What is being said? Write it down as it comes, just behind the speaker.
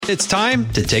It's time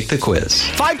to take the quiz.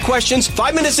 5 questions,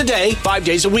 5 minutes a day, 5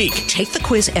 days a week. Take the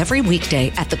quiz every weekday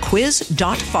at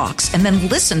thequiz.fox and then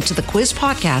listen to the quiz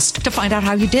podcast to find out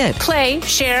how you did. Play,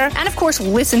 share, and of course,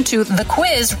 listen to the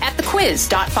quiz at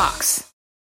thequiz.fox.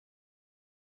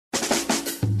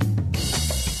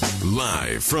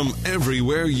 Live from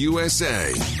everywhere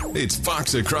USA, it's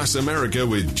Fox Across America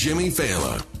with Jimmy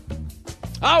Fallon.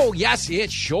 Oh, yes,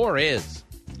 it sure is.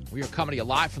 We are coming to you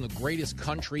live from the greatest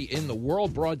country in the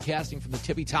world, broadcasting from the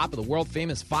tippy top of the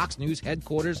world-famous Fox News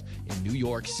headquarters in New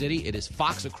York City. It is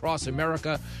Fox Across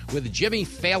America with Jimmy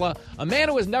Fallon, a man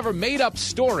who has never made up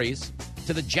stories,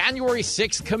 to the January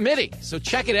 6th committee. So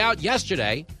check it out.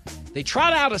 Yesterday, they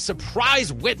trot out a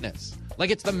surprise witness, like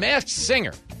it's the Masked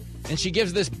Singer. And she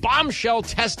gives this bombshell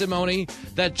testimony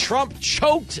that Trump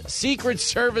choked Secret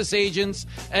Service agents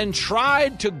and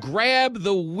tried to grab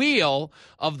the wheel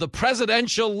of the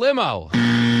presidential limo.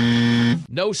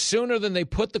 No sooner than they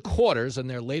put the quarters in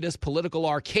their latest political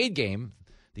arcade game,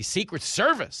 the Secret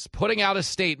Service putting out a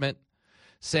statement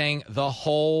saying the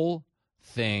whole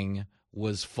thing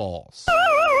was false.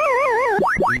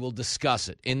 We will discuss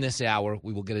it in this hour.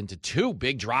 We will get into 2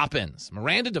 big drop-ins.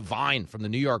 Miranda Devine from the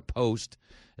New York Post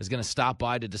is going to stop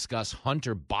by to discuss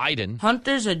Hunter Biden.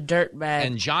 Hunter's a dirtbag.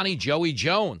 And Johnny Joey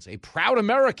Jones, a proud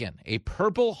American, a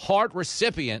Purple Heart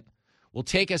recipient, will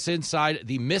take us inside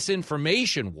the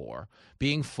misinformation war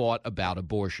being fought about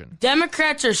abortion.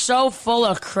 Democrats are so full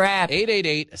of crap.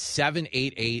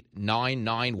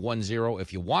 888-788-9910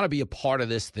 if you want to be a part of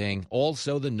this thing.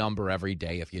 Also the number every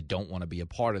day if you don't want to be a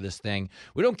part of this thing.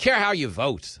 We don't care how you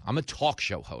vote. I'm a talk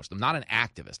show host. I'm not an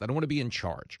activist. I don't want to be in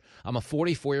charge. I'm a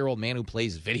 44-year-old man who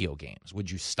plays video games.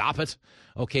 Would you stop it?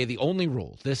 Okay, the only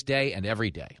rule this day and every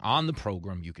day on the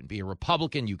program, you can be a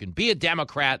Republican, you can be a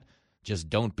Democrat, just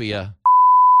don't be a...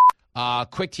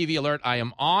 quick TV alert, I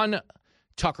am on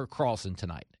Tucker Carlson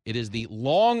tonight. It is the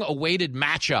long-awaited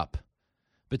matchup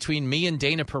between me and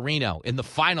Dana Perino in the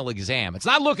final exam. It's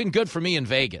not looking good for me in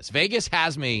Vegas. Vegas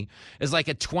has me as like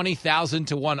a 20,000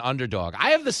 to 1 underdog.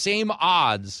 I have the same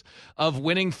odds of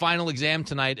winning final exam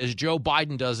tonight as Joe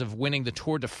Biden does of winning the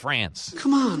Tour de France.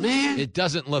 Come on, man. It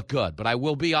doesn't look good, but I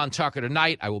will be on Tucker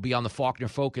tonight. I will be on the Faulkner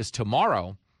Focus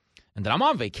tomorrow. And then I'm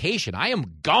on vacation. I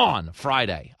am gone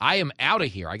Friday. I am out of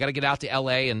here. I got to get out to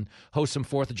L.A. and host some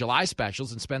 4th of July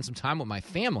specials and spend some time with my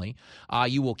family.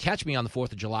 You will catch me on the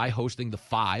 4th of July hosting the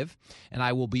 5, and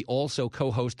I will be also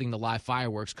co-hosting the live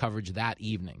fireworks coverage that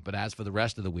evening. But as for the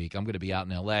rest of the week, I'm going to be out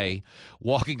in L.A.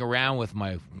 walking around with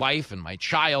my wife and my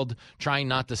child, trying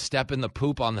not to step in the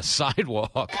poop on the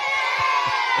sidewalk.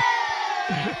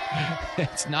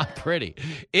 It's not pretty.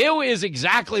 It is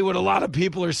exactly what a lot of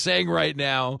people are saying right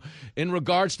now in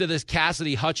regards to this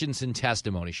Cassidy Hutchinson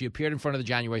testimony. She appeared in front of the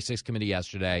January 6th committee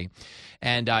yesterday,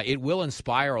 and it will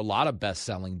inspire a lot of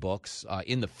best-selling books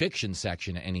in the fiction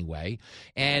section anyway.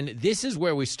 And this is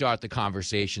where we start the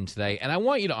conversation today, and I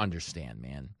want you to understand,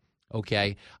 man.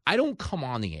 Okay, I don't come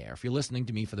on the air. If you're listening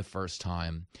to me for the first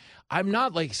time, I'm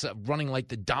not like running like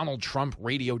the Donald Trump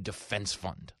Radio Defense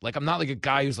Fund. Like I'm not like a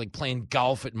guy who's like playing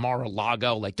golf at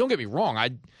Mar-a-Lago. Like don't get me wrong,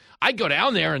 I'd go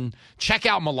down there and check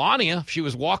out Melania if she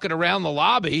was walking around the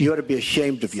lobby. You ought to be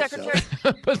ashamed of yourself.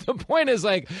 But the point is,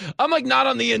 like, I'm like not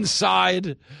on the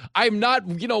inside. I'm not,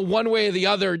 one way or the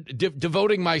other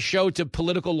devoting my show to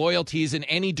political loyalties in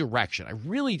any direction. I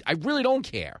really don't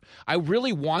care. I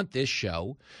really want this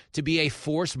show to be a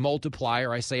force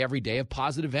multiplier, I say every day, of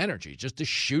positive energy, just to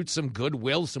shoot some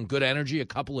goodwill, some good energy, a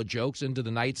couple of jokes into the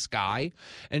night sky,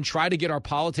 and try to get our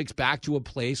politics back to a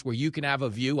place where you can have a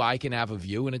view, I can have a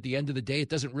view, and at the end of the day, it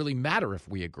doesn't really matter if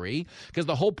we agree, because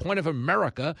the whole point of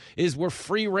America is we're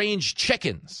free-range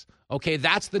chickens. Okay,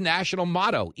 that's the national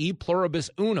motto, e pluribus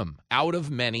unum, out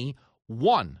of many,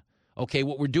 one. Okay,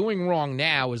 what we're doing wrong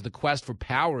now is the quest for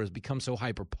power has become so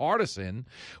hyper-partisan,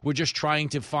 we're just trying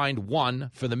to find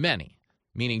one for the many.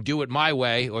 Meaning do it my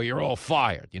way or you're all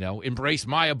fired, embrace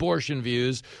my abortion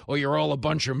views or you're all a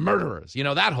bunch of murderers,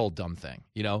 that whole dumb thing,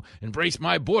 embrace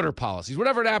my border policies,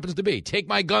 whatever it happens to be, take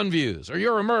my gun views or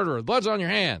you're a murderer, blood's on your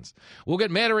hands. We'll get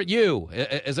madder at you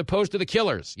as opposed to the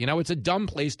killers. It's a dumb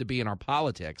place to be in our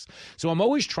politics. So I'm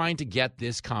always trying to get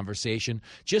this conversation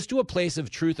just to a place of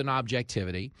truth and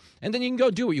objectivity, and then you can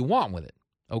go do what you want with it.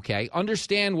 Okay,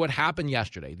 understand what happened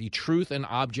yesterday, the truth and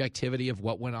objectivity of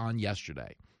what went on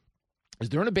yesterday. Is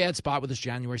they're in a bad spot with this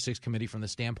January 6th committee from the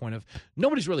standpoint of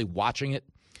nobody's really watching it.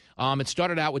 It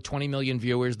started out with 20 million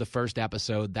viewers the first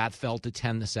episode. That fell to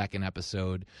 10 the second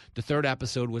episode. The third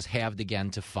episode was halved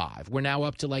again to 5. We're now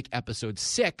up to like episode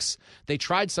 6. They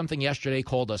tried something yesterday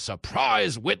called a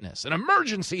surprise witness, an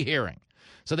emergency hearing.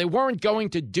 So they weren't going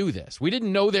to do this. We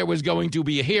didn't know there was going to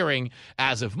be a hearing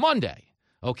as of Monday.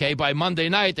 Okay, by Monday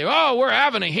night, we're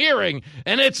having a hearing,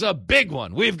 and it's a big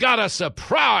one. We've got a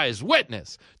surprise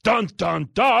witness. Dun, dun,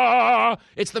 dun.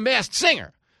 It's the Masked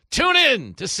Singer. Tune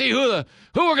in to see who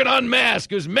we're going to unmask,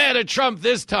 who's mad at Trump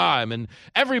this time. And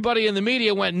everybody in the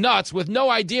media went nuts with no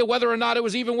idea whether or not it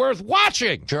was even worth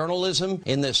watching. Journalism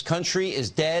in this country is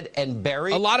dead and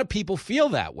buried. A lot of people feel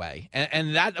that way,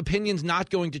 and that opinion's not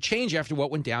going to change after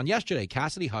what went down yesterday.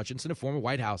 Cassidy Hutchinson, a former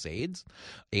White House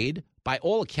aide, by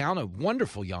all account, a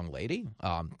wonderful young lady.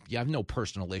 You have no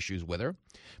personal issues with her,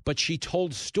 but she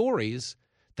told stories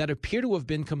that appear to have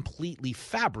been completely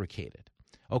fabricated.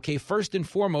 Okay, first and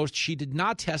foremost, she did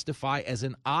not testify as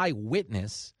an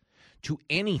eyewitness to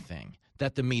anything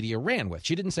that the media ran with.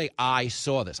 She didn't say, I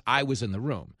saw this. I was in the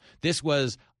room. This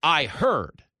was, I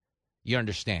heard. You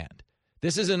understand?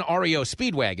 This is an REO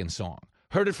Speedwagon song.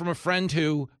 Heard it from a friend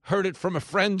who, heard it from a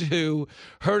friend who,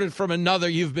 heard it from another.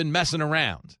 You've been messing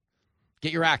around.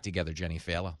 Get your act together, Jenny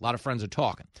Fala. A lot of friends are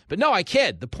talking. But no, I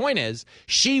kid. The point is,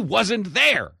 she wasn't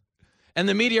there. And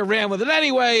the media ran with it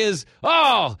anyway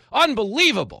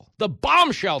unbelievable. The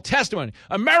bombshell testimony.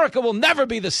 America will never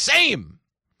be the same.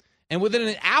 And within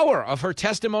an hour of her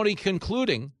testimony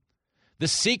concluding, the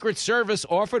Secret Service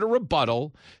offered a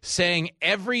rebuttal saying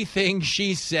everything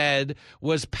she said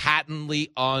was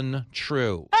patently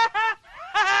untrue.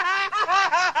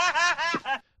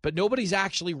 But nobody's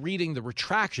actually reading the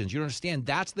retractions. You understand?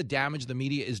 That's the damage the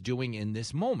media is doing in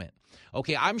this moment.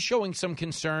 Okay, I'm showing some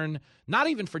concern, not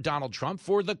even for Donald Trump,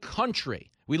 for the country.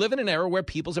 We live in an era where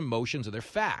people's emotions are their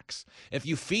facts. If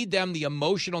you feed them the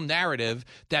emotional narrative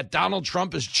that Donald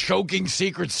Trump is choking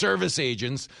Secret Service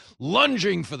agents,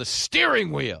 lunging for the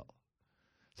steering wheel,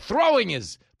 throwing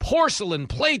his porcelain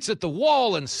plates at the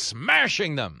wall and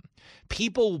smashing them,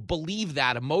 people believe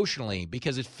that emotionally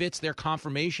because it fits their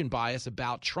confirmation bias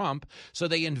about Trump, so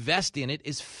they invest in it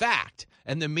as fact.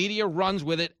 And the media runs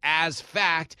with it as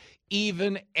fact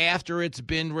even after it's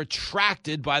been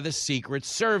retracted by the Secret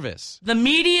Service. The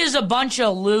media is a bunch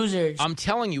of losers. I'm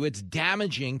telling you, it's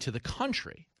damaging to the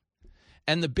country.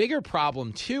 And the bigger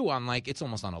problem, too, it's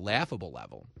almost on a laughable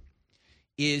level,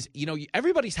 is,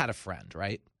 everybody's had a friend,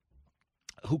 right,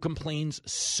 who complains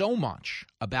so much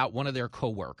about one of their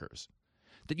coworkers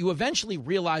that you eventually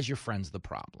realize your friend's the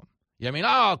problem.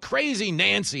 Crazy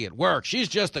Nancy at work. She's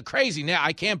just a crazy Nancy.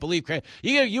 I can't believe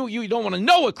you don't want to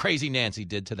know what crazy Nancy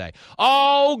did today.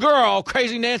 Oh, girl,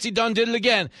 crazy Nancy done did it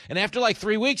again. And after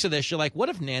 3 weeks of this, you're like, what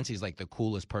if Nancy's the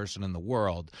coolest person in the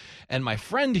world? And my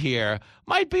friend here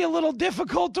might be a little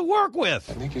difficult to work with.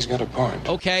 I think he's got a point.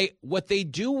 Okay, what they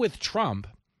do with Trump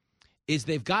is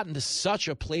they've gotten to such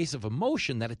a place of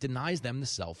emotion that it denies them the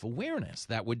self-awareness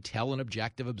that would tell an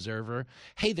objective observer,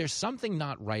 hey, there's something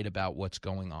not right about what's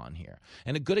going on here.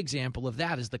 And a good example of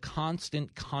that is the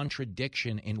constant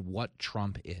contradiction in what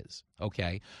Trump is,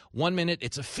 okay? 1 minute,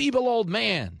 it's a feeble old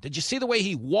man. Did you see the way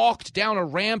he walked down a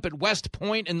ramp at West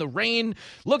Point in the rain?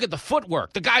 Look at the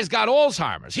footwork. The guy's got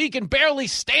Alzheimer's. He can barely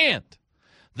stand.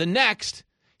 The next,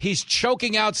 he's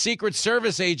choking out Secret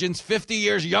Service agents 50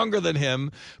 years younger than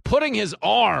him, putting his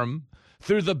arm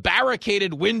through the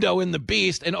barricaded window in the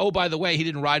Beast. And, oh, by the way, he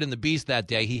didn't ride in the Beast that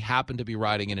day. He happened to be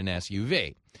riding in an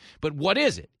SUV. But what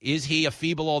is it? Is he a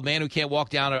feeble old man who can't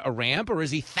walk down a ramp, or is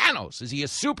he Thanos? Is he a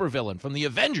supervillain from the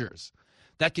Avengers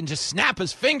that can just snap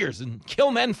his fingers and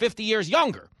kill men 50 years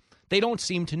younger? They don't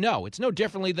seem to know. It's no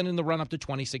differently than in the run-up to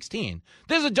 2016.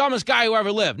 This is the dumbest guy who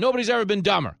ever lived. Nobody's ever been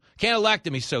dumber. Can't elect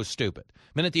him. He's so stupid.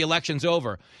 Minute the election's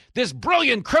over, this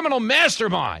brilliant criminal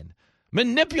mastermind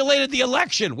manipulated the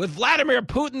election. With Vladimir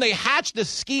Putin, they hatched a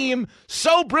scheme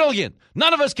so brilliant,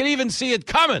 none of us can even see it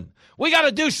coming. We got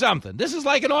to do something. This is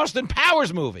like an Austin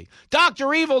Powers movie.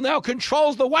 Dr. Evil now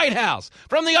controls the White House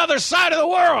from the other side of the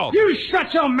world. You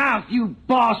shut your mouth, you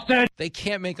bastard. They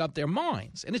can't make up their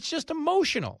minds, and it's just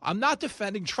emotional. I'm not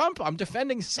defending Trump. I'm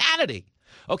defending sanity.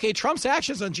 Okay, Trump's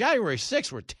actions on January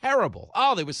 6th were terrible.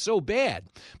 Oh, they were so bad.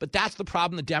 But that's the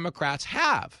problem the Democrats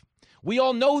have. We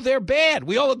all know they're bad.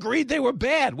 We all agreed they were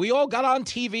bad. We all got on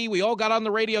TV. We all got on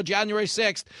the radio January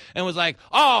 6th and was like,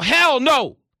 oh, hell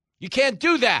no. You can't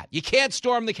do that. You can't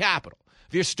storm the Capitol.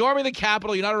 If you're storming the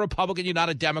Capitol, you're not a Republican, you're not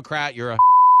a Democrat, you're a...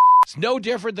 It's no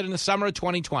different than in the summer of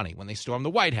 2020 when they stormed the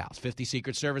White House. 50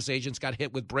 Secret Service agents got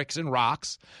hit with bricks and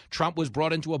rocks. Trump was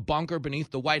brought into a bunker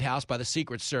beneath the White House by the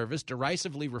Secret Service,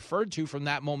 derisively referred to from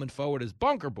that moment forward as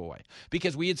Bunker Boy,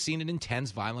 because we had seen an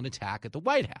intense, violent attack at the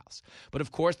White House. But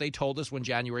of course, they told us when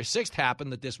January 6th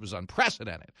happened that this was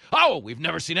unprecedented. Oh, we've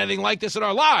never seen anything like this in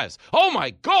our lives. Oh,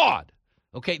 my God.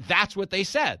 Okay, that's what they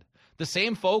said. The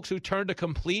same folks who turned a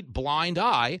complete blind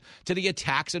eye to the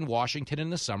attacks in Washington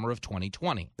in the summer of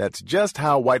 2020. That's just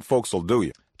how white folks will do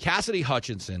you. Cassidy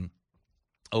Hutchinson,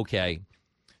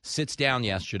 sits down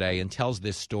yesterday and tells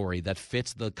this story that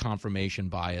fits the confirmation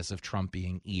bias of Trump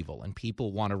being evil, and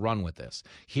people want to run with this.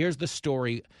 Here's the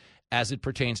story as it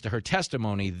pertains to her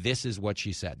testimony. This is what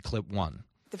she said. Clip 1.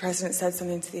 The president said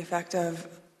something to the effect of,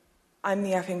 "I'm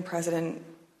the effing president.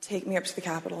 Take me up to the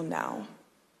Capitol now."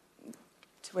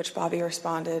 To which Bobby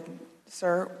responded,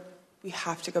 "Sir, we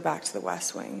have to go back to the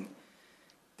West Wing."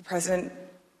 The president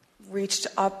reached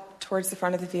up towards the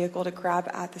front of the vehicle to grab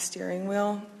at the steering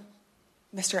wheel.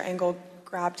 Mr. Engel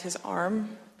grabbed his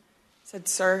arm, said,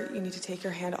 "Sir, you need to take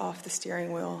your hand off the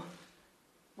steering wheel.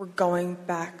 We're going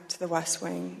back to the West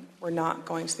Wing. We're not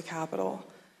going to the Capitol."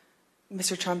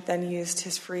 Mr. Trump then used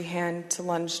his free hand to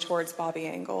lunge towards Bobby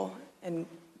Engel. And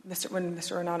when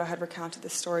Mr. Renato had recounted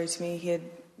this story to me, he had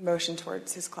motioned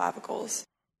towards his clavicles.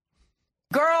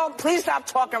 Girl, please stop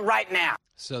talking right now.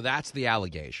 So that's the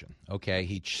allegation, okay?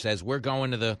 He says, we're going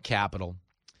to the Capitol,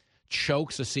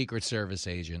 chokes a Secret Service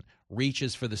agent,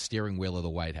 reaches for the steering wheel of the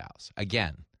White House.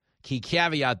 Again, key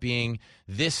caveat being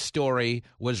this story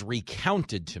was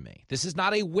recounted to me. This is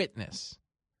not a witness.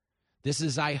 This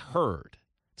is I heard.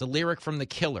 It's a lyric from The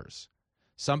Killers.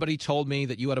 Somebody told me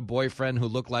that you had a boyfriend who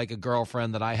looked like a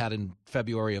girlfriend that I had in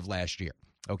February of last year.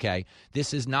 Okay?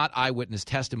 This is not eyewitness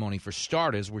testimony for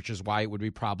starters, which is why it would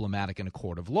be problematic in a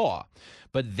court of law.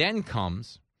 But then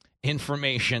comes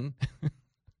information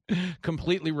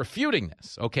completely refuting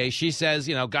this. Okay, she says,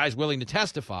 guys willing to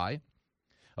testify.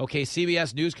 Okay,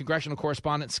 CBS News congressional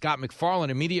correspondent Scott McFarlane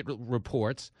immediately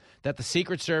reports that the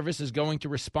Secret Service is going to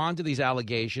respond to these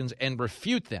allegations and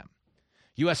refute them.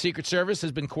 U.S. Secret Service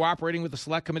has been cooperating with the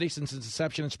Select Committee since its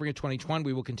inception in spring of 2020.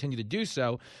 We will continue to do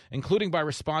so, including by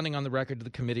responding on the record to the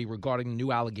committee regarding the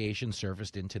new allegations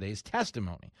surfaced in today's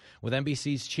testimony. With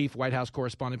NBC's chief White House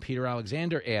correspondent Peter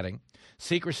Alexander adding,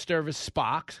 Secret Service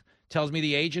Spock tells me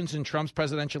the agents in Trump's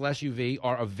presidential SUV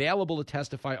are available to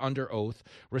testify under oath,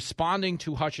 responding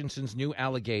to Hutchinson's new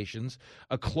allegations.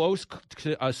 A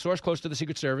source close to the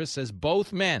Secret Service says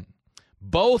both men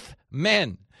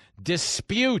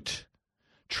dispute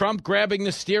Trump grabbing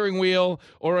the steering wheel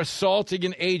or assaulting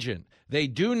an agent. They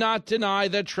do not deny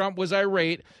that Trump was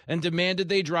irate and demanded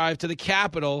they drive to the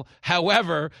Capitol.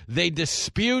 However, they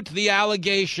dispute the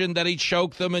allegation that he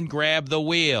choked them and grabbed the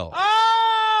wheel. Wow!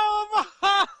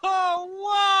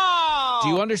 Do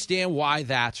you understand why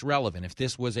that's relevant? If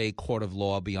this was a court of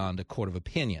law beyond a court of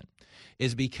opinion,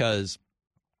 is because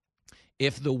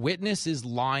if the witness is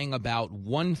lying about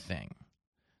one thing,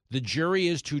 the jury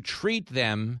is to treat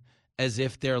them as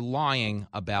if they're lying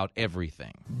about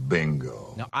everything.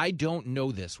 Bingo. Now, I don't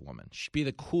know this woman. She'd be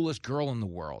the coolest girl in the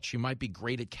world. She might be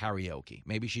great at karaoke.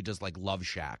 Maybe she does like Love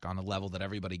Shack on a level that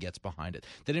everybody gets behind it.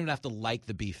 They don't even have to like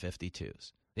the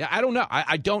B-52s. Yeah, I don't know.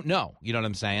 I don't know. You know what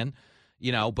I'm saying?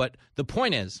 But the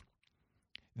point is,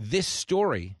 this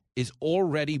story is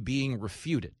already being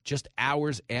refuted just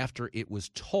hours after it was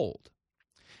told.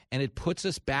 And it puts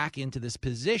us back into this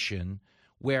position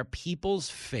where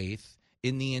people's faith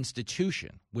in the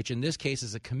institution, which in this case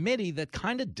is a committee that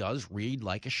kind of does read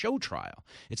like a show trial.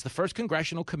 It's the first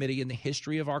congressional committee in the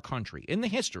history of our country,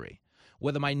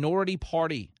 where the minority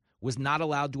party was not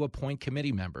allowed to appoint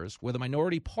committee members, where the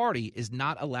minority party is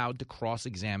not allowed to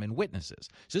cross-examine witnesses.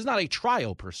 So this is not a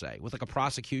trial per se with like a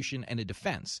prosecution and a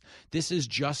defense. This is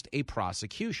just a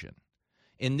prosecution.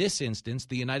 In this instance,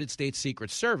 the United States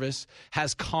Secret Service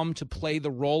has come to play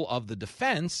the role of the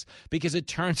defense because it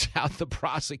turns out the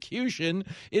prosecution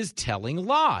is telling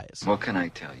lies. What can I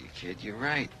tell you, kid? You're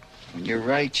right. When you're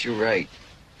right, you're right.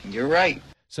 And you're right.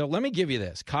 So let me give you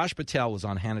this. Kash Patel was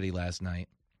on Hannity last night.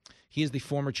 He is the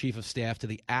former chief of staff to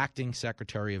the acting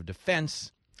Secretary of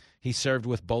Defense. He served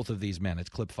with both of these men. It's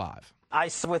clip 5. I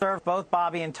served both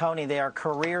Bobby and Tony. They are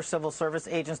career civil service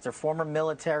agents. They're former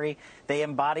military. They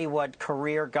embody what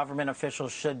career government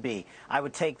officials should be. I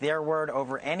would take their word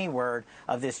over any word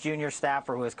of this junior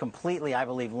staffer who is completely, I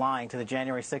believe, lying to the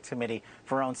January 6th committee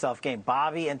for her own self-gain.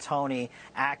 Bobby and Tony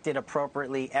acted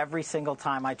appropriately every single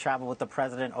time I traveled with the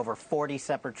president, over 40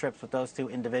 separate trips with those two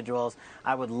individuals.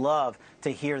 I would love to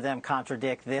hear them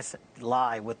contradict this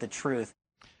lie with the truth.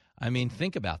 I mean,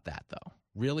 think about that, though.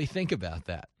 Really think about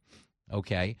that.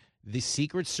 Okay, the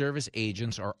Secret Service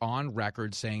agents are on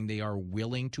record saying they are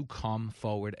willing to come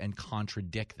forward and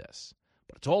contradict this.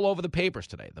 But it's all over the papers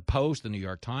today. The Post, the New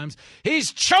York Times.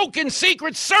 He's choking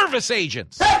Secret Service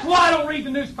agents. That's why I don't read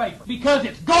the newspaper, because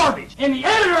it's garbage. And the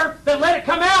editor that let it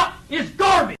come out is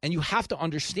garbage. And you have to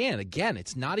understand, again,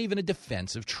 it's not even a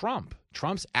defense of Trump.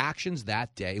 Trump's actions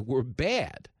that day were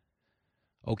bad.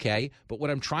 Okay, but what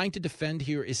I'm trying to defend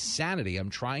here is sanity. I'm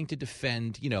trying to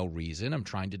defend, reason. I'm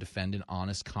trying to defend an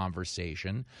honest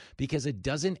conversation because it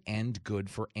doesn't end good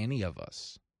for any of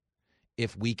us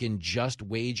if we can just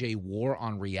wage a war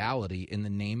on reality in the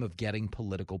name of getting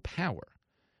political power.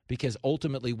 Because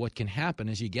ultimately what can happen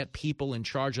is you get people in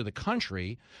charge of the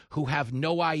country who have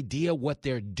no idea what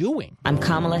they're doing. I'm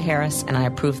Kamala Harris, and I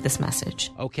approve this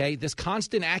message. Okay, this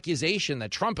constant accusation that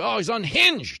Trump, he's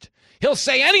unhinged. He'll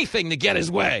say anything to get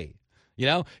his way.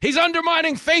 He's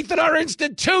undermining faith in our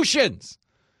institutions.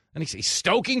 And he's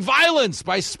stoking violence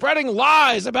by spreading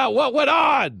lies about what went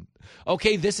on.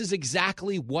 Okay, this is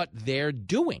exactly what they're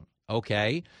doing.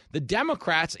 Okay, the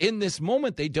Democrats in this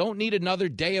moment, they don't need another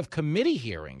day of committee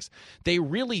hearings. They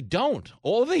really don't.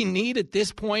 All they need at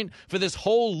this point for this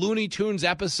whole Looney Tunes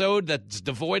episode that's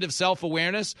devoid of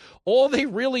self-awareness, all they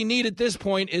really need at this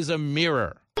point is a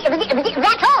mirror.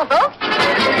 That's all, folks.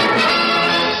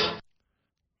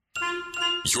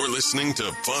 You're listening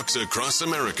to Fox Across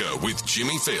America with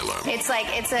Jimmy Fallon. It's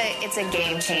a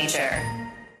game changer.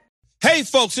 Hey,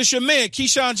 folks, it's your man,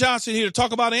 Keyshawn Johnson, here to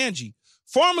talk about Angie,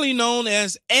 formerly known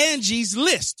as Angie's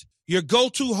List, your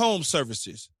go-to home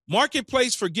services.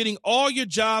 Marketplace for getting all your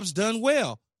jobs done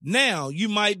well. Now, you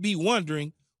might be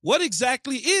wondering, what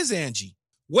exactly is Angie?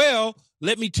 Well,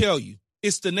 let me tell you,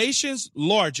 it's the nation's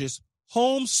largest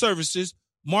home services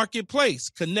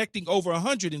marketplace, connecting over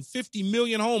 150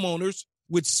 million homeowners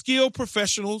with skilled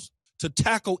professionals to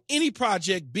tackle any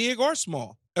project, big or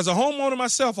small. As a homeowner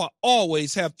myself, I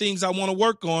always have things I want to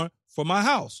work on for my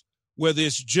house, whether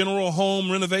it's general home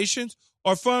renovations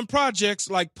or fun projects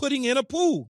like putting in a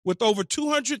pool. With over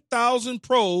 200,000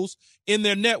 pros in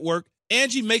their network,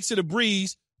 Angie makes it a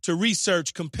breeze to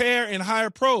research, compare, and hire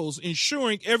pros,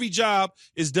 ensuring every job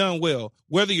is done well.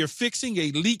 Whether you're fixing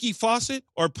a leaky faucet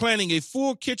or planning a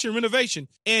full kitchen renovation,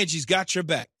 Angie's got your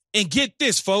back. And get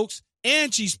this, folks,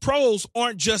 Angie's pros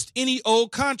aren't just any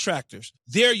old contractors.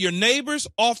 They're your neighbors,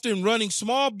 often running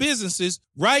small businesses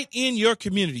right in your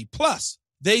community. Plus,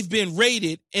 they've been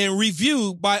rated and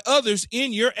reviewed by others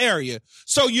in your area,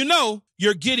 so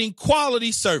you're getting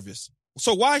quality service.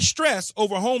 So why stress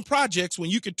over home projects when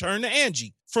you can turn to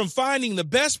Angie? From finding the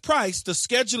best price to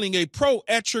scheduling a pro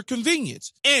at your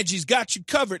convenience, Angie's got you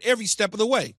covered every step of the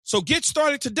way. So get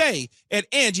started today at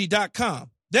Angie.com.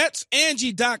 That's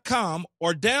Angie.com,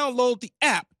 or download the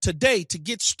app today to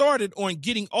get started on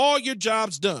getting all your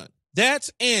jobs done.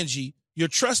 That's Angie, your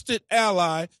trusted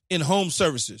ally in home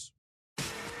services.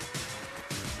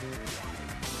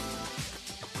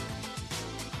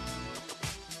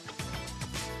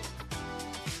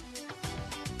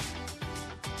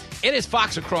 It is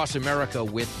Fox Across America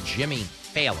with Jimmy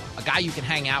Fallon, a guy you can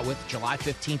hang out with July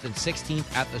 15th and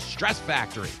 16th at the Stress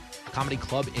Factory Comedy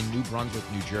Club in New Brunswick,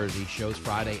 New Jersey. Shows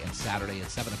Friday and Saturday at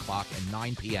 7 o'clock and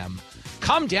 9 p.m.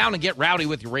 Come down and get rowdy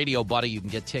with your radio buddy. You can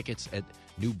get tickets at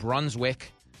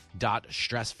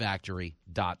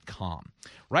newbrunswick.stressfactory.com.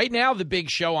 Right now, the big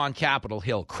show on Capitol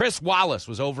Hill. Chris Wallace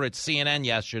was over at CNN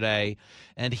yesterday,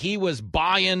 and he was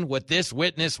buying what this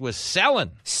witness was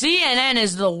selling. CNN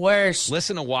is the worst.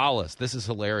 Listen to Wallace. This is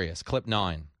hilarious. Clip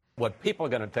 9. What people are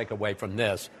going to take away from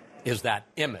this is that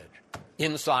image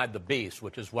inside the beast,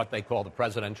 which is what they call the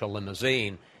presidential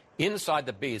limousine. Inside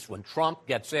the beast, when Trump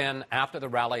gets in after the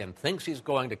rally and thinks he's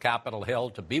going to Capitol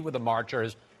Hill to be with the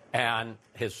marchers and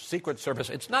his Secret Service,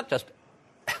 it's not just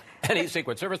any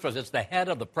Secret Service person, it's the head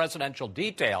of the presidential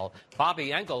detail.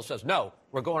 Bobby Engel says, no,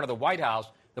 we're going to the White House.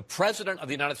 The president of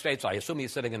the United States, I assume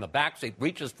he's sitting in the back seat,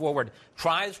 reaches forward,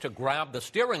 tries to grab the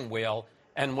steering wheel,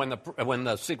 and when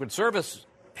the Secret Service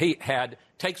head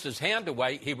takes his hand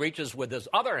away, he reaches with his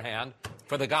other hand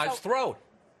for the guy's throat.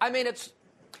 I mean, it's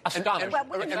astonishing.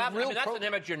 That's an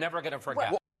image you're never going to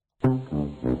forget.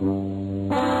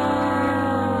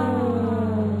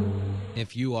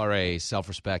 If you are a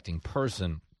self-respecting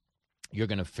person, you're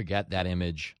going to forget that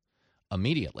image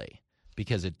immediately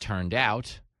because it turned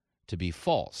out to be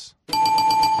false.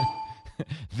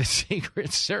 The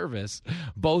Secret Service,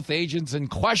 both agents in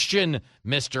question,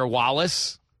 Mr.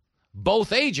 Wallace,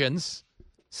 both agents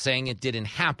saying it didn't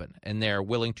happen, and they're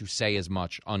willing to say as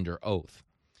much under oath.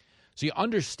 So you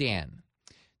understand,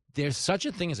 there's such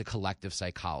a thing as a collective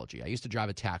psychology. I used to drive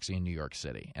a taxi in New York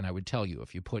City, and I would tell you,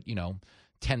 if you put,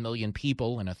 10 million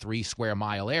people in a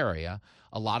 3-square-mile area,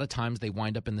 a lot of times they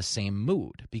wind up in the same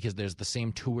mood because there's the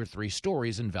same 2 or 3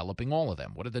 stories enveloping all of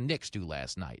them. What did the Knicks do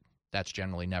last night? That's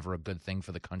generally never a good thing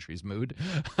for the country's mood,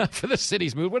 for the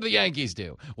city's mood. What do the Yankees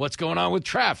do? What's going on with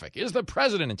traffic? Is the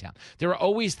president in town? There are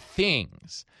always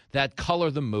things that color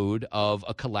the mood of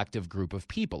a collective group of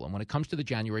people. And when it comes to the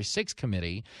January 6th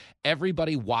committee,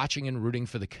 everybody watching and rooting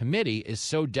for the committee is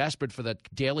so desperate for that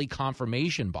daily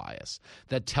confirmation bias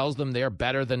that tells them they're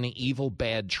better than the evil,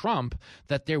 bad Trump,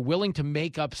 that they're willing to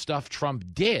make up stuff Trump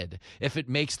did if it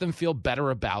makes them feel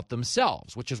better about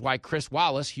themselves, which is why Chris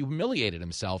Wallace humiliated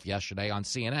himself yesterday on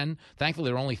CNN. Thankfully,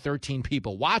 there were only 13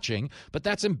 people watching, but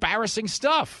that's embarrassing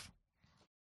stuff.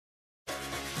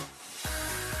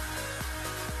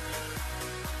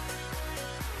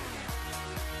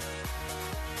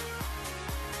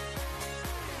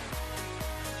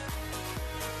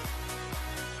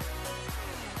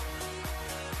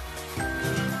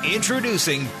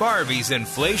 Introducing Barbie's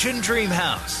Inflation Dream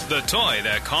House, the toy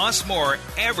that costs more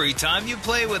every time you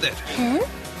play with it. Huh?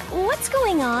 What's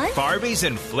going on? Barbie's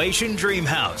Inflation Dream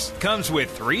House comes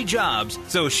with 3 jobs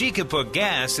so she can put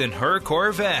gas in her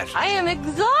Corvette. I am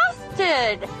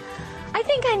exhausted. I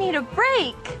think I need a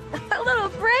break. A little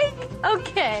break?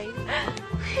 Okay.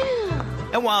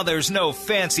 And while there's no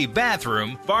fancy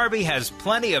bathroom, Barbie has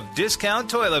plenty of discount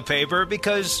toilet paper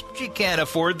because she can't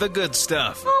afford the good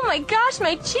stuff. Oh my gosh,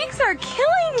 my cheeks are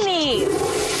killing me.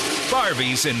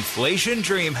 Barbie's Inflation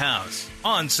Dream House.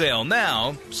 On sale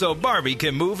now, so Barbie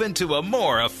can move into a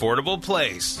more affordable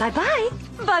place. Bye-bye.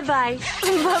 Bye-bye.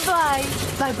 Bye-bye.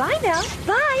 Bye-bye now.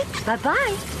 Bye.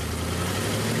 Bye-bye.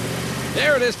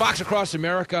 There it is, Fox Across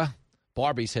America.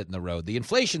 Barbie's hitting the road. The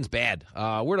inflation's bad.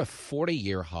 We're at a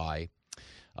 40-year high.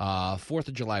 4th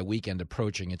of July weekend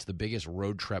approaching. It's the biggest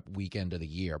road trip weekend of the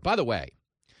year. By the way,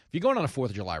 if you're going on a 4th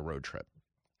of July road trip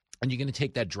and you're going to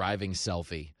take that driving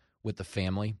selfie with the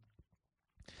family,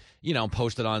 you know,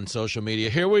 post it on social media.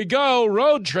 Here we go,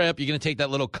 road trip. You're going to take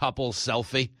that little couple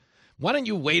selfie. Why don't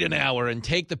you wait an hour and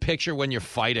take the picture when you're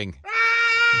fighting?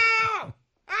 No!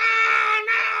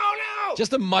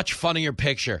 Just a much funnier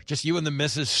picture. Just you and the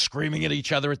missus screaming at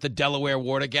each other at the Delaware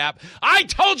Water Gap. I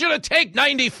told you to take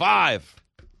 95.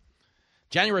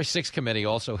 January 6th committee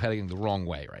also heading the wrong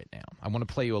way right now. I want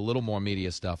to play you a little more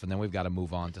media stuff, and then we've got to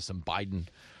move on to some Biden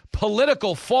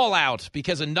political fallout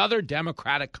because another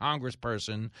Democratic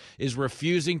congressperson is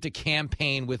refusing to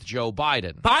campaign with Joe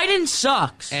Biden. Biden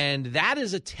sucks. And that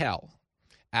is a tell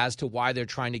as to why they're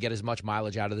trying to get as much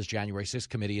mileage out of this January 6th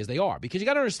committee as they are. Because you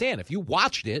got to understand, if you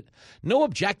watched it, no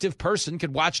objective person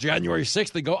could watch January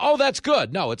 6th and go, oh, that's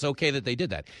good. No, it's okay that they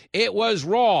did that. It was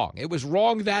wrong. It was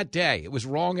wrong that day. It was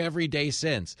wrong every day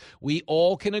since. We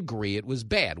all can agree it was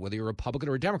bad. Whether you're a Republican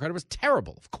or a Democrat, it was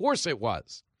terrible. Of course it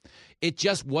was. It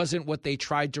just wasn't what they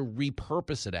tried to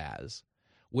repurpose it as,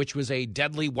 which was a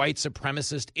deadly white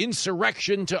supremacist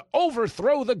insurrection to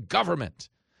overthrow the government.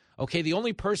 Okay, the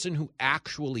only person who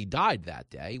actually died that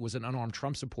day was an unarmed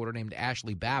Trump supporter named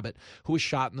Ashley Babbitt, who was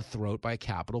shot in the throat by a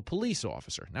Capitol police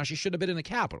officer. Now, she should have been in the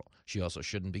Capitol. She also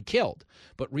shouldn't be killed.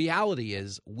 But reality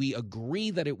is, we agree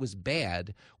that it was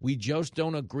bad. We just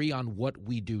don't agree on what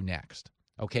we do next.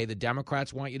 Okay, the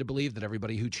Democrats want you to believe that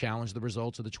everybody who challenged the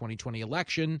results of the 2020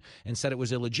 election and said it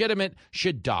was illegitimate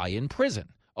should die in prison.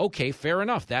 Okay, fair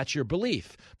enough. That's your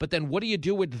belief. But then what do you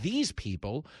do with these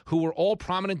people who were all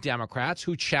prominent Democrats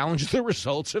who challenged the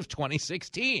results of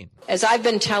 2016? As I've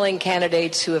been telling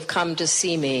candidates who have come to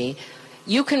see me,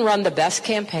 you can run the best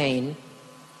campaign,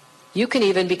 you can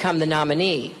even become the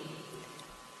nominee,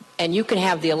 and you can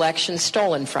have the election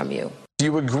stolen from you. Do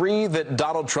you agree that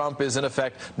Donald Trump is, in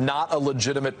effect, not a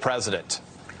legitimate president?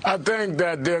 I think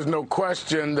that there's no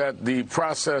question that the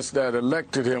process that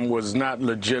elected him was not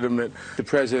legitimate. The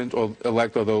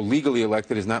president-elect, although legally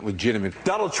elected, is not legitimate.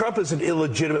 Donald Trump is an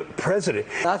illegitimate president.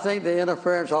 I think the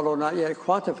interference, although not yet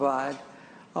quantified,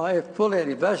 if fully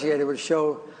investigated, would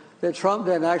show that Trump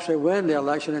didn't actually win the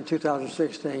election in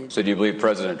 2016. So do you believe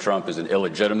President Trump is an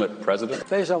illegitimate president?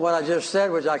 Based on what I just said,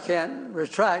 which I can't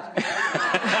retract.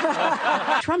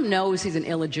 Trump knows he's an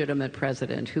illegitimate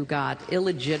president who got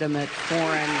illegitimate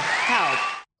foreign help.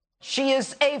 She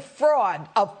is a fraud,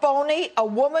 a phony, a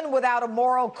woman without a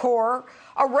moral core,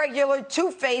 a regular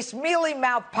two-faced,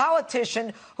 mealy-mouthed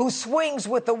politician who swings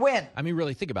with the wind. I mean,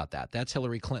 really think about that. That's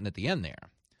Hillary Clinton at the end there,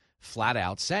 flat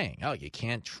out saying, oh, you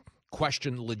can't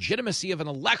question the legitimacy of an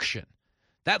election.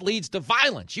 That leads to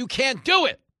violence. You can't do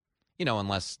it. You know,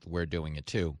 unless we're doing it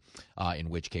too, in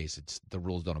which case the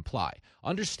rules don't apply.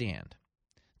 Understand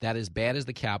that as bad as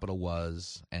the Capitol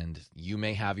was, and you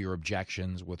may have your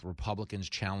objections with Republicans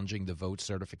challenging the vote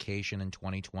certification in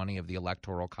 2020 of the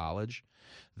Electoral College,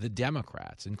 the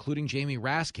Democrats, including Jamie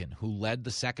Raskin, who led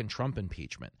the second Trump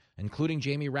impeachment, including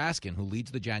Jamie Raskin, who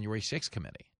leads the January 6th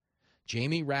committee,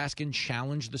 Jamie Raskin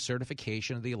challenged the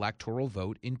certification of the electoral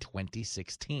vote in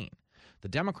 2016. The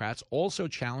Democrats also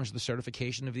challenged the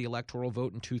certification of the electoral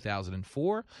vote in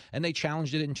 2004, and they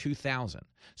challenged it in 2000.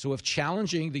 So if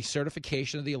challenging the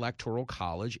certification of the Electoral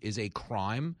College is a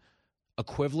crime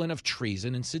equivalent of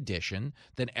treason and sedition,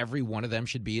 then every one of them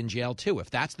should be in jail too. If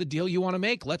that's the deal you want to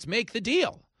make, let's make the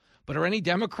deal. But are any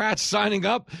Democrats signing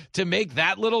up to make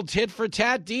that little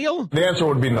tit-for-tat deal? The answer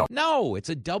would be no. No, it's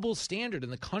a double standard,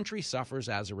 and the country suffers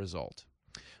as a result.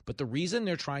 But the reason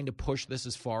they're trying to push this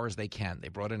as far as they can, they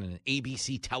brought in an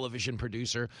ABC television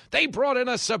producer. They brought in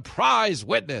a surprise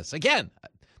witness. Again,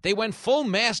 they went full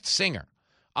masked singer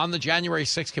on the January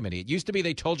 6th committee. It used to be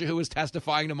they told you who was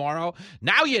testifying tomorrow.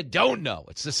 Now you don't know.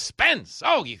 It's suspense.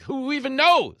 Oh, who even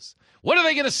knows? What are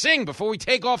they going to sing before we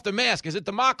take off the mask? Is it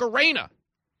the Macarena?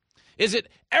 Is it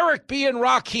Eric B. and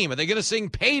Rakim? Are they going to sing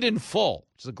Paid in Full,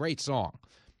 which is a great song?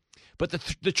 But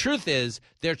the truth is,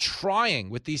 they're trying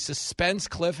with these suspense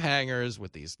cliffhangers,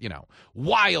 with these,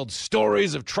 wild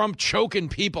stories of Trump choking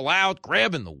people out,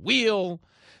 grabbing the wheel.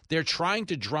 They're trying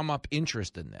to drum up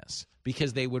interest in this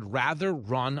because they would rather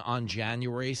run on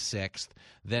January 6th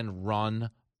than run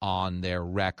on their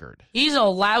record. He's a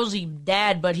lousy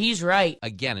dad, but he's right.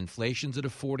 Again, inflation's at a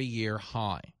 40-year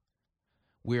high.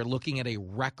 We're looking at a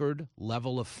record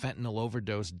level of fentanyl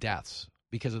overdose deaths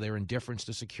because of their indifference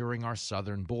to securing our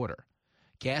southern border.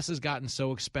 Gas has gotten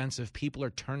so expensive, people are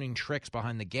turning tricks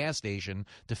behind the gas station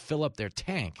to fill up their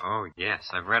tank. Oh, yes,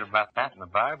 I've read about that in the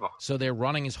Bible. So they're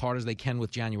running as hard as they can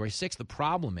with January 6th. The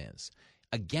problem is,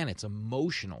 again, it's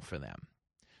emotional for them.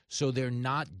 So they're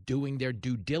not doing their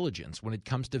due diligence when it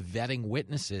comes to vetting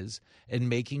witnesses and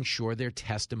making sure their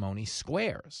testimony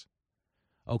squares.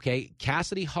 Okay,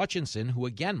 Cassidy Hutchinson, who,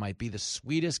 again, might be the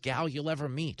sweetest gal you'll ever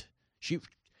meet.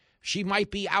 She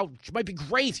might be out. She might be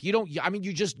great. You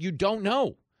don't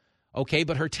know. Okay,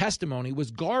 but her testimony was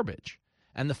garbage.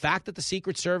 And the fact that the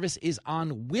Secret Service is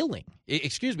on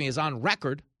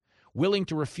record, willing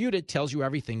to refute it, tells you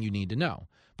everything you need to know.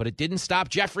 But it didn't stop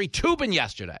Jeffrey Toobin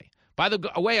yesterday. By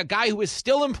the way, a guy who is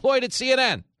still employed at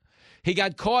CNN. He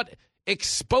got caught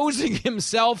exposing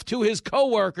himself to his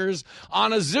coworkers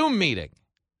on a Zoom meeting.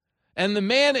 And the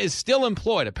man is still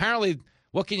employed. Apparently,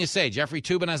 what can you say? Jeffrey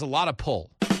Toobin has a lot of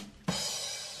pull.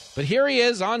 But here he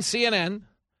is on CNN,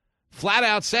 flat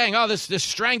out saying, this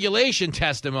strangulation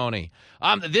testimony.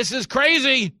 This is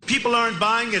crazy. People aren't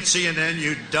buying at CNN,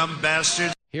 you dumb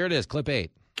bastards. Here it is, clip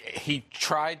 8. He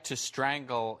tried to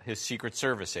strangle his Secret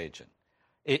Service agent.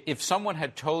 If someone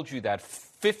had told you that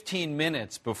 15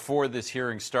 minutes before this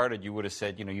hearing started, you would have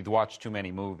said, you'd watched too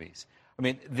many movies. I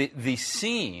mean, the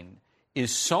scene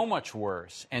is so much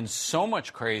worse and so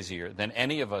much crazier than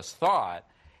any of us thought.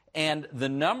 And the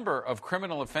number of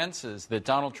criminal offenses that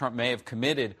Donald Trump may have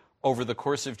committed over the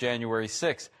course of January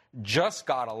 6th just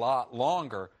got a lot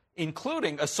longer,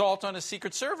 including assault on a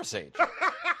Secret Service agent.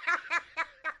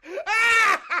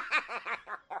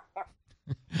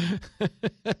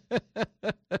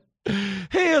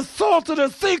 He assaulted a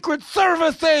Secret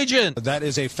Service agent. That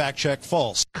is a fact check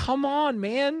false. Come on,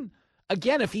 man.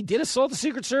 Again, if he did assault a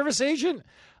Secret Service agent,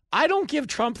 I don't give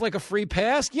Trump like a free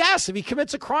pass. Yes, if he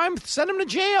commits a crime, send him to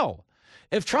jail.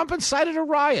 If Trump incited a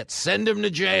riot, send him to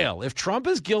jail. If Trump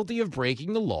is guilty of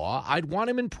breaking the law, I'd want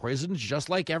him in prison just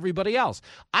like everybody else.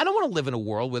 I don't want to live in a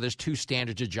world where there's two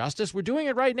standards of justice. We're doing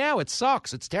it right now. It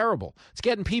sucks. It's terrible. It's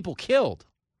getting people killed.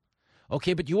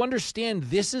 Okay, but you understand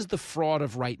this is the fraud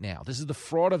of right now. This is the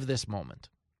fraud of this moment.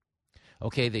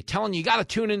 Okay, they're telling you got to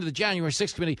tune into the January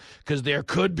 6th committee because there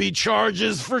could be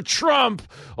charges for Trump.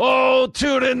 Oh,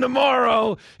 tune in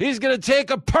tomorrow. He's going to take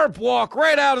a perp walk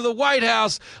right out of the White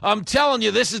House. I'm telling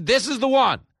you, this is the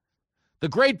one. The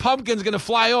Great Pumpkin's going to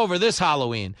fly over this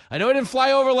Halloween. I know it didn't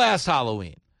fly over last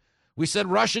Halloween. We said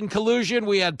Russian collusion.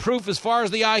 We had proof as far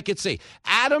as the eye could see.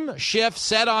 Adam Schiff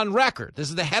said on record, this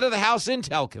is the head of the House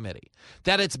Intel Committee,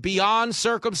 that it's beyond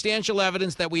circumstantial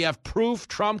evidence that we have proof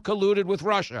Trump colluded with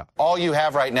Russia. All you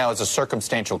have right now is a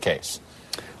circumstantial case.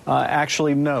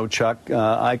 Actually, no, Chuck.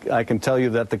 I can tell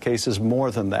you that the case is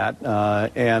more than that,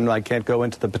 and I can't go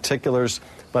into the particulars,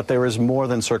 but there is more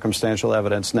than circumstantial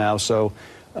evidence now. So,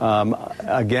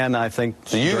 again, I think...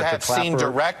 So you have seen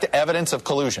direct evidence of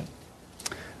collusion?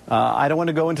 I don't want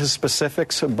to go into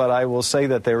specifics, but I will say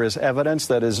that there is evidence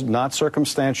that is not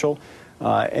circumstantial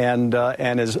and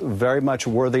is very much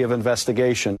worthy of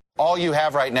investigation. All you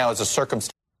have right now is a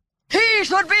circumstantial. He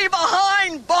should be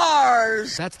behind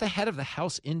bars. That's the head of the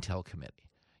House Intel Committee.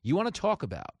 You want to talk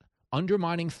about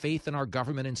undermining faith in our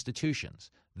government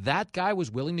institutions. That guy was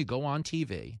willing to go on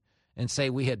TV and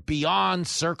say we had beyond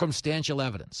circumstantial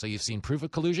evidence. So you've seen proof of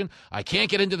collusion. I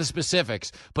can't get into the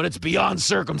specifics, but it's beyond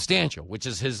circumstantial, which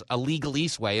is his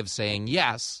illegalese way of saying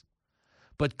yes,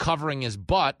 but covering his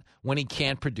butt when he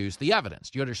can't produce the evidence.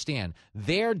 Do you understand?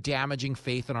 They're damaging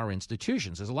faith in our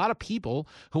institutions. There's a lot of people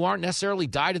who aren't necessarily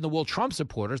dyed-in-the-wool Trump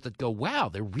supporters that go, wow,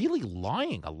 they're really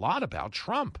lying a lot about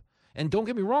Trump. And don't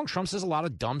get me wrong, Trump says a lot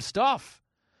of dumb stuff.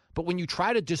 But when you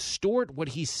try to distort what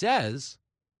he says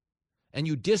and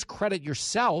you discredit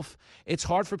yourself, it's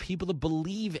hard for people to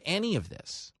believe any of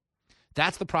this.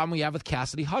 That's the problem we have with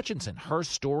Cassidy Hutchinson. Her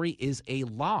story is a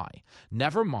lie.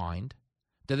 Never mind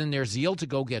that in their zeal to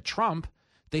go get Trump,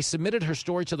 they submitted her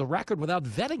story to the record without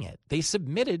vetting it. They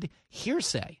submitted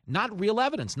hearsay, not real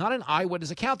evidence, not an eyewitness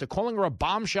account. They're calling her a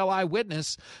bombshell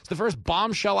eyewitness. It's the first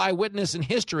bombshell eyewitness in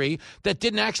history that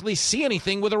didn't actually see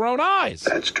anything with her own eyes.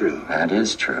 That's true. That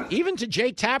is true. Even to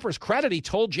Jake Tapper's credit, he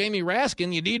told Jamie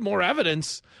Raskin, you need more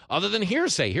evidence other than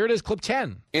hearsay. Here it is, clip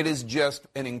 10. It is just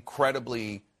an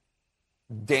incredibly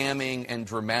damning and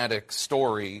dramatic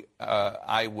story.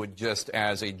 I would just,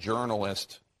 as a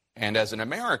journalist and as an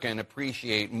American,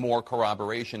 appreciate more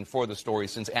corroboration for the story,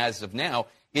 since as of now,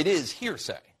 it is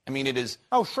hearsay. I mean, it is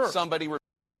somebody...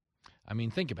 I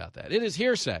mean, think about that. It is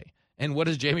hearsay. And what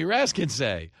does Jamie Raskin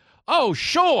say? Oh,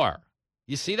 sure.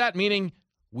 You see that? Meaning,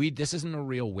 this isn't a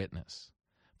real witness.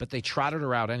 But they trotted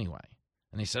her out anyway.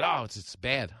 And they said, oh, it's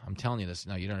bad. I'm telling you this.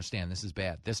 No, you don't understand. This is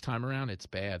bad. This time around, it's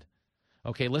bad.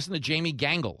 Okay, listen to Jamie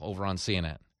Gangle over on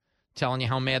CNN telling you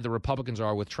how mad the Republicans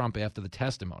are with Trump after the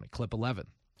testimony. Clip 11.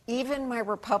 Even my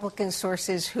Republican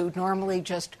sources who normally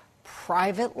just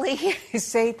privately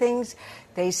say things,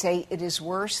 they say it is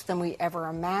worse than we ever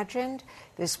imagined.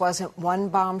 This wasn't one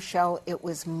bombshell, it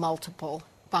was multiple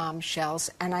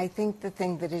bombshells. And I think the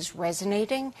thing that is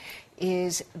resonating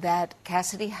is that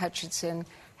Cassidy Hutchinson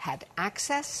had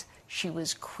access, she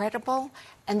was credible,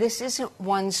 and this isn't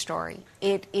one story.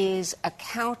 It is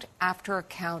account after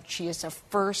account. She is a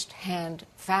first-hand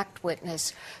fact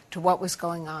witness to what was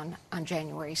going on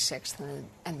January 6th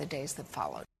and the days that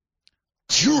followed.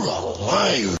 You're a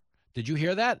liar. Did you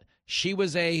hear that? She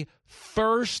was a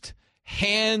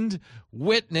first-hand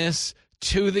witness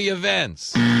to the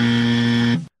events.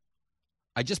 I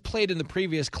just played in the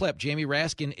previous clip Jamie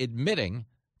Raskin admitting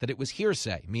that it was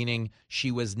hearsay, meaning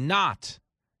she was not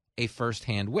a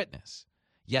first-hand witness.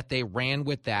 Yet they ran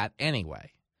with that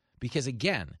anyway. Because,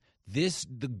 again,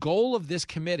 the goal of this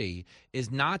committee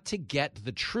is not to get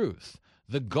the truth.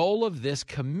 The goal of this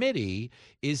committee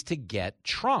is to get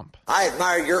Trump. I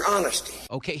admire your honesty.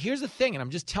 Okay, here's the thing, and I'm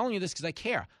just telling you this because I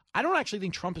care. I don't actually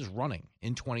think Trump is running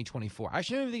in 2024. I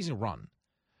actually don't think he's going to run.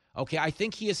 Okay, I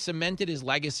think he has cemented his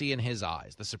legacy in his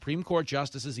eyes. The Supreme Court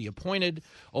justices he appointed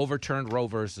overturned Roe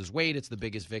versus Wade. It's the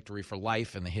biggest victory for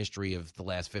life in the history of the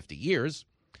last 50 years.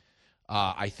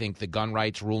 I think the gun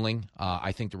rights ruling,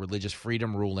 I think the religious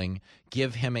freedom ruling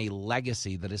give him a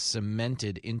legacy that is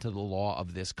cemented into the law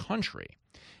of this country.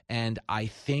 And I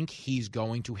think he's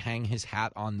going to hang his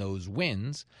hat on those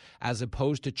wins as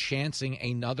opposed to chancing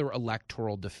another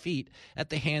electoral defeat at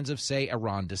the hands of, say, a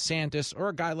Ron DeSantis or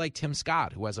a guy like Tim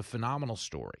Scott, who has a phenomenal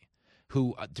story,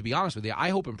 who, to be honest with you,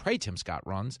 I hope and pray Tim Scott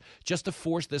runs just to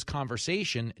force this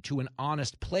conversation to an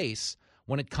honest place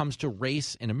when it comes to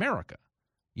race in America.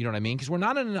 You know what I mean? Because we're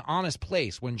not in an honest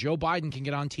place when Joe Biden can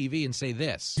get on TV and say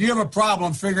this. You have a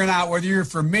problem figuring out whether you're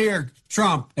for me or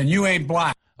Trump, and you ain't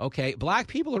black. Okay, black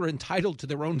people are entitled to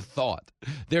their own thought.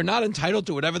 They're not entitled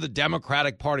to whatever the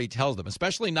Democratic Party tells them,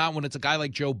 especially not when it's a guy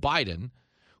like Joe Biden,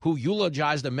 who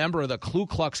eulogized a member of the Ku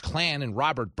Klux Klan and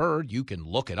Robert Byrd. You can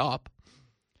look it up.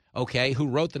 Okay, who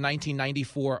wrote the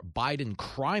 1994 Biden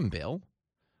crime bill,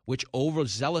 which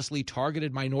overzealously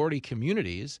targeted minority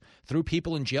communities, threw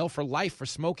people in jail for life for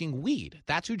smoking weed.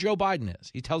 That's who Joe Biden is.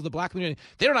 He tells the black community,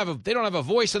 they don't have a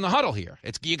voice in the huddle here.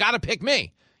 You got to pick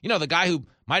me. You know, the guy who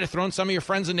might have thrown some of your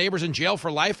friends and neighbors in jail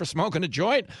for life for smoking a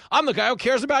joint? I'm the guy who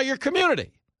cares about your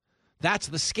community. That's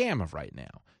the scam of right now.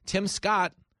 Tim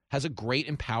Scott has a great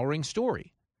empowering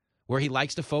story where he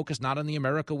likes to focus not on the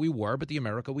America we were, but the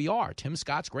America we are. Tim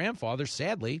Scott's grandfather,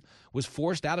 sadly, was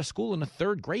forced out of school in the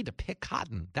third grade to pick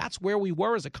cotton. That's where we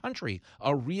were as a country,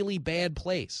 a really bad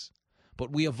place.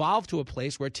 But we evolved to a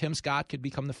place where Tim Scott could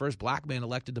become the first black man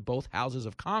elected to both houses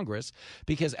of Congress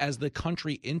because as the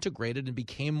country integrated and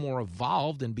became more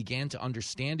evolved and began to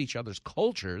understand each other's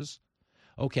cultures,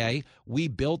 okay, we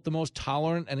built the most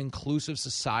tolerant and inclusive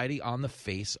society on the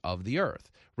face of the earth.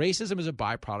 Racism is a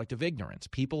byproduct of ignorance.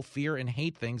 People fear and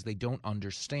hate things they don't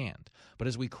understand. But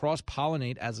as we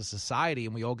cross-pollinate as a society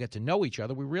and we all get to know each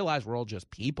other, we realize we're all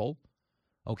just people,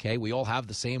 okay? We all have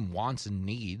the same wants and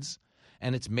needs.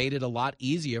 and it's made it a lot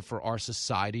easier for our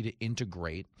society to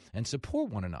integrate and support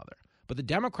one another. But the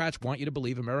Democrats want you to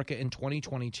believe America in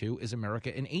 2022 is America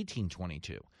in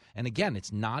 1822. And again,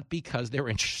 it's not because they're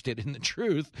interested in the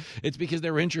truth. It's because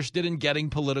they're interested in getting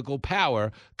political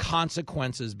power.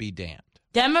 Consequences be damned.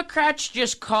 Democrats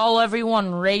just call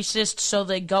everyone racist so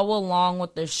they go along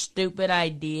with their stupid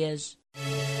ideas.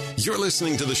 You're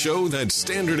listening to the show that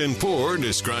Standard & Poor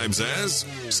describes as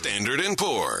Standard &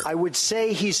 Poor. I would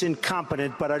say he's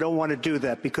incompetent, but I don't want to do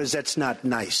that because that's not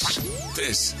nice.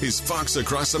 This is Fox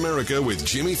Across America with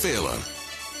Jimmy Fallon.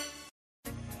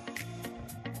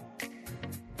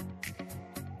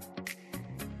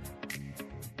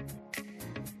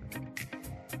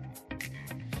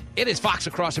 It is Fox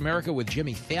Across America with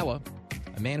Jimmy Fallon,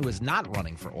 a man who is not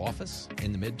running for office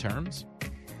in the midterms.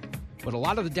 But a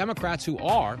lot of the Democrats who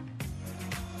are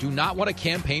do not want to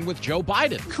campaign with Joe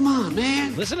Biden. Come on,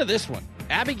 man. Listen to this one.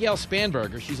 Abigail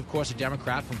Spanberger, she's, of course, a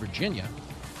Democrat from Virginia.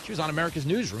 She was on America's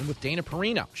Newsroom with Dana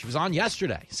Perino. She was on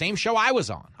yesterday. Same show I was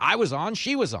on. I was on,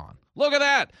 she was on. Look at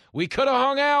that. We could have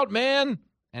hung out, man.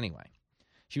 Anyway,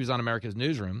 she was on America's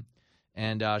Newsroom,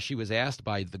 and she was asked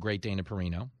by the great Dana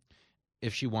Perino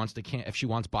if she wants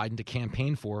Biden to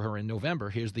campaign for her in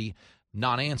November. Here's the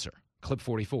non-answer, clip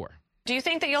 44. Do you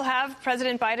think that you'll have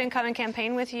President Biden come and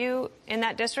campaign with you in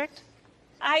that district?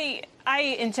 I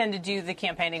intend to do the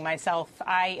campaigning myself.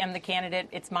 I am the candidate.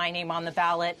 It's my name on the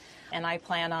ballot, and I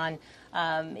plan on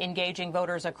engaging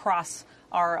voters across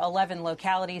our 11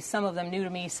 localities, some of them new to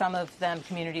me, some of them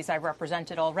communities I've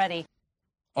represented already.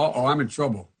 Uh-oh, I'm in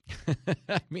trouble.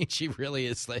 I mean, she really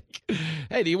is like,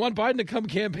 hey, do you want Biden to come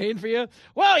campaign for you?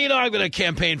 Well, I'm going to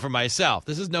campaign for myself.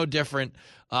 This is no different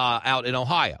out in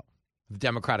Ohio. The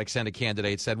Democratic Senate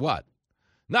candidate said what?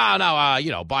 No,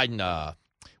 Biden,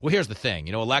 well, here's the thing.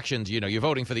 Elections, you're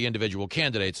voting for the individual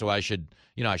candidate, so I should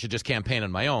just campaign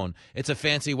on my own. It's a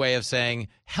fancy way of saying,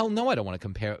 hell no, I don't want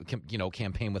to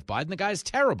campaign with Biden. The guy's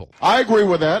terrible. I agree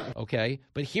with that. Okay,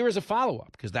 but here is a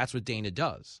follow-up, because that's what Dana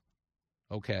does.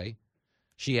 Okay,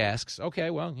 she asks, okay,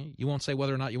 well, you won't say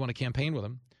whether or not you want to campaign with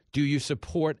him. Do you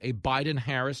support a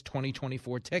Biden-Harris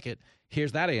 2024 ticket?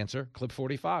 Here's that answer, clip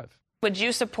 45. Would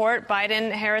you support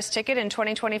Biden-Harris ticket in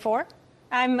 2024?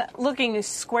 I'm looking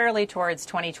squarely towards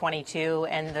 2022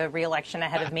 and the re-election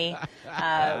ahead of me,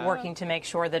 working to make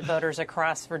sure that voters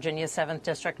across Virginia's 7th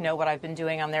District know what I've been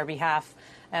doing on their behalf,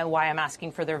 why I'm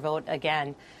asking for their vote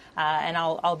again. And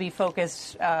I'll be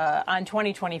focused on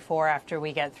 2024 after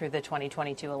we get through the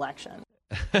 2022 election.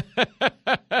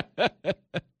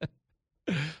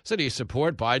 So do you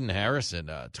support Biden-Harris in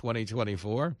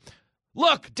 2024?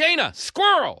 Look, Dana,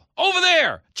 squirrel, over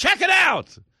there. Check it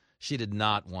out. She did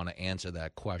not want to answer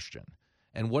that question.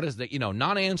 And what is the,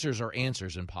 non-answers are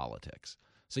answers in politics.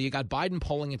 So you got Biden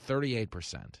polling at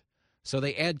 38%. So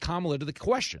they add Kamala to the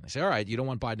question. They say, all right, you don't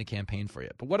want Biden to campaign for you.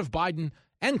 But what if Biden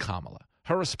and Kamala?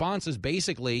 Her response is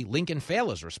basically Lincoln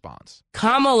Faila's response.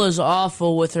 Kamala's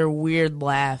awful with her weird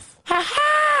laugh. Ha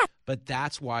ha! But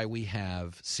that's why we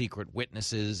have secret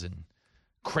witnesses and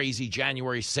crazy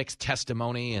January 6th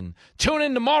testimony, and tune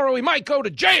in tomorrow, he might go to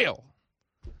jail.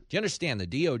 Do you understand the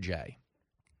DOJ,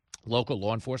 local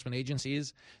law enforcement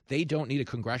agencies, they don't need a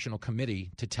congressional committee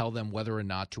to tell them whether or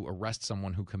not to arrest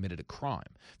someone who committed a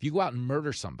crime. If you go out and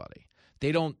murder somebody,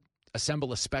 they don't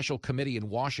assemble a special committee in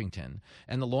Washington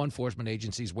and the law enforcement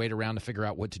agencies wait around to figure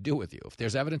out what to do with you. If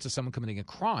there's evidence of someone committing a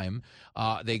crime,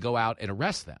 they go out and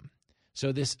arrest them.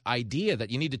 So this idea that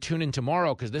you need to tune in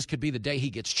tomorrow because this could be the day he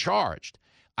gets charged,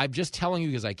 I'm just telling you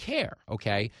because I care,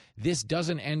 okay? This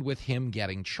doesn't end with him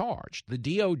getting charged. The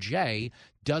DOJ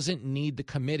doesn't need the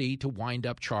committee to wind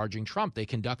up charging Trump. They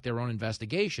conduct their own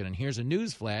investigation. And here's a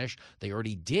news flash. They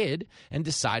already did and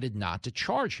decided not to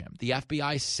charge him. The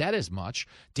FBI said as much,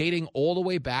 dating all the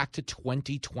way back to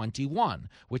 2021,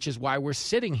 which is why we're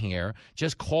sitting here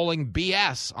just calling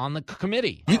BS on the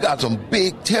committee. You got some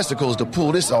big testicles to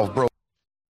pull this off, bro.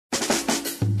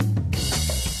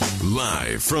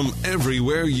 Live from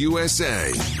everywhere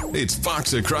USA, it's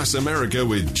Fox Across America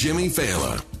with Jimmy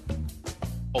Fallon.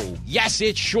 Oh, yes,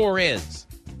 it sure is.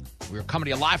 We're coming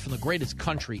to you live from the greatest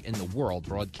country in the world,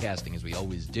 broadcasting as we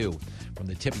always do from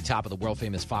the tippy top of the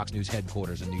world-famous Fox News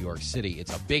headquarters in New York City.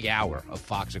 It's a big hour of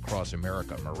Fox Across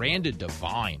America. Miranda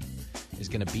Devine is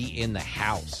going to be in the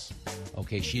house.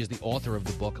 Okay, she is the author of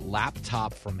the book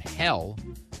Laptop from Hell,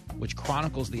 which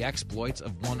chronicles the exploits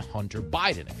of one Hunter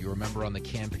Biden. If you remember on the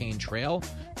campaign trail,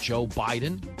 Joe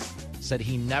Biden said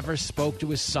he never spoke to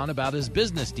his son about his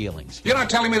business dealings. You're not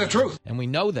telling me the truth. And we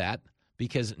know that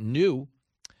because new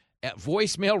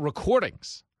voicemail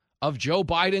recordings of Joe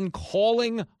Biden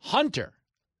calling Hunter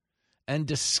and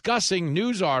discussing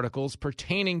news articles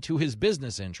pertaining to his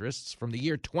business interests from the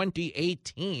year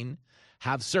 2018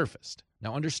 have surfaced.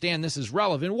 Now, understand this is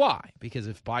relevant. Why? Because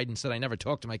if Biden said, I never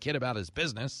talked to my kid about his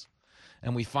business,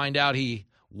 and we find out he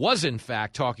was, in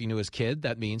fact, talking to his kid,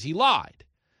 that means he lied.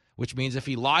 Which means if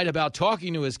he lied about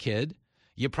talking to his kid,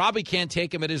 you probably can't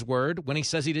take him at his word when he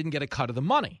says he didn't get a cut of the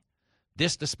money.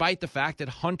 This despite the fact that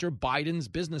Hunter Biden's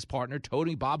business partner,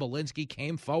 Tony Bobolinsky,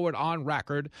 came forward on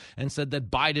record and said that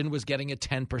Biden was getting a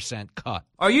 10% cut.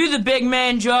 Are you the big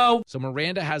man, Joe? So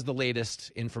Miranda has the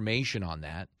latest information on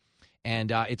that,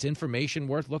 and it's information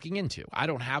worth looking into. I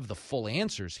don't have the full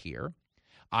answers here.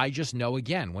 I just know,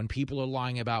 again, when people are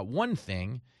lying about one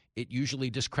thing, it usually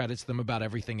discredits them about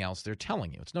everything else they're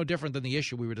telling you. It's no different than the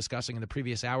issue we were discussing in the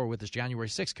previous hour with this January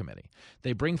 6th committee.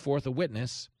 They bring forth a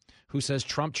witness who says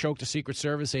Trump choked a Secret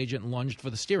Service agent and lunged for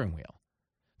the steering wheel.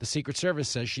 The Secret Service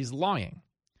says she's lying.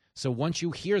 So once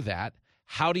you hear that,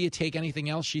 how do you take anything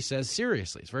else she says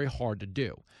seriously? It's very hard to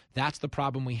do. That's the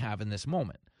problem we have in this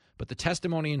moment. But the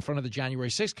testimony in front of the January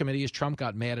 6th committee is Trump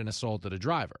got mad and assaulted a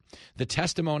driver. The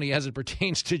testimony as it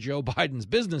pertains to Joe Biden's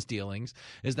business dealings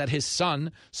is that his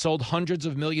son sold hundreds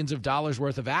of millions of dollars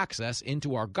worth of access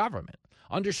into our government.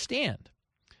 Understand,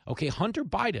 okay, Hunter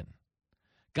Biden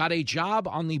got a job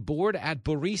on the board at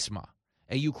Burisma,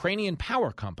 a Ukrainian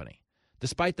power company,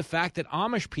 despite the fact that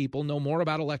Amish people know more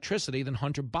about electricity than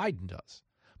Hunter Biden does.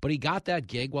 But he got that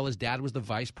gig while his dad was the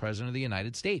vice president of the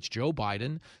United States. Joe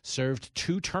Biden served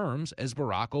 2 terms as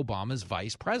Barack Obama's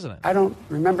vice president. I don't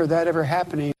remember that ever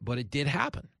happening. But it did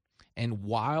happen. And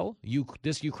while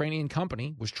this Ukrainian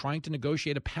company was trying to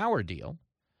negotiate a power deal,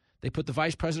 they put the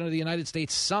vice president of the United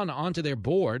States' son onto their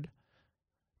board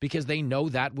because they know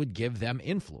that would give them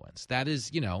influence. That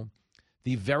is,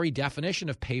 the very definition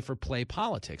of pay-for-play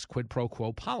politics, quid pro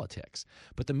quo politics.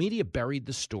 But the media buried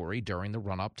the story during the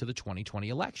run-up to the 2020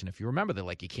 election. If you remember, they're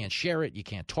like, you can't share it, you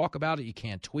can't talk about it, you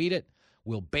can't tweet it,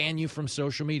 we'll ban you from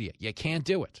social media. You can't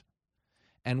do it.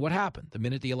 And what happened? The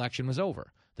minute the election was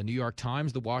over, the New York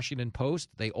Times, the Washington Post,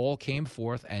 they all came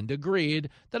forth and agreed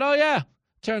that, oh yeah,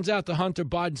 turns out the Hunter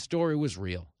Biden story was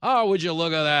real. Oh, would you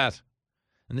look at that?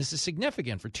 And this is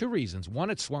significant for 2 reasons.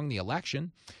 One, it swung the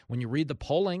election. When you read the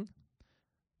polling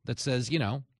that says,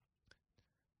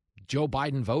 Joe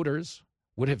Biden voters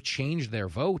would have changed their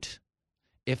vote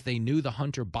if they knew the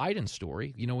Hunter Biden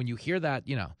story. When you hear that,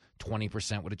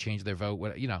 20% would have changed their vote.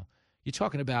 You're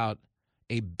talking about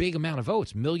a big amount of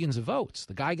votes, millions of votes.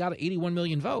 The guy got 81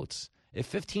 million votes. If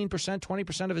 15%,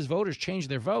 20% of his voters changed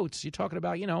their votes, you're talking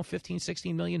about, 15,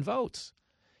 16 million votes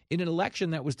in an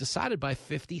election that was decided by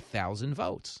 50,000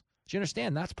 votes. Do you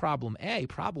understand? That's problem A.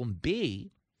 Problem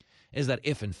B is that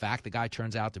if, in fact, the guy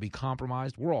turns out to be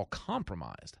compromised, we're all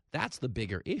compromised. That's the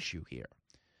bigger issue here.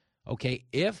 Okay,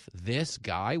 if this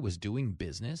guy was doing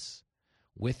business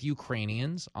with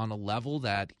Ukrainians on a level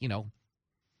that,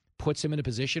 puts him in a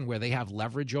position where they have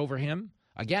leverage over him,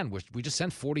 again, we just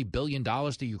sent $40 billion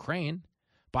to Ukraine.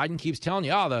 Biden keeps telling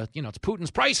you, it's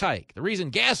Putin's price hike. The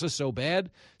reason gas is so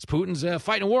bad is Putin's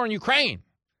fighting a war in Ukraine.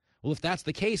 Well, if that's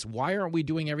the case, why aren't we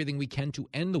doing everything we can to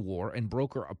end the war and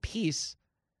broker a peace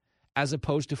as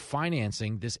opposed to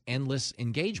financing this endless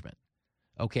engagement,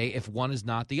 okay, if one is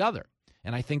not the other?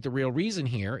 And I think the real reason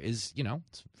here is,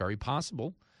 it's very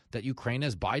possible that Ukraine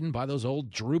has Biden by those old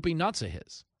droopy nuts of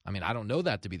his. I mean, I don't know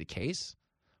that to be the case.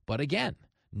 But again,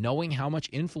 knowing how much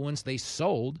influence they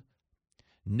sold,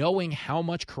 knowing how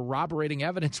much corroborating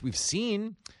evidence we've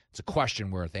seen, it's a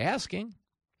question worth asking.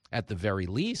 At the very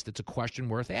least, it's a question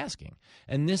worth asking.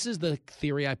 And this is the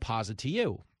theory I posit to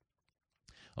you.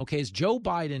 Okay, as Joe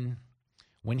Biden,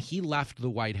 when he left the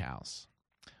White House,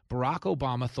 Barack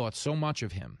Obama thought so much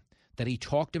of him that he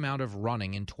talked him out of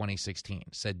running in 2016,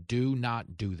 said, do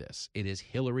not do this. It is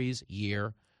Hillary's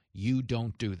year. You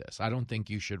don't do this. I don't think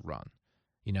you should run.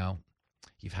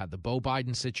 You've had the Beau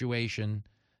Biden situation.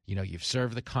 You've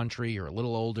served the country. You're a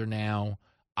little older now.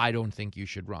 I don't think you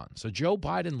should run. So Joe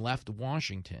Biden left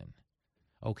Washington,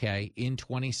 okay, in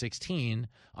 2016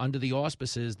 under the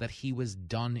auspices that he was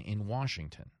done in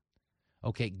Washington.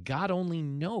 Okay, God only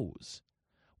knows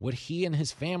what he and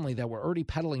his family that were already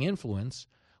peddling influence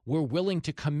were willing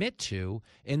to commit to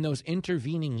in those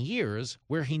intervening years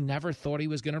where he never thought he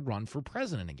was going to run for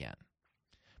president again.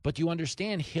 But you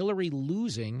understand, Hillary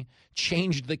losing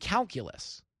changed the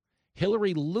calculus.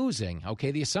 Hillary losing,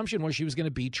 okay, the assumption was she was going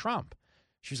to beat Trump.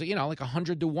 She was, like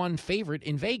 100-1 favorite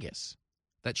in Vegas,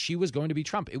 that she was going to beat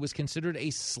Trump. It was considered a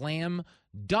slam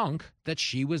dunk that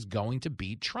she was going to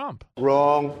beat Trump.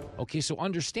 Wrong. Okay, so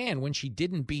understand, when she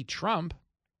didn't beat Trump,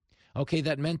 okay,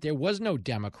 that meant there was no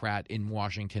Democrat in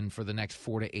Washington for the next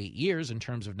 4 to 8 years in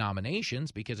terms of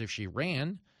nominations, because if she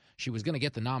ran, she was going to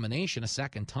get the nomination a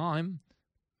second time.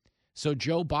 So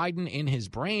Joe Biden, in his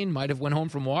brain, might have went home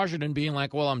from Washington being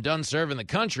like, well, I'm done serving the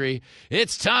country.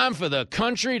 It's time for the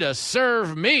country to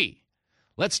serve me.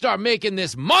 Let's start making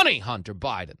this money, Hunter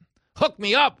Biden. Hook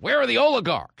me up. Where are the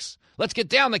oligarchs? Let's get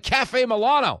down to Cafe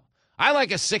Milano. I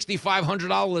like a $6,500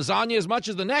 lasagna as much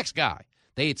as the next guy.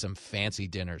 They ate some fancy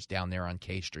dinners down there on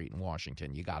K Street in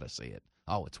Washington. You got to see it.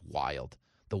 Oh, it's wild.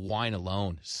 The wine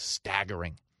alone is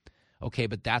staggering. Okay,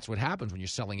 but that's what happens when you're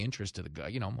selling interest to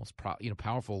the most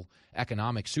powerful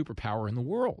economic superpower in the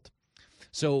world.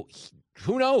 So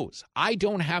who knows? I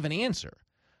don't have an answer.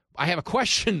 I have a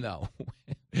question, though.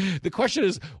 The question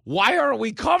is, why aren't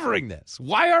we covering this?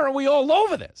 Why aren't we all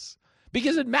over this?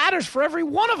 Because it matters for every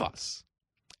one of us.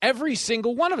 Every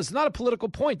single one of us. It's not a political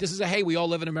point. This is hey, we all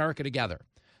live in America together.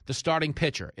 The starting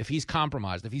pitcher, if he's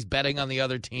compromised, if he's betting on the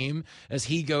other team, as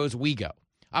he goes, we go.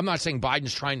 I'm not saying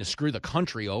Biden's trying to screw the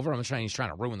country over. I'm not saying he's trying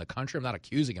to ruin the country. I'm not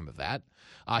accusing him of that.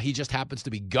 He just happens to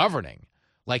be governing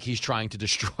like he's trying to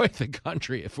destroy the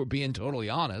country, if we're being totally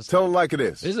honest. Tell him like it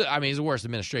is. It's the worst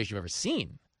administration you've ever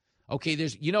seen. Okay,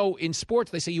 in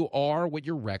sports, they say you are what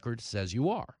your record says you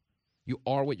are. You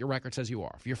are what your record says you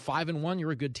are. If you're 5-1,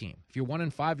 you're a good team. If you're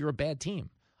 1-5, you're a bad team.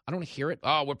 I don't hear it.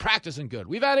 Oh, we're practicing good.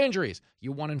 We've had injuries.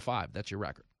 You're 1-5. That's your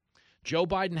record. Joe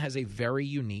Biden has a very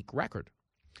unique record,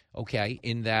 okay,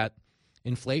 in that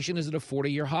inflation is at a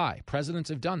 40-year high. Presidents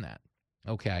have done that,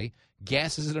 okay?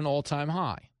 Gas is at an all-time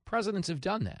high. Presidents have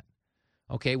done that,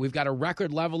 okay? We've got a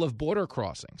record level of border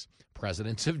crossings.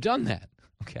 Presidents have done that.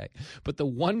 Okay, but the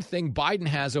one thing Biden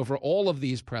has over all of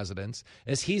these presidents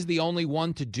is he's the only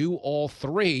one to do all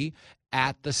three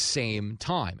at the same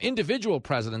time. Individual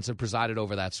presidents have presided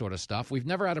over that sort of stuff. We've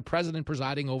never had a president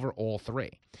presiding over all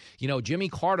three. Jimmy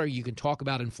Carter, you can talk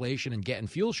about inflation and getting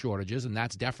fuel shortages, and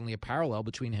that's definitely a parallel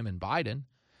between him and Biden.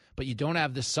 But you don't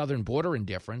have this southern border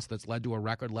indifference that's led to a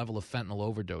record level of fentanyl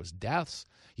overdose deaths.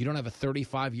 You don't have a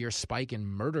 35-year spike in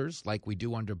murders like we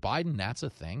do under Biden. That's a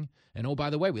thing. And, oh, by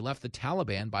the way, we left the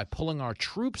Taliban by pulling our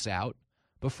troops out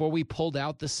before we pulled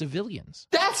out the civilians.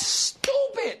 That's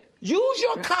stupid. Use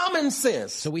your common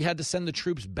sense. So we had to send the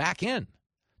troops back in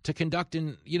to conduct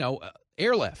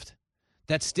airlift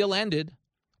that still ended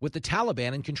with the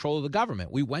Taliban in control of the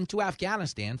government. We went to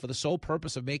Afghanistan for the sole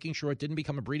purpose of making sure it didn't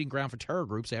become a breeding ground for terror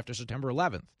groups after September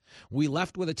 11th. We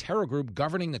left with a terror group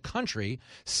governing the country,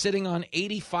 sitting on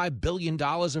 $85 billion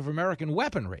of American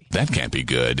weaponry. That can't be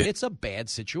good. It's a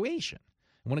bad situation.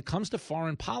 When it comes to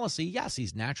foreign policy, yes,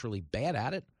 he's naturally bad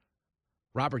at it.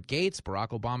 Robert Gates, Barack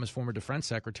Obama's former defense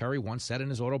secretary, once said in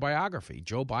his autobiography,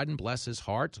 Joe Biden, bless his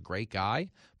heart, is a great guy,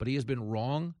 but he has been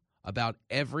wrong about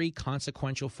every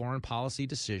consequential foreign policy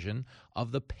decision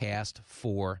of the past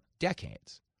 4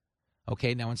 decades.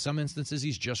 Okay, now in some instances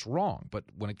he's just wrong, but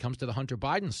when it comes to the Hunter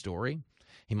Biden story,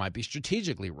 he might be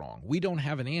strategically wrong. We don't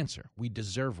have an answer. We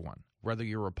deserve one, whether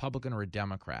you're a Republican or a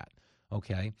Democrat,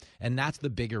 okay? And that's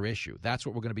the bigger issue. That's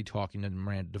what we're going to be talking to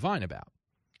Miranda Devine about,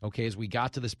 okay, as we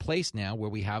got to this place now where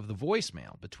we have the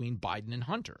voicemail between Biden and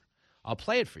Hunter. I'll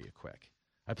play it for you quick.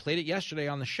 I played it yesterday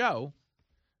on the show.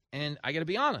 And I got to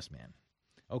be honest, man,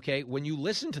 okay, when you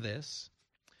listen to this,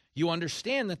 you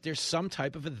understand that there's some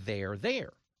type of a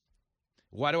there.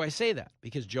 Why do I say that?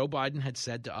 Because Joe Biden had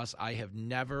said to us, I have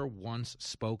never once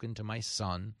spoken to my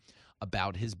son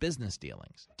about his business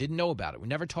dealings. Didn't know about it. We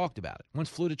never talked about it. Once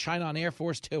flew to China on Air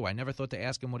Force 2. I never thought to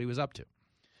ask him what he was up to.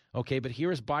 Okay, but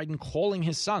here is Biden calling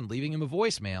his son, leaving him a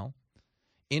voicemail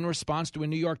in response to a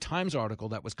New York Times article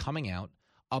that was coming out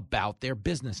about their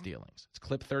business dealings. It's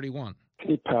clip 31.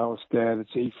 Hey, pal, it's Dad.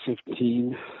 It's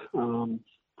 8:15 on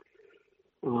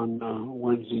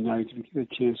Wednesday night. If you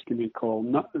get a chance, give me a call.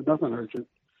 Nothing urgent.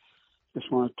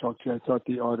 Just want to talk to you. I thought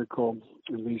the article,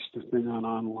 at least the thing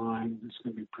online, it's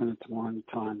going to be printed tomorrow in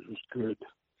the Times, was good.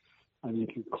 I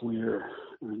think it's clear.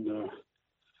 And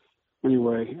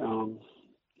anyway,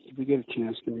 if you get a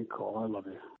chance, give me a call. I love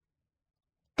you.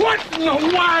 What in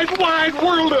the wide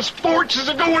world of sports is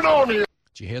going on here?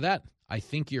 Did you hear that? I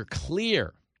think you're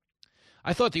clear.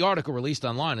 I thought the article released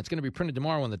online, it's going to be printed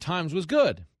tomorrow in the Times, was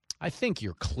good. I think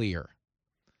you're clear.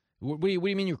 What do you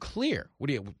mean you're clear?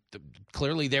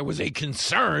 Clearly there was a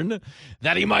concern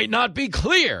that he might not be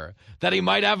clear, that he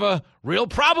might have a real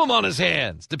problem on his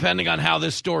hands, depending on how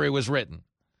this story was written.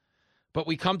 But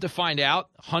we come to find out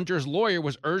Hunter's lawyer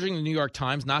was urging the New York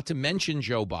Times not to mention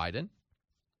Joe Biden,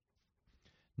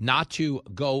 not to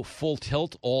go full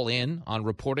tilt all in on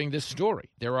reporting this story.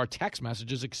 There are text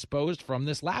messages exposed from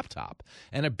this laptop.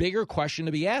 And a bigger question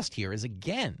to be asked here is,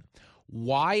 again,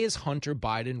 why is Hunter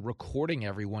Biden recording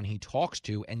everyone he talks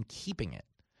to and keeping it?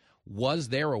 Was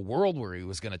there a world where he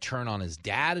was going to turn on his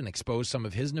dad and expose some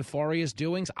of his nefarious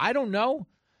doings? I don't know.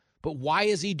 But why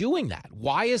is he doing that?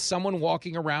 Why is someone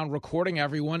walking around recording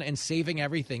everyone and saving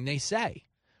everything they say?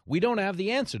 We don't have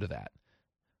the answer to that.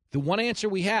 The one answer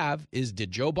we have is,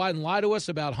 did Joe Biden lie to us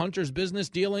about Hunter's business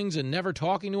dealings and never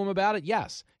talking to him about it?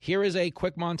 Yes. Here is a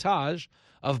quick montage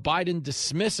of Biden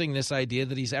dismissing this idea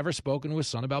that he's ever spoken to his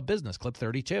son about business. Clip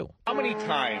 32. How many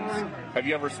times have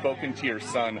you ever spoken to your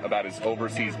son about his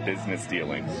overseas business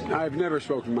dealings? I've never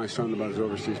spoken to my son about his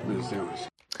overseas business dealings.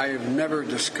 I have never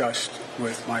discussed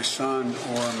with my son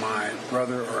or my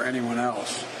brother or anyone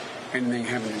else anything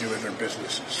having to do with their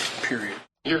businesses, period.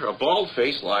 You're a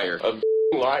bald-faced liar. A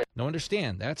liar. No,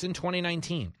 understand. That's in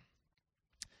 2019.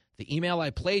 The email I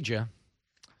played you,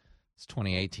 it's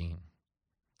 2018.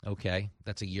 Okay,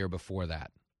 that's a year before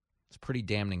that. It's pretty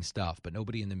damning stuff, but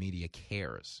nobody in the media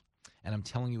cares. And I'm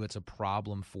telling you, it's a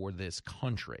problem for this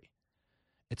country.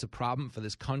 It's a problem for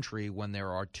this country when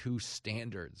there are two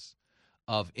standards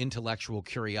of intellectual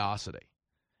curiosity.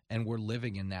 And we're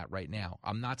living in that right now.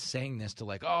 I'm not saying this to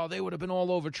like, oh, they would have been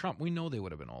all over Trump. We know they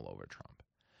would have been all over Trump.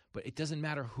 But it doesn't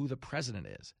matter who the president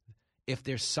is. If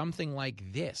there's something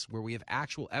like this where we have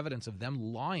actual evidence of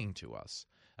them lying to us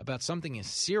about something as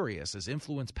serious as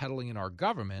influence peddling in our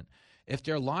government, if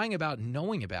they're lying about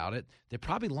knowing about it, they're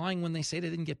probably lying when they say they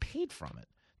didn't get paid from it.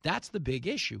 That's the big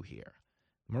issue here.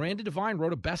 Miranda Devine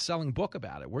wrote a best-selling book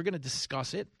about it. We're going to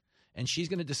discuss it, and she's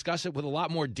going to discuss it with a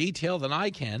lot more detail than I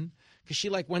can because she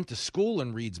went to school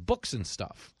and reads books and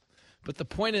stuff. But the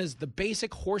point is, the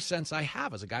basic horse sense I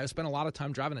have as a guy who spent a lot of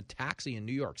time driving a taxi in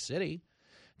New York City,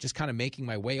 just kind of making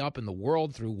my way up in the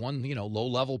world through one,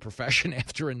 low-level profession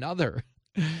after another,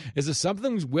 is if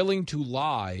something's willing to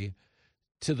lie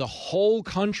to the whole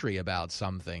country about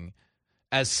something,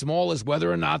 as small as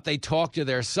whether or not they talk to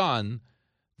their son,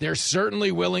 they're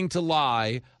certainly willing to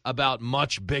lie about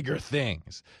much bigger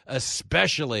things,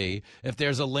 especially if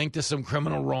there's a link to some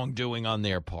criminal wrongdoing on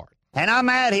their part. And I'm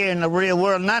out here in the real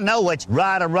world, and I know what's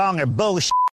right or wrong or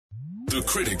bullshit. The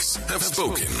critics have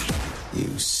spoken.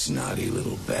 You snotty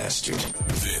little bastard.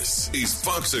 This is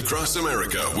Fox Across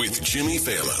America with Jimmy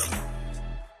Fallon.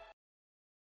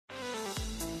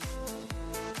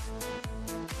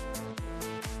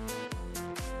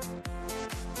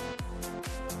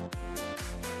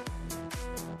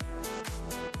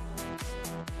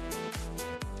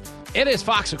 It is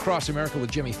Fox Across America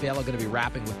with Jimmy Fallon. Going to be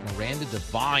rapping with Miranda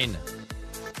Devine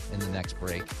in the next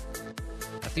break.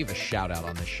 I have to give a shout-out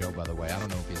on this show, by the way. I don't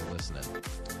know if he's listening.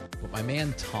 But my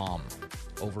man Tom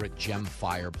over at Gem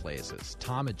Fireplaces.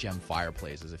 Tom at Gem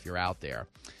Fireplaces, if you're out there.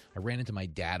 I ran into my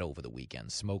dad over the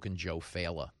weekend, smoking Joe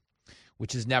Fala,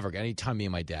 which is never – anytime me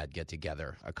and my dad get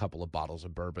together, a couple of bottles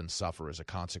of bourbon suffer as a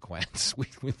consequence.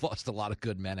 We've lost a lot of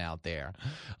good men out there.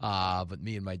 But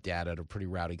me and my dad had a pretty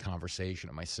rowdy conversation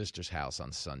at my sister's house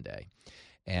on Sunday.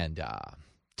 And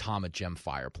Tom at Gem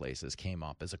Fireplaces came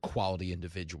up as a quality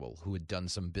individual who had done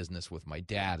some business with my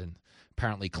dad and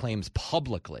apparently claims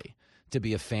publicly to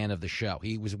be a fan of the show.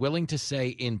 He was willing to say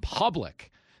in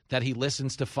public that he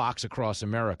listens to Fox Across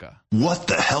America. What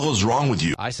the hell is wrong with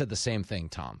you? I said the same thing,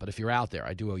 Tom, but if you're out there,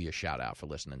 I do owe you a shout-out for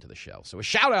listening to the show. So a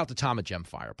shout-out to Tom at Gem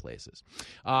Fireplaces.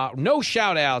 No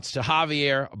shout-outs to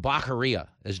Javier Baccaria,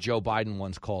 as Joe Biden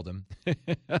once called him.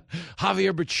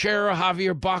 Javier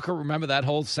Baccaria. Remember that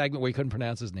whole segment where he couldn't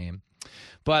pronounce his name?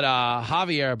 But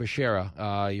Javier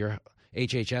Baccaria, your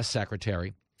HHS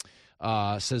secretary,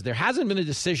 says there hasn't been a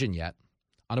decision yet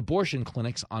on abortion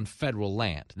clinics on federal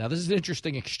land. Now, this is an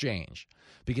interesting exchange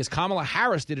because Kamala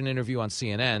Harris did an interview on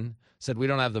CNN, said we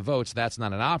don't have the votes, that's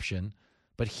not an option.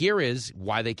 But here is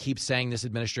why they keep saying this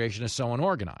administration is so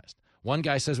unorganized. One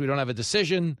guy says we don't have a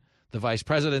decision. The vice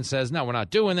president says, no, we're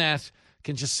not doing that.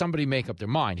 Can just somebody make up their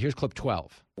mind? Here's clip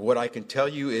 12. What I can tell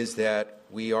you is that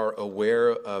we are aware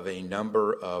of a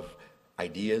number of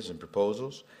ideas and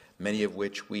proposals, many of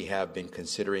which we have been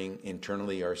considering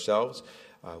internally ourselves.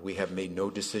 We have made no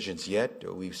decisions yet.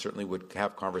 We certainly would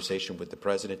have conversation with the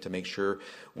president to make sure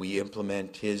we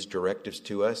implement his directives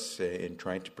to us in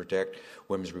trying to protect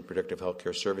women's reproductive health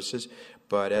care services.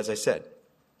 But as I said,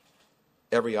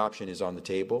 every option is on the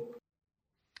table.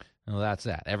 Well, that's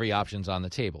that. Every option's on the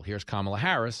table. Here's Kamala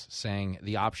Harris saying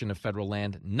the option of federal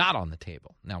land not on the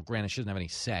table. Now, granted, she doesn't have any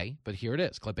say, but here it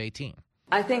is, clip 18.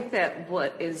 I think that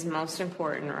what is most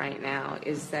important right now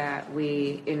is that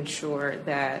we ensure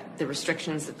that the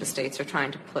restrictions that the states are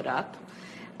trying to put up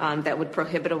that would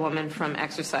prohibit a woman from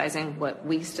exercising what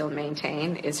we still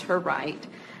maintain is her right,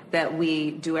 that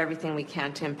we do everything we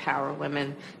can to empower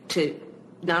women to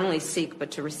not only seek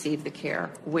but to receive the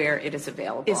care where it is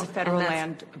available. Is federal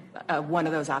land one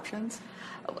of those options?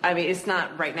 I mean, it's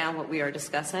not right now what we are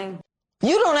discussing.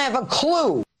 You don't have a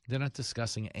clue. They're not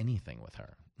discussing anything with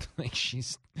her. Like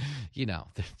she's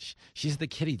the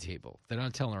kiddie table. They're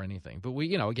not telling her anything. But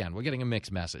again, we're getting a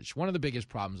mixed message. One of the biggest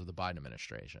problems with the Biden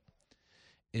administration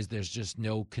is there's just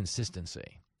no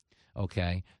consistency.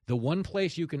 Okay? The one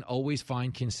place you can always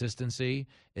find consistency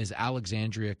is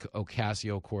Alexandria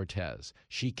Ocasio-Cortez.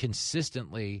 She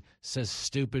consistently says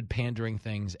stupid, pandering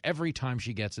things every time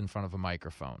she gets in front of a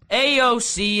microphone.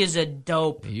 AOC is a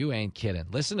dope. You ain't kidding.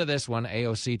 Listen to this one,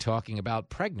 AOC talking about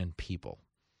pregnant people.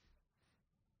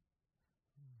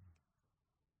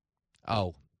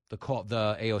 Oh, the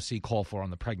AOC call for on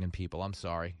the pregnant people. I'm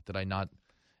sorry. Did I not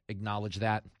acknowledge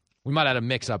that? We might have a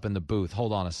mix-up in the booth.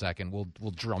 Hold on a second.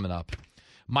 We'll drum it up.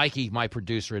 Mikey, my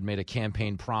producer, had made a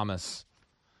campaign promise,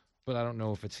 but I don't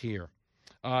know if it's here.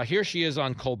 Here she is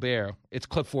on Colbert. It's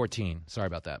clip 14. Sorry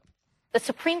about that. The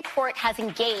Supreme Court has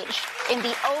engaged in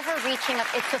the overreaching of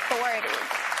its authority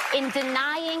in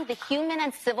denying the human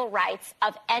and civil rights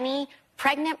of any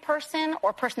pregnant person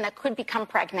or person that could become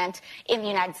pregnant in the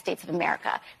United States of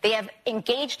America. They have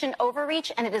engaged in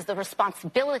overreach, and it is the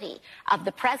responsibility of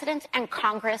the president and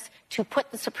Congress to put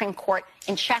the Supreme Court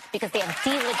in check because they have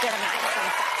delegitimized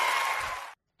themselves.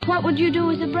 What would you do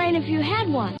with a brain if you had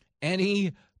one?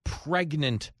 Any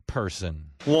pregnant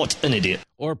person. What an idiot.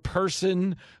 Or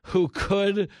person who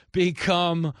could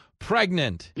become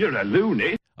pregnant. You're a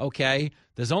loony. Okay,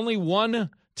 there's only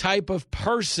one type of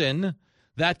person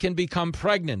that can become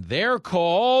pregnant. They're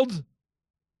called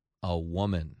a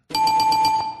woman.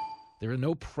 There are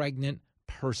no pregnant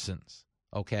persons,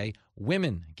 okay?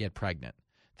 Women get pregnant.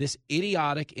 This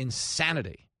idiotic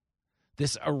insanity,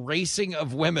 this erasing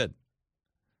of women,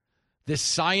 this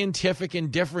scientific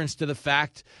indifference to the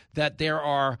fact that there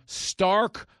are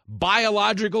stark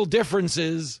biological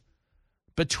differences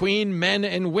between men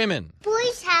and women.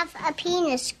 Boys have a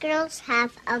penis, girls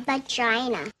have a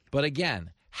vagina. But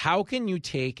again, how can you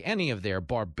take any of their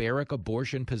barbaric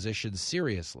abortion positions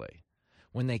seriously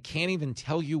when they can't even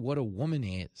tell you what a woman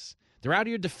is? They're out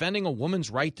here defending a woman's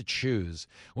right to choose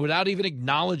without even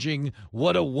acknowledging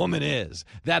what a woman is,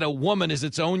 that a woman is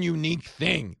its own unique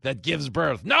thing that gives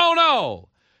birth. No.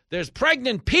 There's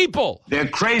pregnant people. They're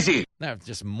crazy. They're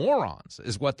just morons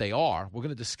is what they are. We're going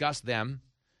to discuss them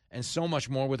and so much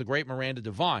more with the great Miranda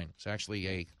Devine. It's actually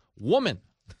a woman.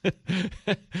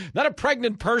 Not a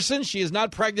pregnant person. She is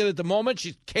not pregnant at the moment.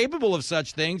 She's capable of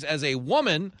such things as a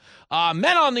woman.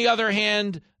 Men, on the other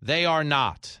hand, they are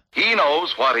not. He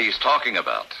knows what he's talking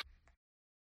about.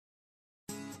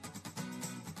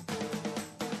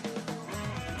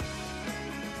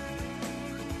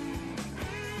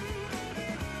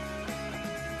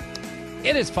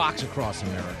 It is Fox Across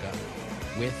America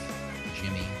with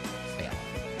Jimmy Fallon.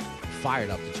 Fired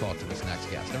up to talk to this next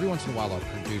guest. Every once in a while, our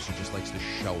producer just likes to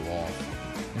show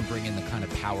off and bring in the kind of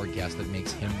power guest that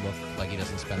makes him look like he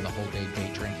doesn't spend the whole day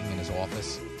drinking in his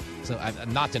office. So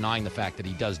I'm not denying the fact that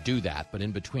he does do that, but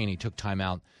in between, he took time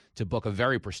out to book a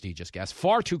very prestigious guest.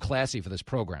 Far too classy for this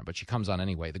program, but she comes on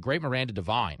anyway. The great Miranda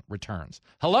Devine returns.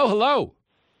 Hello.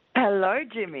 Hello,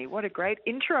 Jimmy. What a great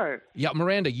intro. Yeah,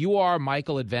 Miranda, you are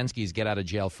Michael Advensky's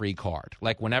get-out-of-jail-free card.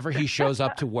 Like, whenever he shows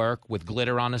up to work with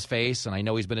glitter on his face, and I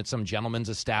know he's been at some gentleman's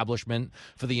establishment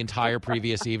for the entire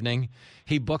previous evening,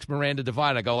 he books Miranda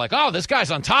Devine. I go like, oh, this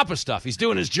guy's on top of stuff. He's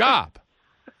doing his job.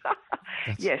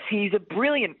 Yes, he's a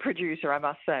brilliant producer, I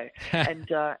must say, and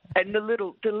the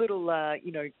little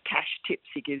cash tips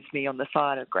he gives me on the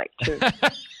side are great too.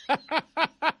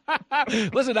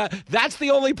 Listen, that's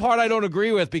the only part I don't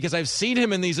agree with because I've seen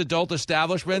him in these adult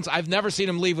establishments. I've never seen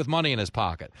him leave with money in his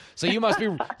pocket. So you must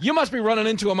be running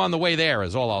into him on the way there.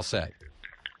 Is all I'll say.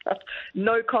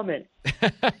 No comment.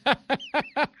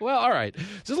 Well, all right.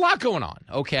 There's a lot going on,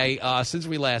 okay? Since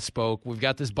we last spoke, we've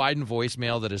got this Biden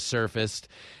voicemail that has surfaced.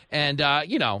 And,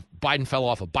 Biden fell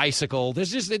off a bicycle.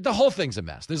 There's just the whole thing's a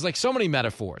mess. There's like so many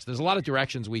metaphors. There's a lot of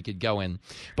directions we could go in.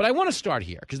 But I want to start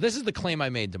here because this is the claim I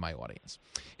made to my audience.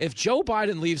 If Joe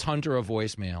Biden leaves Hunter a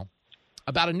voicemail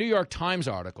about a New York Times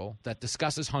article that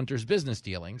discusses Hunter's business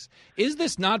dealings, is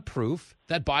this not proof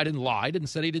that Biden lied and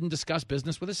said he didn't discuss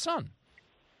business with his son?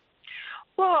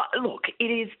 Well, look, it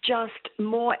is just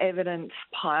more evidence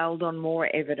piled on more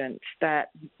evidence that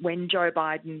when Joe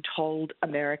Biden told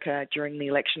America during the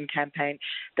election campaign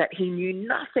that he knew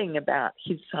nothing about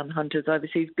his son Hunter's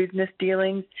overseas business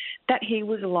dealings, that he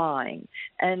was lying.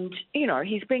 And, you know,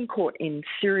 he's been caught in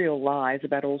serial lies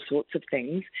about all sorts of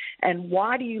things. And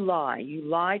why do you lie? You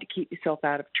lie to keep yourself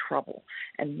out of trouble.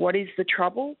 And what is the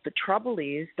trouble? The trouble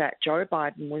is that Joe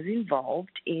Biden was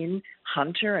involved in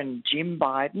Hunter and Jim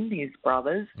Biden, his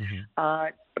brothers,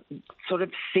 sort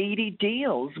of seedy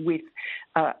deals with,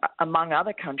 among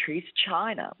other countries,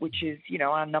 China, which is, you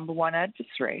know, our number one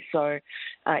adversary. So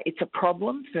it's a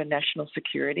problem for national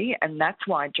security, and that's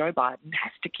why Joe Biden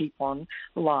has to keep on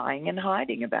lying and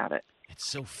hiding about it. It's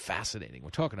so fascinating. We're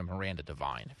talking to Miranda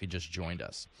Devine, if you just joined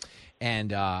us.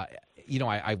 And, you know,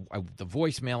 I the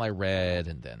voicemail I read,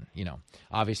 and then, you know,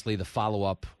 obviously the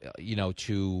follow-up, you know,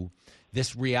 to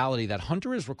this reality that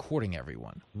Hunter is recording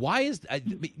everyone. Why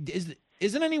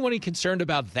isn't anyone concerned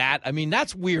about that? I mean,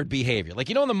 that's weird behavior. Like,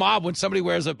 you know, in the mob, when somebody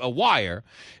wears a wire,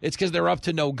 it's because they're up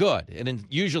to no good. And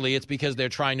usually it's because they're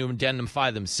trying to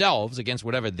indemnify themselves against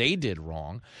whatever they did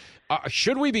wrong.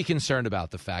 Should we be concerned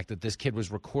about the fact that this kid was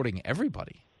recording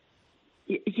everybody?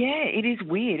 Yeah, it is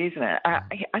weird, isn't it?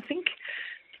 I think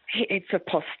it's for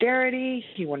posterity.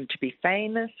 He wanted to be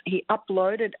famous. He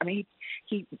uploaded, I mean,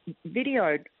 he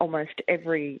videoed almost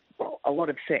a lot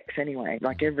of sex anyway.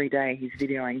 Like every day he's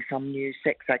videoing some new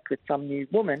sex act with some new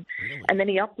woman. Really? And then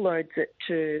he uploads it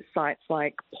to sites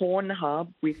like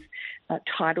Pornhub with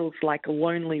titles like A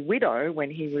Lonely Widow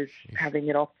when he was having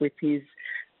it off with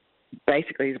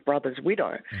basically his brother's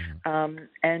widow.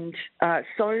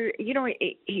 So, you know,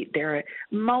 there are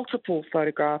multiple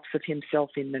photographs of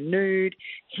himself in the nude.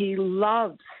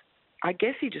 I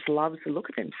guess he just loves the look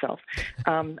of himself.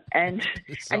 And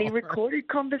he recorded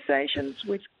conversations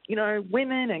with, you know,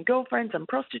 women and girlfriends and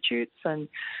prostitutes and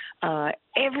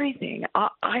everything.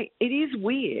 It is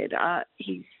weird.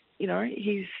 He's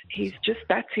just,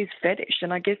 that's his fetish.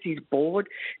 And I guess he's bored.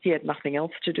 He had nothing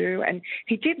else to do. And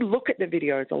he did look at the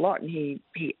videos a lot, and he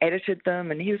edited them,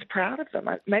 and he was proud of them.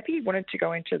 Maybe he wanted to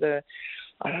go into the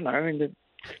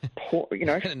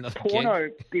porno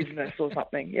business or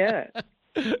something. Yeah.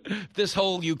 This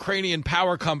whole Ukrainian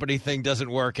power company thing doesn't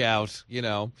work out, you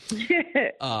know.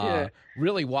 Yeah.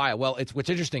 Really wild. Well, what's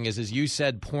interesting is you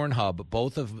said Pornhub,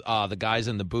 both of the guys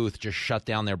in the booth just shut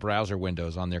down their browser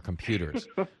windows on their computers.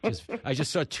 I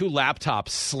just saw two laptops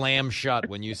slam shut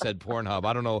when you said Pornhub.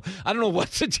 I don't know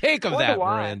what to take of that,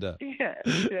 Miranda.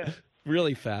 Yeah.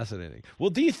 Really fascinating. Well,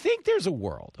 do you think there's a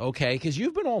world, okay, because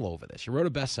you've been all over this. You wrote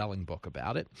a best-selling book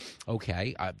about it,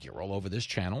 okay. You're all over this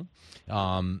channel.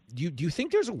 Do you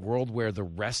think there's a world where the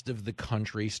rest of the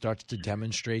country starts to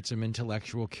demonstrate some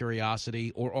intellectual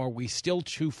curiosity, or are we still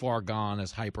too far gone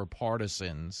as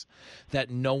hyper-partisans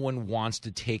that no one wants to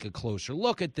take a closer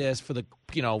look at this for the,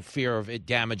 you know, fear of it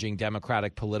damaging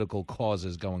democratic political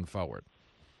causes going forward?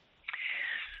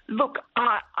 Look,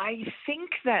 I think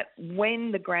that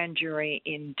when the grand jury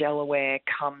in Delaware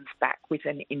comes back with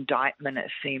an indictment, it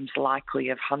seems likely,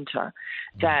 of Hunter,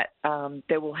 that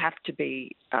there will have to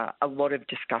be a lot of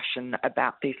discussion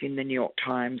about this in the New York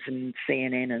Times and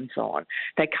CNN and so on.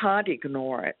 They can't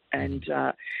ignore it. And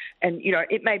you know,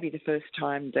 it may be the first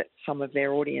time that some of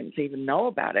their audience even know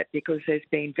about it, because there's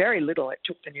been very little. It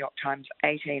took the New York Times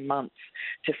 18 months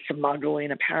to smuggle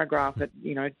in a paragraph,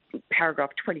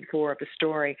 paragraph 24 of a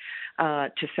story,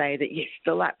 to say that, yes,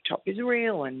 the laptop is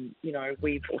real and, you know,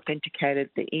 we've authenticated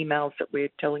the emails that we're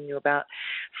telling you about.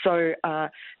 So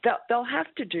they'll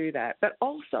have to do that. But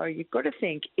also, you've got to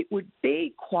think it would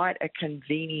be quite a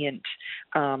convenient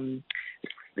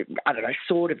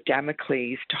sword of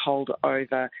Damocles to hold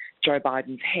over Joe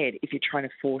Biden's head if you're trying to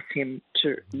force him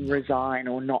to resign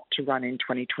or not to run in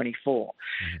 2024.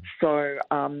 So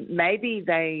maybe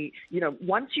they, you know,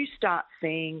 once you start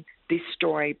seeing this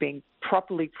story being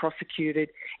properly prosecuted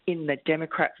in the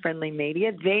Democrat-friendly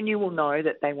media, then you will know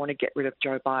that they want to get rid of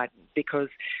Joe Biden, because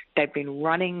they've been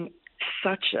running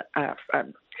such a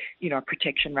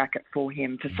protection racket for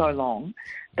him for so long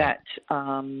that,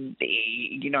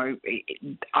 you know,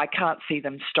 I can't see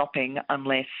them stopping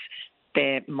unless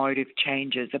their motive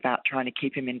changes about trying to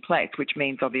keep him in place, which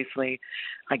means, obviously,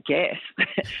 I guess,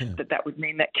 that would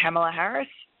mean that Kamala Harris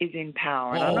is in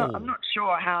power. And I'm not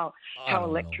sure how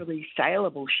electorally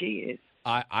saleable she is.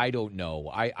 I don't know.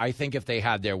 I think if they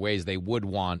had their ways, they would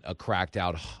want a cracked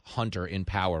out Hunter in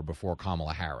power before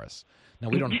Kamala Harris. Now,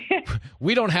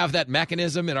 we don't have that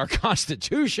mechanism in our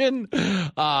Constitution,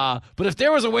 but if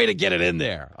there was a way to get it in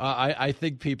there, I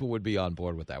think people would be on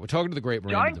board with that. We're talking to the great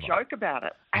Miranda Don't Devine. joke about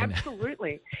it.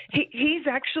 Absolutely. He's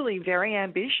actually very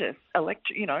ambitious.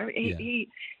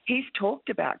 He's talked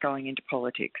about going into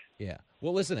politics. Yeah.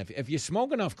 Well, listen, if you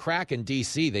smoke enough crack in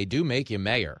D.C., they do make you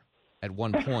mayor at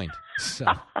one point. So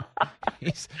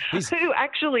he's who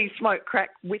actually smoked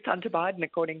crack with Hunter Biden,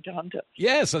 according to Hunter.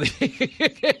 Yeah, so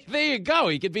there you go.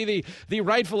 He could be the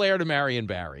rightful heir to Marion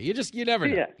Barry. You never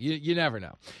know. Yeah. You never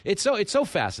know. It's so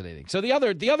fascinating. So the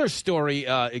other story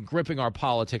gripping our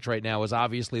politics right now is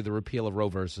obviously the repeal of Roe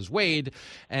versus Wade.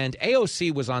 And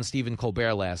AOC was on Stephen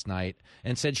Colbert last night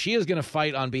and said she is going to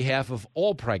fight on behalf of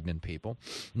all pregnant people.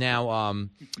 Now,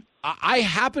 I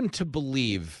happen to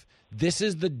believe this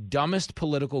is the dumbest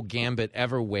political gambit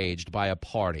ever waged by a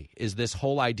party, is this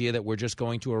whole idea that we're just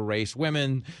going to erase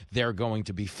women. They're going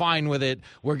to be fine with it.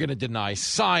 We're going to deny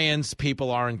science.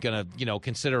 People aren't going to,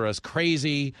 consider us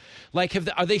crazy. Like,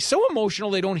 are they so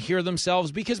emotional they don't hear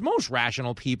themselves? Because most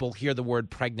rational people hear the word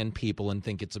pregnant people and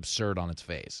think it's absurd on its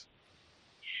face.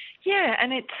 Yeah,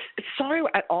 and it's so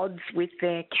at odds with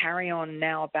their carry-on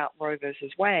now about Roe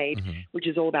versus Wade, which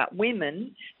is all about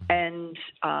women and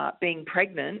being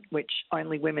pregnant, which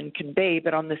only women can be.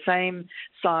 But on the same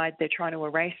side, they're trying to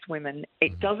erase women.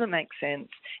 It doesn't make sense.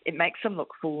 It makes them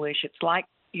look foolish. It's like,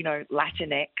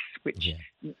 Latinx, which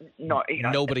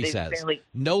nobody says.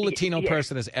 No Latino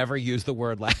person has ever used the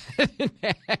word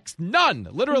Latinx. None.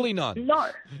 Literally none.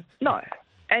 No.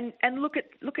 And look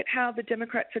at how the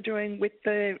Democrats are doing with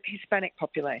the Hispanic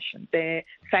population. They're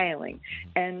failing,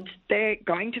 and they're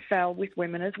going to fail with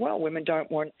women as well. Women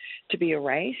don't want to be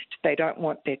erased. They don't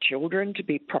want their children to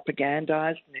be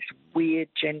propagandized in this weird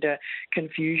gender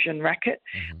confusion racket.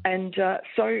 And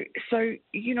so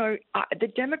the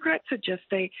Democrats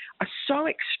they are so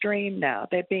extreme now.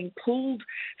 They're being pulled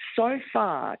so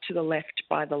far to the left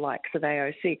by the likes of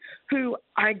AOC, who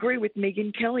I agree with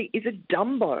Megyn Kelly is a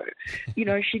Dumbo.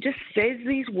 She just says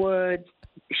these words.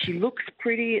 She looks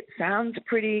pretty, it sounds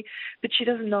pretty, but she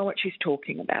doesn't know what she's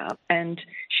talking about. And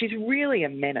she's really a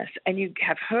menace. And you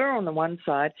have her on the one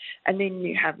side, and then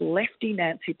you have lefty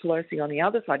Nancy Pelosi on the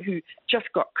other side, who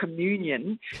just got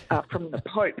communion from the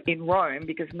Pope in Rome,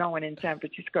 because no one in San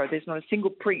Francisco, there's not a single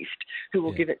priest who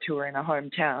will give it to her in her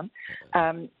hometown.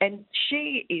 And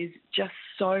she is just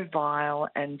so vile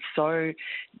and so,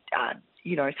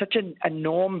 such a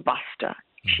norm buster.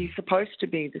 She's supposed to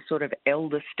be the sort of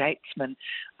elder statesman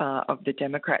of the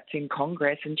Democrats in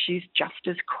Congress, and she's just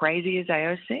as crazy as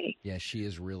AOC. Yeah, she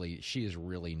is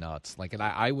really nuts. Like, and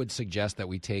I would suggest that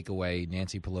we take away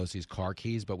Nancy Pelosi's car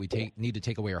keys, but we need to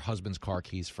take away her husband's car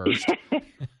keys first.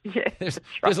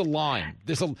 There's a line.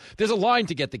 There's a line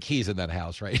to get the keys in that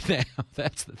house right now.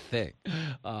 That's the thing.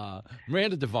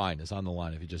 Miranda Devine is on the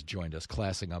line if you just joined us,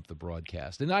 classing up the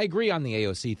broadcast. And I agree on the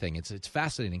AOC thing. It's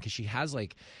fascinating because she has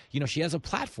she has a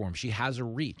platform. She has a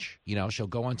reach. She'll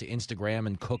go onto Instagram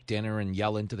and cook dinner and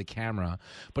yell into the camera,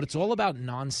 but it's all about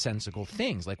nonsensical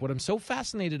things. Like, what I'm so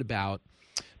fascinated about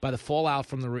by the fallout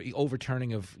from the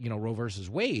overturning of Roe versus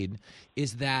Wade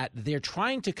is that they're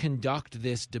trying to conduct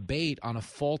this debate on a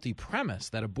faulty premise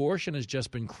that abortion has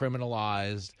just been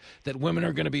criminalized, that women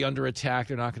are going to be under attack,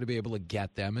 they're not going to be able to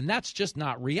get them, and that's just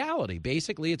not reality.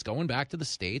 Basically, it's going back to the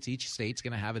states. Each state's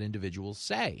going to have an individual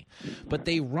say. But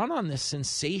they run on this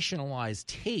sensationalized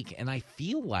take, and I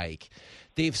feel like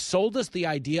they've sold us the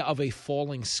idea of a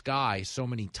falling sky so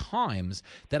many times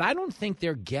that I don't think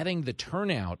they're getting the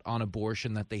turnout on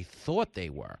abortion that they thought they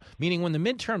were. Meaning when the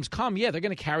midterms come, they're going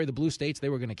to carry the blue states they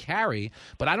were going to carry,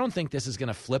 but I don't think this is going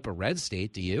to flip a red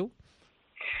state. Do you?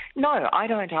 No, I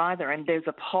don't either. And there's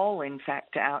a poll, in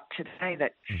fact, out today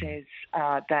that says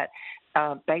that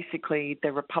basically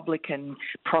the Republican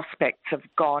prospects have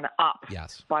gone up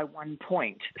by 1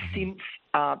 point since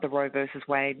the Roe versus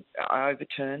Wade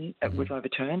was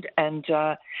overturned. And,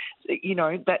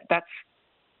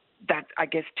 that I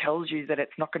guess tells you that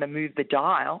it's not going to move the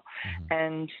dial,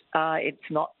 and it's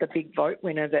not the big vote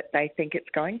winner that they think it's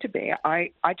going to be.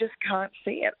 I just can't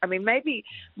see it. I mean, maybe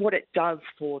what it does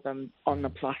for them on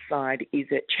the plus side is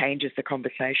it changes the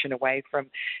conversation away from,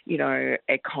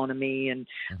 economy and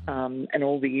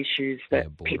all the issues that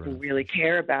people really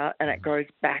care about, and it goes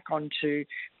back onto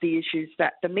the issues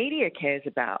that the media cares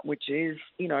about, which is,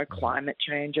 climate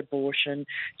change, abortion,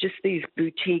 just these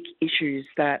boutique issues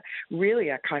that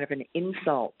really are kind of an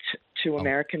insult to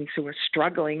Americans who are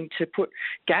struggling to put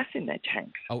gas in their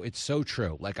tanks. Oh, it's so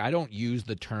true. Like, I don't use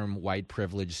the term white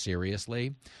privilege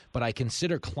seriously, but I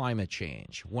consider climate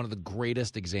change one of the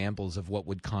greatest examples of what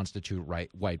would constitute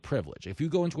white privilege. If you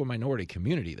go into a minority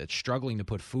community that's struggling to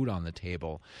put food on the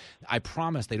table, I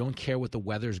promise they don't care what the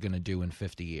weather's going to do in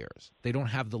 50 years. They don't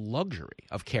have the luxury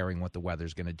of caring what the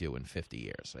weather's going to do in 50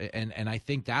 years. And I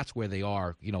think that's where they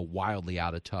are, wildly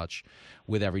out of touch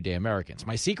with everyday Americans.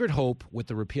 My secret hope with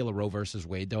the repeal of Roe versus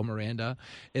Wade, though, Miranda,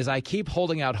 is I keep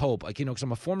holding out hope, because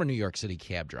I'm a former New York City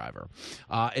cab driver,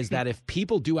 is that if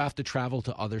people do have to travel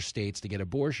to other states to get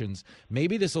abortions,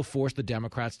 maybe this will force the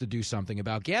Democrats to do something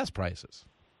about gas prices.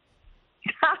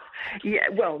 Yeah,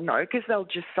 well, no, because they'll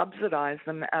just subsidise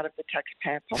them out of the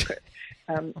taxpayer pocket.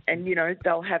 And,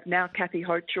 they'll have now Kathy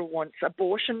Hochul wants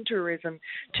abortion tourism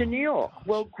to New York.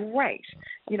 Well, great.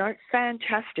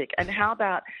 Fantastic. And how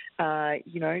about,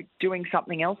 doing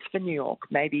something else for New York?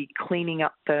 Maybe cleaning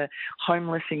up the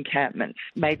homeless encampments,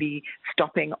 maybe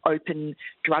stopping open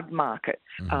drug markets,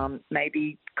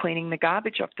 maybe cleaning the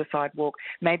garbage off the sidewalk,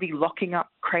 maybe locking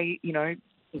up,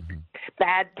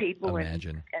 bad people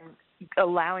and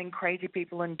allowing crazy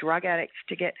people and drug addicts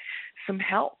to get some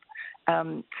help.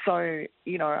 I'm so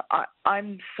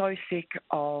sick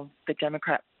of the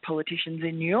Democrat politicians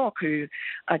in New York who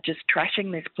are just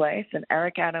trashing this place. And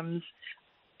Eric Adams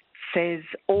says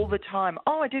all the time,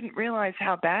 I didn't realize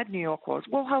how bad New York was.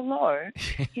 Well, hello.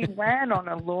 He ran on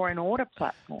a law and order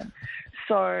platform.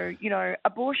 So,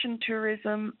 abortion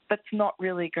tourism, that's not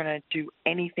really going to do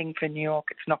anything for New York.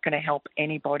 It's not going to help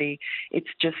anybody. It's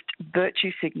just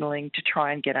virtue signaling to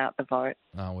try and get out the vote.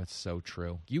 Oh, it's so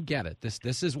true. You get it.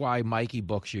 This is why Mikey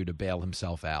books you to bail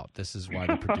himself out. This is why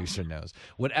the producer knows.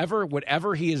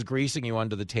 Whatever he is greasing you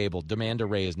under the table, demand a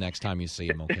raise next time you see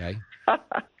him, okay?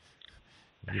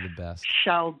 You're the best.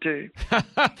 Shall do.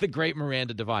 The great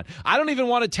Miranda Devine. I don't even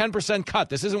want a 10% cut.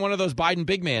 This isn't one of those Biden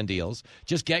big man deals.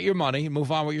 Just get your money and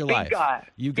move on with your life. Big guy.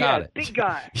 You got it. Big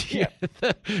guy.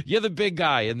 You're the big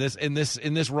guy in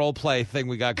this role play thing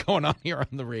we got going on here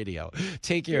on the radio.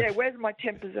 Where's my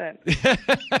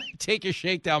 10%? Take your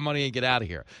shakedown money and get out of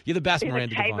here. You're the best,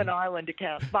 Miranda Devine. Cayman Island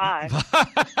account. Bye.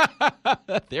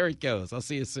 There it goes. I'll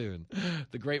see you soon.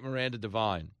 The great Miranda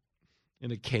Devine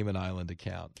in a Cayman Island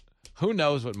account. Who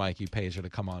knows what Mikey pays her to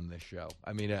come on this show?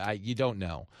 I mean, you don't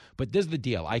know. But this is the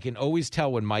deal. I can always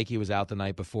tell when Mikey was out the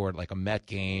night before at like a Met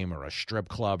game or a strip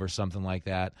club or something like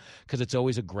that, because it's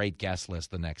always a great guest list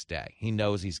the next day. He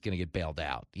knows he's going to get bailed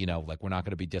out. Like we're not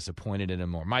going to be disappointed in him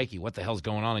more. Mikey, what the hell's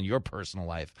going on in your personal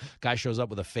life? Guy shows up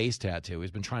with a face tattoo. He's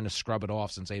been trying to scrub it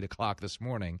off since 8 o'clock this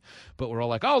morning. But we're all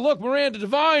like, oh, look, Miranda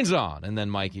Devine's on. And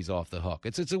then Mikey's off the hook.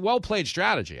 It's a well-played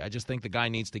strategy. I just think the guy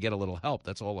needs to get a little help.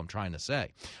 That's all I'm trying to say.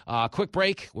 Quick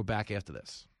break. We're back after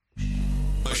this.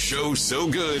 A show so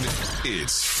good,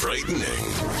 it's frightening.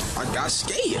 I got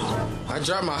scared. I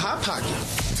dropped my hot pocket.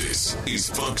 This is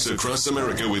Fox Across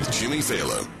America with Jimmy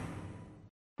Fallon.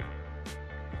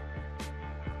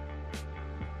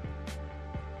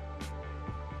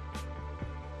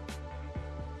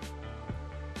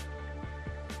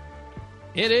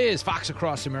 It is Fox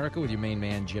Across America with your main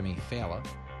man, Jimmy Fallon.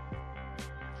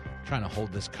 Trying to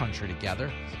hold this country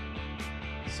together.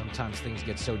 Sometimes things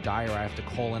get so dire I have to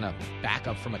call in a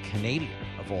backup from a Canadian,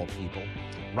 of all people.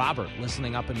 Robert,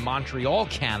 listening up in Montreal,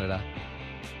 Canada.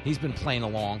 He's been playing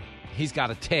along. He's got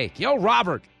a take. Yo,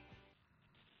 Robert.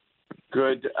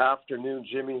 Good afternoon,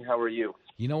 Jimmy. How are you?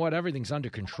 You know what? Everything's under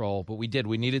control, but we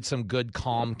needed some good,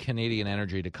 calm Canadian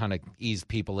energy to kind of ease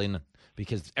people in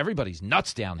because everybody's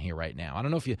nuts down here right now. I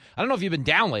don't know if you've been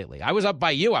down lately. I was up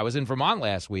by you. I was in Vermont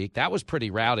last week. That was pretty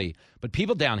rowdy, but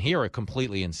people down here are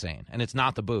completely insane, and it's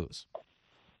not the booze.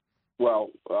 Well,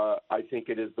 I think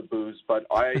it is the booze, but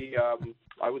I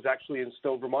was actually in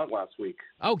Stowe, Vermont last week.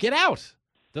 Oh, get out!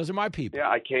 Those are my people. Yeah,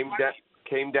 I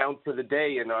came down for the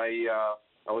day, and I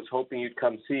was hoping you'd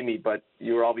come see me, but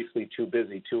you were obviously too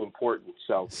busy, too important.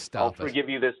 So I'll forgive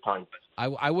you this time.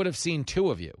 I would have seen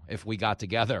two of you if we got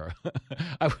together.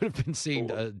 I would have been seeing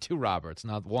two Roberts,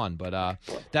 not one. But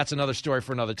that's another story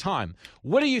for another time.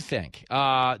 What do you think?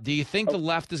 Do you think the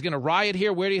left is going to riot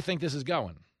here? Where do you think this is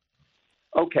going?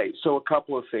 Okay, so a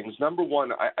couple of things. Number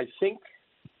one, I think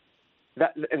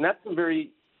that, and that's a very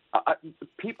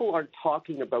people are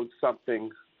talking about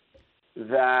something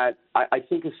that I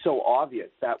think is so obvious,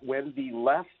 that when the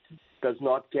left does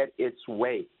not get its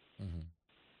way,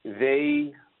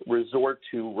 they resort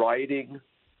to rioting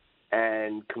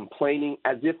and complaining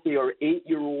as if they are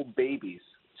 8-year-old babies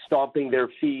stomping their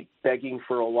feet, begging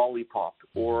for a lollipop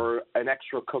or an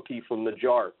extra cookie from the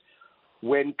jar.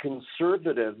 When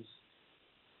conservatives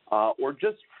or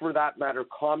just for that matter,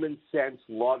 common sense,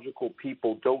 logical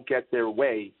people don't get their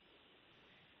way,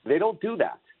 they don't do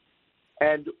that.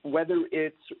 And whether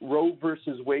it's Roe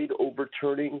versus Wade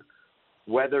overturning,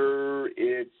 whether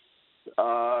it's,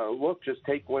 just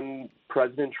take when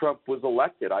President Trump was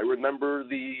elected. I remember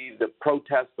the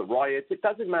protests, the riots. It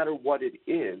doesn't matter what it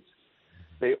is.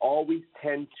 They always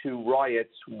tend to riot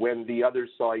when the other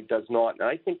side does not. And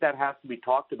I think that has to be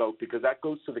talked about because that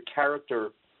goes to the character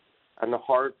and the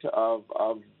heart of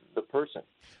the person.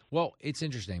 Well, it's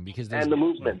interesting because and the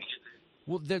movement.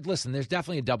 Well, listen, there's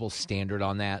definitely a double standard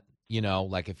on that.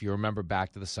 Like if you remember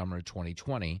back to the summer of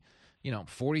 2020,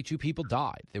 42 people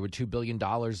died. There were $2 billion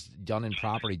done in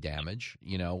property damage,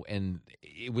 and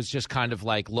it was just kind of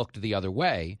like looked the other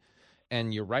way.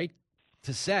 And you're right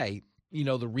to say,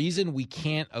 the reason we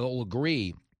can't all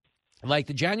agree, like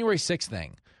the January 6th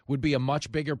thing would be a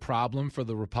much bigger problem for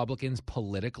the Republicans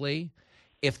politically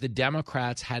if the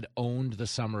Democrats had owned the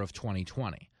summer of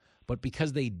 2020. But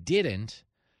because they didn't,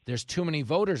 there's too many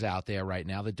voters out there right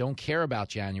now that don't care about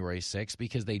January 6th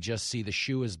because they just see the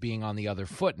shoe as being on the other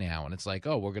foot now. And it's like,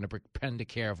 oh, we're going to pretend to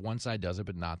care if one side does it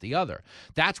but not the other.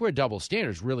 That's where double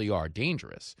standards really are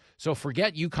dangerous. So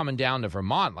forget you coming down to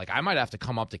Vermont. Like, I might have to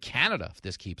come up to Canada if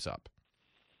this keeps up.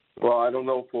 Well, I don't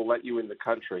know if we'll let you in the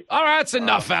country. All right, that's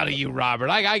enough out of you, Robert.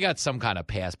 I got some kind of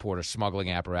passport or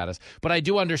smuggling apparatus. But I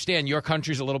do understand your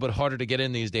country's a little bit harder to get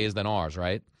in these days than ours,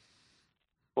 right?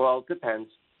 Well, it depends.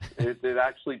 It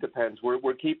actually depends.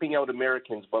 We're keeping out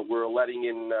Americans, but we're letting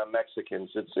in Mexicans.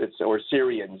 It's or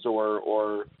Syrians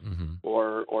or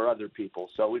other people.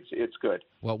 So it's good.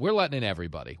 Well, we're letting in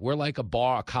everybody. We're like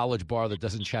a college bar that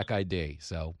doesn't check ID.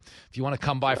 So if you want to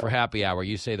come by for happy hour,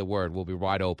 you say the word. We'll be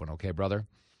wide open. Okay, brother.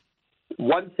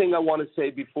 One thing I want to say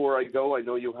before I go, I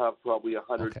know you have probably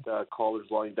 100 callers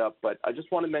lined up, but I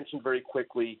just want to mention very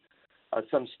quickly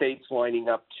some states lining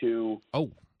up to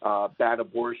ban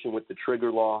abortion with the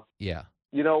trigger law. Yeah.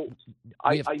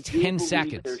 I have do 10 believe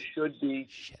seconds. there should be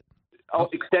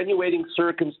extenuating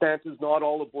circumstances. Not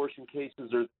all abortion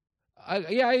cases are.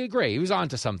 I agree. He was on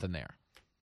to something there.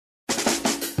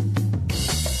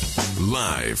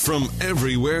 Live from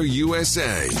everywhere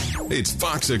USA, it's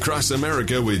Fox Across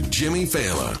America with Jimmy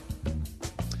Fallon.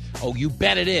 Oh, you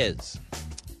bet it is.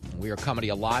 We are coming to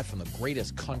you live from the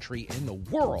greatest country in the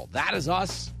world. That is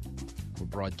us. We're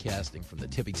broadcasting from the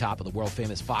tippy top of the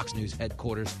world-famous Fox News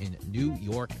headquarters in New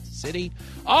York City.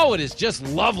 Oh, it is just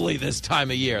lovely this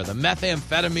time of year. The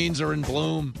methamphetamines are in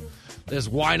bloom. There's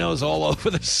winos all over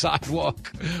the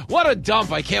sidewalk. What a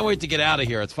dump. I can't wait to get out of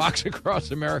here. It's Fox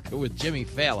Across America with Jimmy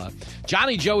Fallon.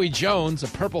 Johnny Joey Jones, a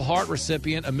Purple Heart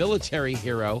recipient, a military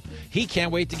hero. He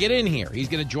can't wait to get in here. He's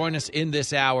going to join us in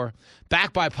this hour,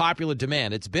 back by popular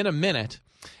demand. It's been a minute,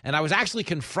 and I was actually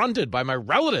confronted by my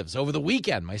relatives over the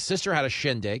weekend. My sister had a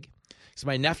shindig. So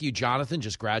my nephew Jonathan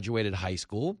just graduated high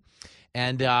school.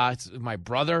 And my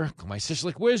brother, my sister's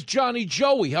like, where's Johnny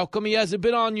Joey? How come he hasn't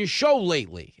been on your show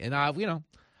lately? And, I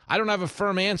don't have a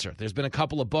firm answer. There's been a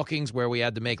couple of bookings where we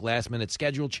had to make last-minute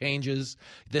schedule changes.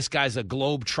 This guy's a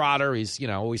globe trotter. He's,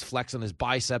 always flexing his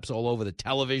biceps all over the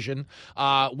television.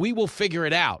 We will figure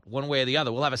it out one way or the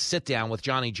other. We'll have a sit-down with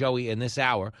Johnny Joey in this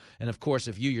hour. And, of course,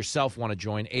 if you yourself want to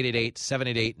join,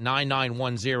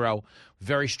 888-788-9910.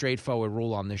 Very straightforward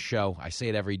rule on this show. I say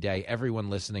it every day.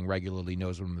 Everyone listening regularly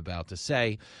knows what I'm about to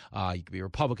say. You could be a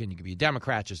Republican. You could be a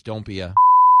Democrat. Just don't be a...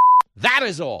 That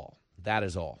is all. That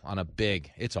is all.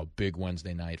 It's a big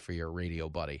Wednesday night for your radio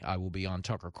buddy. I will be on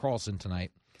Tucker Carlson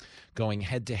tonight, going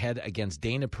head-to-head against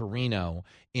Dana Perino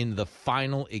in the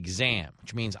final exam,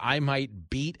 which means I might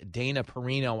beat Dana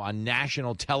Perino on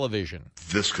national television.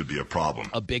 This could be a problem.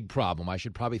 A big problem. I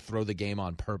should probably throw the game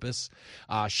on purpose.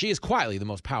 She is quietly the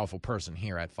most powerful person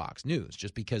here at Fox News,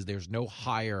 just because there's no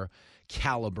higher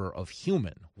caliber of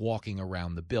human walking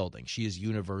around the building. She is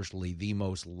universally the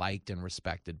most liked and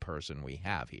respected person we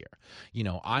have here.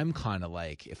 I'm kind of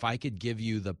like, if I could give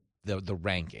you the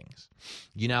rankings.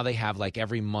 They have like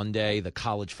every Monday the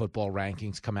college football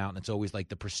rankings come out, and it's always like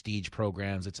the prestige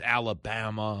programs. It's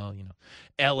Alabama,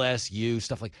 LSU,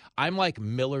 stuff like. I'm like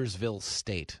Millersville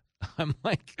State. I'm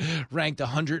like ranked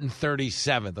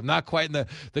 137th. I'm not quite in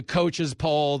the coaches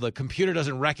poll. The computer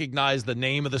doesn't recognize the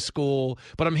name of the school,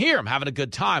 but I'm here. I'm having a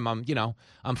good time.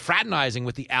 I'm fraternizing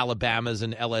with the Alabamas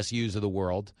and LSUs of the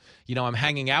world. I'm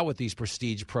hanging out with these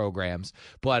prestige programs,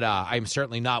 but I'm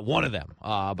certainly not one of them.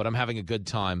 But I'm having a good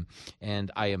time,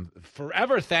 and I am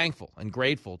forever thankful and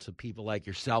grateful to people like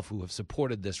yourself who have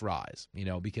supported this rise,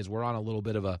 because we're on a little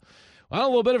bit of a on a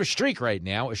little bit of a streak right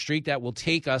now, a streak that will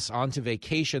take us onto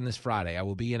vacation this Friday. I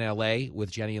will be in L.A.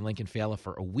 with Jenny and Lincoln Fela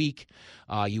for a week.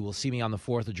 You will see me on the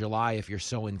 4th of July if you're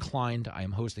so inclined. I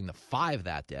am hosting the 5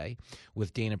 that day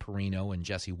with Dana Perino and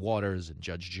Jesse Waters and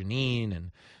Judge Janine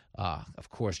and of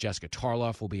course, Jessica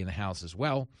Tarloff will be in the house as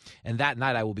well. And that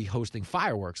night I will be hosting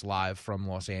Fireworks live from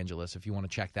Los Angeles if you want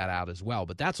to check that out as well.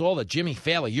 But that's all the Jimmy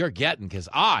Fallon you're getting because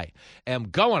I am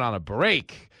going on a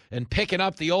break and picking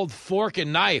up the old fork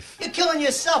and knife. You're killing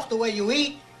yourself the way you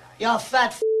eat. You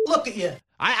fat look at you.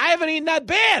 I haven't eaten that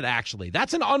bad, actually.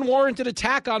 That's an unwarranted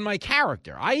attack on my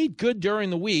character. I eat good during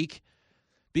the week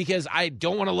because I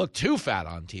don't want to look too fat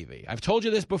on TV. I've told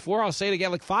you this before. I'll say it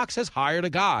again. Like Fox has hired a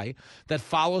guy that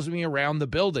follows me around the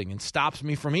building and stops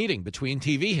me from eating between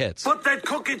TV hits. Put that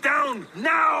cookie down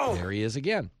now! There he is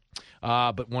again.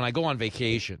 But when I go on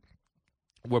vacation,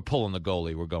 we're pulling the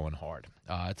goalie. We're going hard.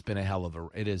 It has been a hell of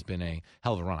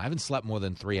a run. I haven't slept more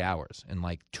than 3 hours in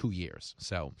like 2 years.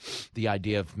 So the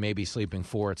idea of maybe sleeping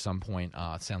 4 at some point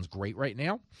sounds great right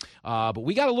now. But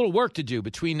we got a little work to do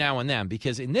between now and then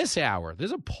because in this hour,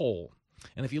 there's a poll.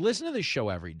 And if you listen to this show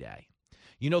every day,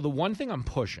 you know the one thing I'm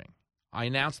pushing. I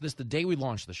announced this the day we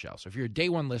launched the show. So if you're a day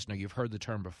one listener, you've heard the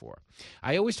term before.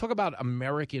 I always talk about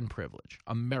American privilege.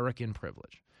 American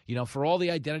privilege. You know, for all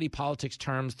the identity politics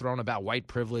terms thrown about white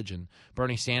privilege, and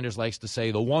Bernie Sanders likes to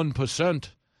say the 1%,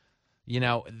 you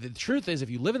know, the truth is if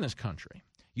you live in this country,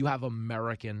 you have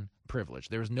American privilege.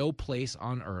 There is no place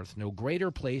on earth, no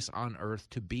greater place on earth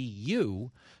to be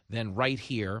you than right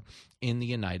here in the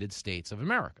United States of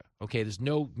America. Okay, there's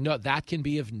no that can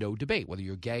be of no debate, whether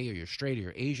you're gay or you're straight or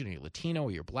you're Asian or you're Latino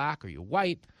or you're black or you're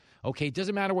white. Okay, it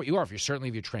doesn't matter what you are. If you're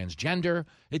transgender,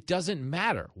 it doesn't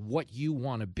matter what you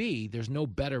want to be. There's no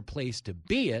better place to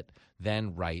be it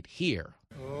than right here.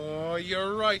 Oh,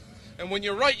 you're right. And when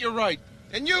you're right, you're right.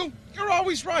 And you're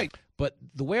always right. But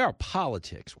the way our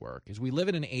politics work is we live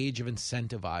in an age of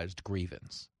incentivized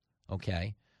grievance.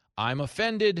 Okay? I'm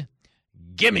offended.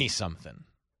 Give me something.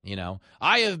 You know,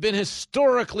 I have been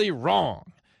historically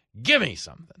wrong. Give me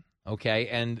something. Okay?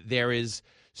 And there is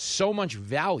so much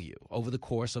value over the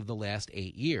course of the last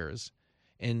 8 years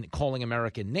in calling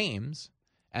America names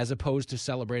as opposed to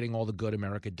celebrating all the good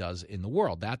America does in the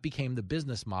world. That became the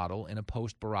business model in a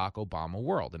post-Barack Obama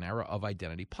world, an era of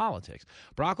identity politics.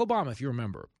 Barack Obama, if you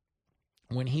remember,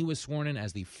 when he was sworn in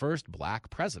as the first black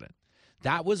president,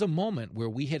 that was a moment where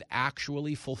we had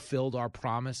actually fulfilled our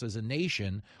promise as a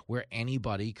nation where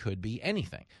anybody could be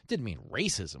anything. Didn't mean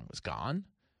racism was gone.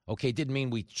 Okay, didn't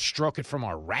mean we struck it from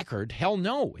our record. Hell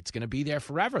no, it's going to be there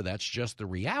forever. That's just the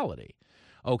reality.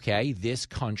 Okay, this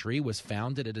country was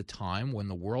founded at a time when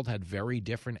the world had very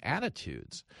different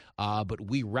attitudes. But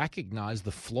we recognized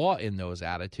the flaw in those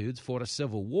attitudes, fought a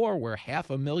civil war where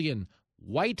 500,000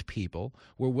 white people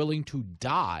were willing to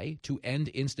die to end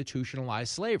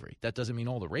institutionalized slavery. That doesn't mean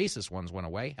all the racist ones went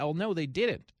away. Hell no, they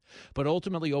didn't. But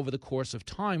ultimately, over the course of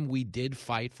time, we did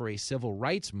fight for a civil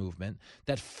rights movement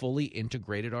that fully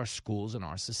integrated our schools and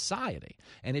our society.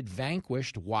 And it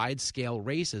vanquished wide-scale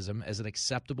racism as an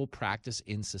acceptable practice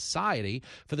in society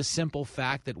for the simple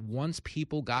fact that once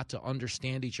people got to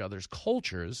understand each other's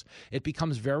cultures, it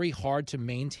becomes very hard to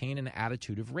maintain an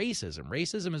attitude of racism.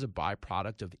 Racism is a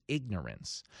byproduct of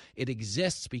ignorance. It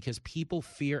exists because people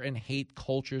fear and hate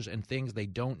cultures and things they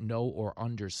don't know or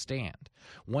understand.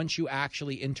 Once you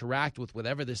actually interact with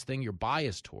whatever this thing you're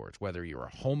biased towards, whether you're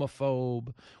a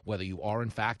homophobe, whether you are in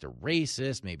fact a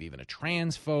racist, maybe even a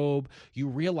transphobe, you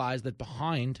realize that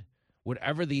behind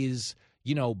whatever these,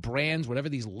 brands, whatever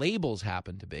these labels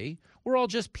happen to be, we're all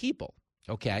just people.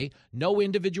 Okay? No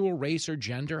individual race or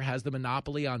gender has the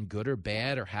monopoly on good or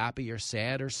bad or happy or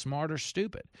sad or smart or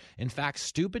stupid. In fact,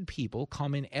 stupid people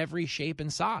come in every shape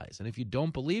and size. And if you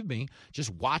don't believe me,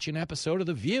 just watch an episode of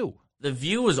The View. The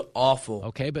View is awful.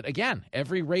 Okay, but again,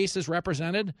 every race is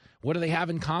represented. What do they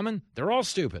have in common? They're all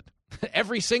stupid.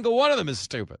 Every single one of them is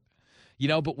stupid.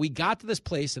 But we got to this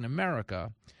place in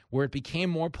America where it became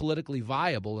more politically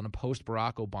viable in a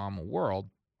post-Barack Obama world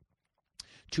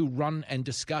to run and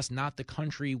discuss not the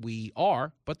country we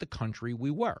are, but the country we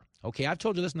were. Okay, I've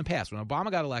told you this in the past. When Obama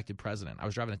got elected president, I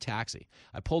was driving a taxi.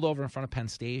 I pulled over in front of Penn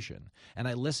Station, and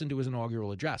I listened to his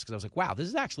inaugural address because I was like, wow, this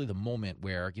is actually the moment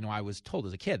where, I was told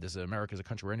as a kid, America is a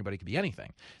country where anybody could be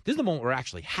anything. This is the moment where it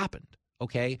actually happened.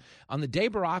 Okay, on the day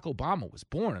Barack Obama was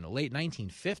born in the late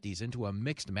 1950s into a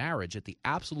mixed marriage at the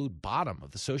absolute bottom of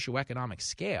the socioeconomic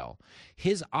scale,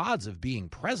 his odds of being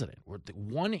president were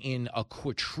 1 in a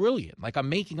quadrillion. Like, I'm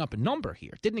making up a number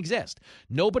here. It didn't exist.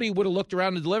 Nobody would have looked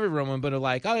around the delivery room and been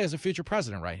like, oh, there's a future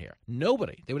president right here.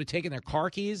 Nobody. They would have taken their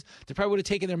car keys. They probably would have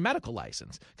taken their medical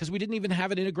license because we didn't even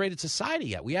have an integrated society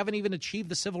yet. We haven't even achieved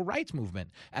the civil rights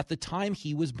movement at the time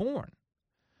he was born.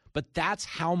 But that's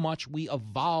how much we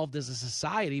evolved as a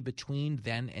society between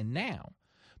then and now.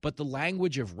 But the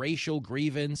language of racial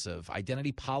grievance, of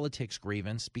identity politics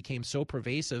grievance, became so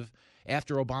pervasive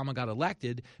after Obama got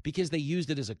elected because they used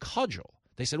it as a cudgel.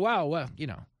 They said, well, you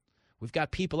know, we've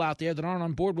got people out there that aren't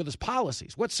on board with his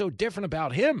policies. What's so different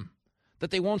about him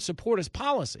that they won't support his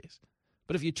policies?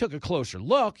 But if you took a closer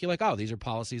look, you're like, oh, these are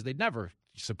policies they'd never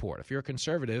support. If you're a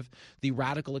conservative, the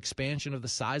radical expansion of the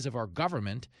size of our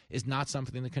government is not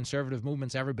something the conservative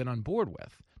movement's ever been on board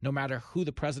with, no matter who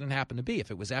the president happened to be. If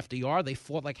it was FDR, they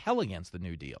fought like hell against the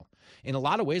New Deal. In a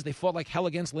lot of ways, they fought like hell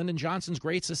against Lyndon Johnson's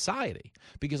Great Society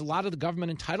because a lot of the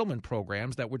government entitlement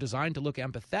programs that were designed to look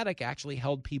empathetic actually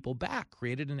held people back,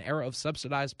 created an era of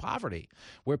subsidized poverty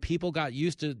where people got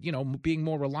used to, being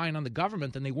more reliant on the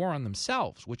government than they were on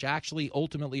themselves, which actually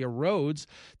ultimately erodes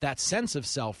that sense of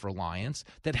self-reliance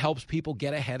that helps people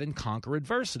get ahead and conquer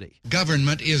adversity.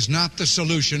 Government is not the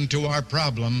solution to our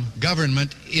problem.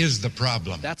 Government is the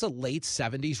problem. That's a late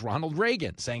 70s Ronald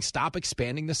Reagan saying stop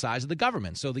expanding the size of the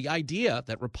government. So the idea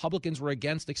that Republicans were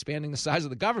against expanding the size of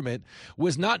the government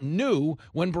was not new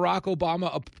when Barack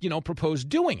Obama, proposed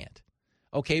doing it.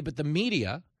 Okay, but the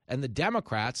media and the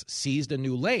Democrats seized a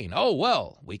new lane. Oh,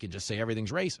 well, we can just say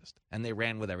everything's racist. And they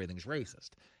ran with everything's racist.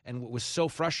 And what was so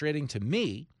frustrating to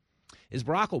me is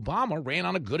Barack Obama ran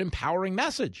on a good, empowering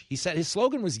message. He said his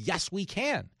slogan was, yes, we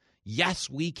can. Yes,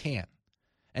 we can.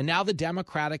 And now the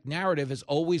Democratic narrative is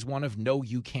always one of no,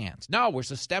 you can't. No, we're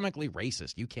systemically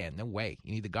racist. You can't. No way.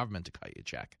 You need the government to cut you a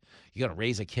check. You got to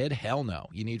raise a kid? Hell no.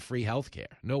 You need free health care.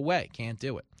 No way. Can't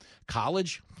do it.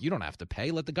 College? You don't have to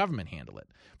pay. Let the government handle it.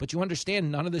 But you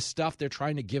understand none of this stuff they're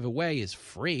trying to give away is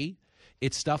free.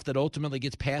 It's stuff that ultimately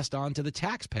gets passed on to the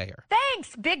taxpayer.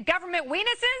 Thanks, big government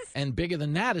weenuses. And bigger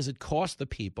than that is it costs the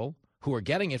people who are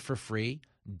getting it for free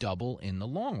double in the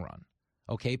long run.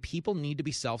 Okay, people need to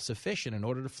be self-sufficient in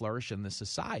order to flourish in this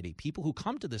society. People who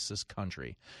come to this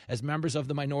country as members of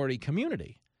the minority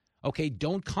community, okay,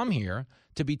 don't come here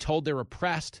to be told they're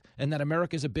oppressed and that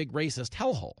America's a big racist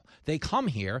hellhole. They come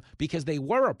here because they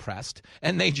were oppressed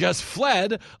and they just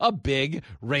fled a big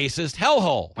racist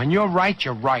hellhole. When you're right,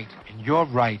 you're right, and you're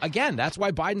right. Again, that's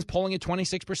why Biden's polling at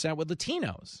 26% with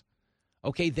Latinos.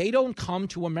 Okay, they don't come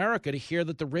to America to hear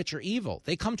that the rich are evil.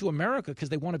 They come to America because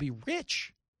they want to be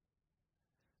rich.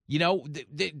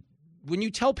 When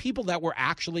you tell people that we're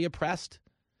actually oppressed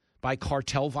by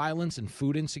cartel violence and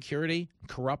food insecurity,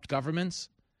 corrupt governments,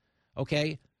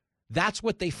 okay, that's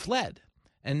what they fled.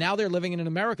 And now they're living in an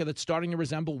America that's starting to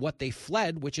resemble what they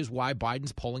fled, which is why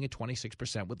Biden's polling at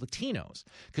 26% with Latinos,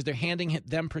 because they're handing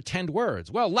them pretend words.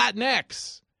 Well,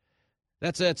 Latinx,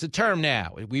 it's a term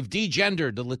now. We've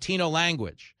degendered the Latino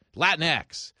language,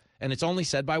 Latinx. And it's only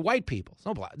said by white people.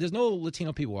 There's no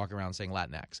Latino people walking around saying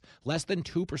Latinx. Less than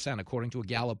 2%, according to a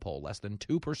Gallup poll, less than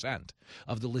 2%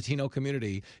 of the Latino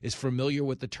community is familiar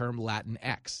with the term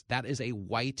Latinx. That is a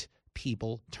white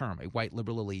people term, a white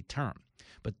liberal elite term.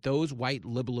 But those white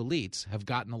liberal elites have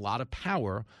gotten a lot of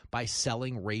power by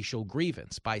selling racial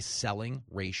grievance, by selling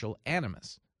racial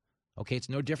animus. Okay, it's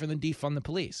no different than defund the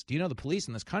police. Do you know the police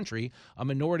in this country are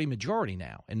minority majority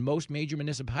now? In most major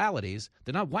municipalities,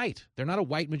 they're not white. They're not a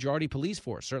white majority police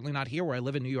force. Certainly not here where I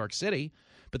live in New York City.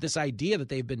 But this idea that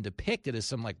they've been depicted as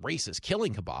some racist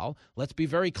killing cabal, let's be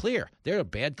very clear. There are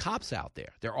bad cops out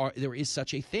there. There is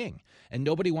such a thing. And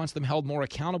nobody wants them held more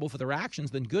accountable for their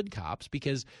actions than good cops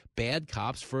because bad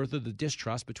cops further the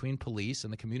distrust between police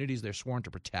and the communities they're sworn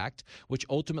to protect, which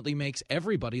ultimately makes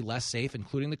everybody less safe,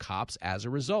 including the cops, as a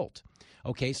result.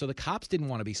 Okay, so the cops didn't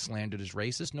want to be slandered as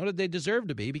racist, nor did they deserve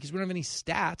to be because we don't have any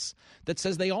stats that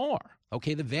says they are.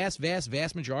 Okay, the vast, vast,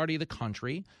 vast majority of the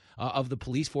country, of the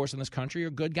police force in this country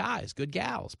are good guys, good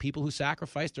gals, people who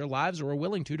sacrificed their lives or are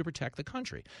willing to protect the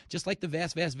country. Just like the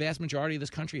vast, vast, vast majority of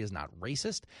this country is not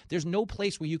racist, there's no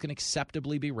place where you can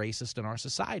acceptably be racist in our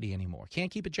society anymore.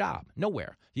 Can't keep a job.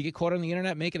 Nowhere. You get caught on the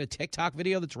internet making a TikTok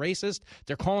video that's racist,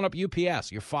 they're calling up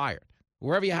UPS. You're fired.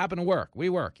 Wherever you happen to work, we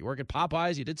work. You work at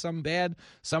Popeyes, you did something bad,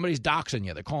 somebody's doxing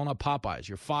you. They're calling up Popeyes.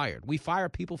 You're fired. We fire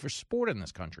people for sport in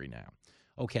this country now.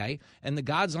 Okay? And the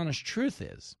God's honest truth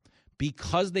is,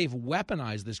 because they've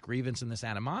weaponized this grievance and this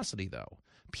animosity, though,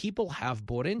 people have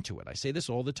bought into it. I say this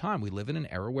all the time. We live in an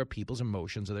era where people's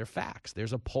emotions are their facts.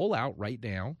 There's a poll out right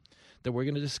now that we're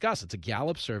going to discuss. It's a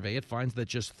Gallup survey. It finds that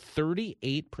just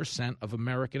 38% of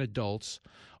American adults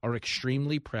are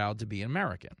extremely proud to be an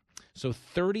American. So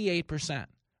 38%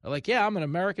 are like, yeah, I'm an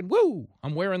American. Woo!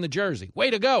 I'm wearing the jersey.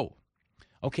 Way to go.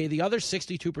 Okay, the other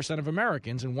 62% of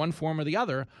Americans in one form or the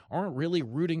other aren't really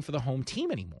rooting for the home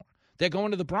team anymore. They're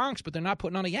going to the Bronx, but they're not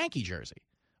putting on a Yankee jersey,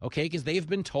 okay, because they've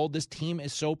been told this team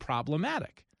is so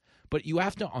problematic. But you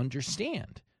have to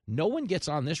understand, no one gets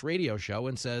on this radio show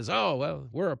and says, oh, well,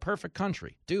 we're a perfect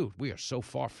country. Dude, we are so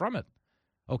far from it,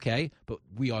 okay? But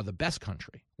we are the best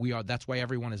country. That's why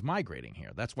everyone is migrating here.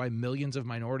 That's why millions of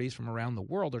minorities from around the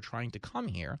world are trying to come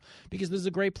here, because this is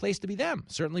a great place to be them,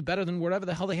 certainly better than wherever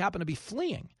the hell they happen to be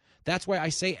fleeing. That's why I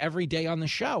say every day on the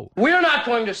show, we're not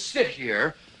going to sit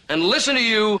here and listen to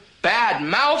you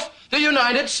badmouth the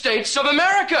United States of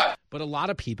America. But a lot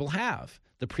of people have.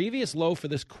 The previous low for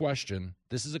this question,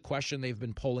 this is a question they've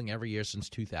been polling every year since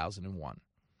 2001.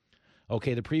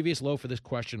 Okay, the previous low for this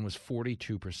question was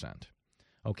 42%.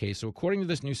 Okay, so according to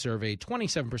this new survey,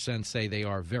 27% say they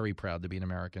are very proud to be an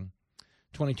American.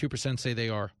 22% say they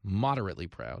are moderately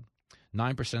proud.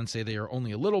 9% say they are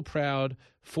only a little proud.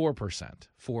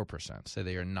 4% say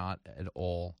they are not at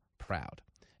all proud.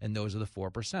 And those are the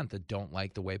 4% that don't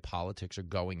like the way politics are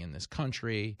going in this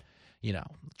country. You know,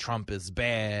 Trump is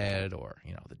bad, or,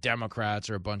 you know, the Democrats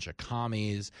are a bunch of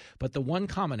commies. But the one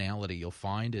commonality you'll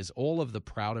find is all of the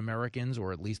proud Americans,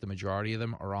 or at least the majority of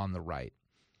them, are on the right.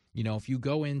 You know, if you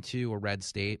go into a red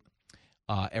state,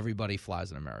 everybody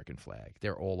flies an American flag.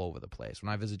 They're all over the place.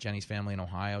 When I visit Jenny's family in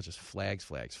Ohio, it's just flags,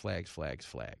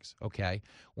 okay?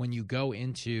 When you go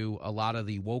into a lot of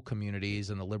the woke communities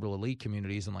and the liberal elite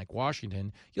communities in like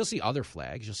Washington, you'll see other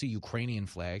flags. You'll see Ukrainian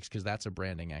flags, because that's a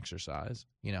branding exercise.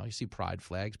 You know, you see pride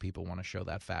flags. People want to show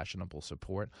that fashionable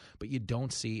support. But you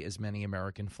don't see as many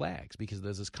American flags, because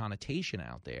there's this connotation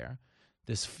out there,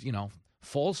 this, you know,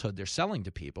 falsehood they're selling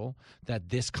to people that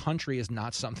this country is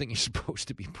not something you're supposed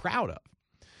to be proud of.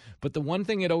 But the one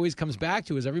thing it always comes back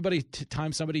to is every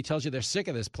time somebody tells you they're sick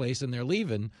of this place and they're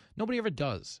leaving, nobody ever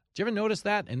does. Did you ever notice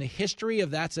that? In the history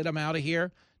of that's it, I'm out of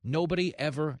here, nobody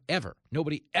ever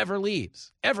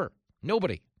leaves. Ever.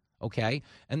 Nobody. Okay?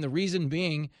 And the reason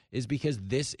being is because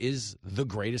this is the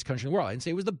greatest country in the world. I didn't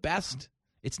say it was the best.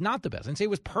 It's not the best. I didn't say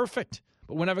it was perfect.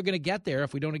 But we're never going to get there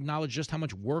if we don't acknowledge just how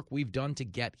much work we've done to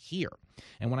get here.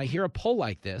 And when I hear a poll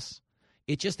like this,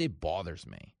 it bothers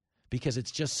me, because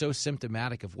it's just so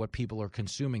symptomatic of what people are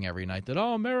consuming every night, that,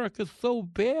 oh, America's so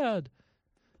bad.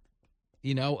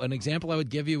 You know, an example I would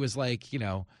give you is like, you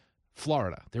know,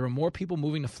 Florida. There are more people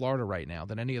moving to Florida right now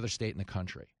than any other state in the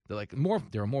country. There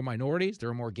are more minorities, there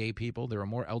are more gay people, there are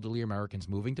more elderly Americans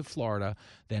moving to Florida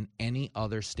than any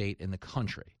other state in the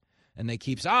country. And they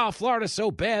keep saying, Florida's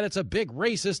so bad, it's a big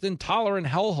racist, intolerant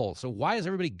hellhole. So why is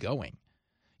everybody going?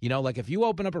 You know, like if you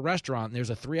open up a restaurant and there's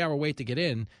a 3-hour wait to get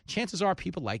in, chances are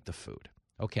people like the food,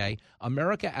 okay?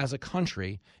 America as a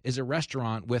country is a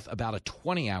restaurant with about a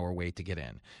 20-hour wait to get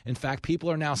in. In fact,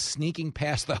 people are now sneaking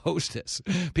past the hostess.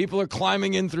 People are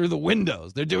climbing in through the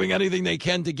windows. They're doing anything they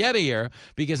can to get here,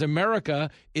 because America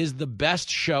is the best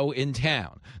show in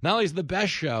town. Not only is it the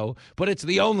best show, but it's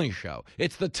the only show.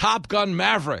 It's the Top Gun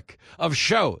Maverick of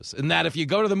shows, in that if you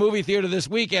go to the movie theater this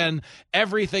weekend,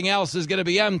 everything else is going to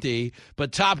be empty,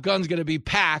 but Top Gun's going to be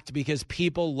packed because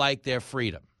people like their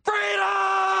freedom.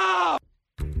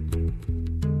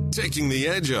 Taking the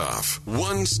edge off,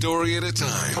 one story at a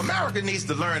time. America needs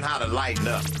to learn how to lighten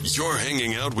up. You're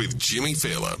hanging out with Jimmy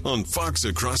Fallon on Fox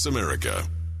Across America.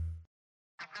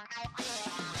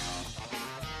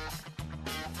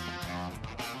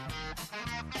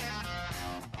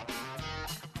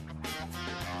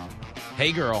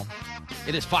 Hey, girl.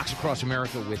 It is Fox Across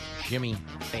America with Jimmy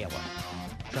Fallon.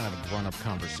 Trying to have a grown-up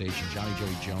conversation. Johnny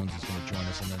Joey Jones is going to join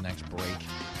us in the next break.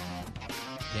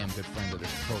 Damn good friend of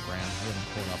this program. We haven't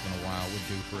caught up in a while. We're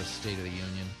due for a State of the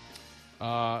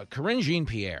Union. Corinne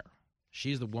Jean-Pierre.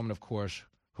 She's the woman, of course,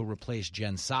 who replaced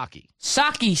Jen Psaki.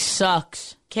 Psaki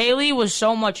sucks. Kaylee was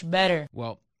so much better.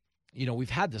 Well, you know, we've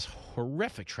had this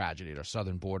horrific tragedy at our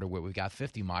southern border where we've got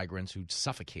 50 migrants who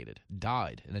suffocated,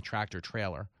 died in a tractor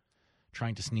trailer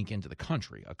trying to sneak into the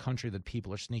country, a country that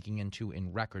people are sneaking into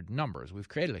in record numbers. We've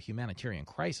created a humanitarian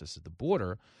crisis at the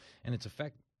border, and it's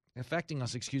affecting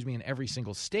us, in every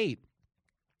single state,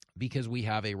 because we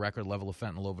have a record level of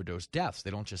fentanyl overdose deaths.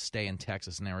 They don't just stay in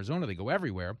Texas and Arizona. They go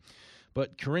everywhere.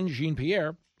 But Corinne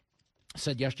Jean-Pierre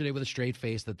said yesterday with a straight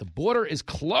face that the border is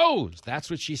closed. That's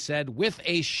what she said with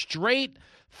a straight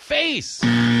face.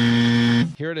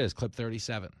 Here it is, clip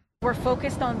 37. We're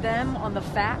focused on them, on the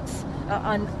facts,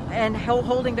 and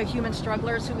holding the human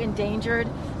strugglers who endangered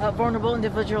vulnerable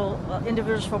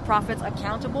individuals for profits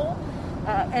accountable.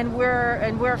 And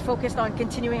we're focused on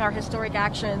continuing our historic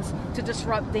actions to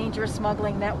disrupt dangerous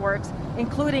smuggling networks,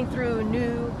 including through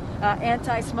new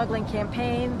anti-smuggling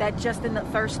campaign that just in the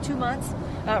first 2 months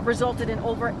resulted in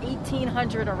over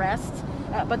 1,800 arrests.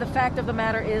 But the fact of the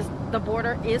matter is the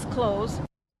border is closed.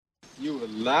 You were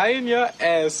lying your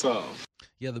ass off.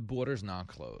 Yeah, the border's not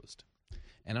closed.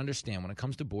 And understand, when it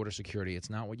comes to border security,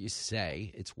 it's not what you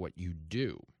say, it's what you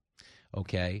do.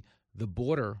 Okay? The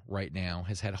border right now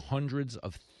has had hundreds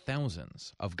of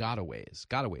thousands of gotaways.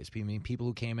 Gotaways, meaning people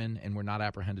who came in and were not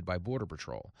apprehended by Border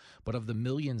Patrol. But of the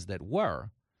millions that were,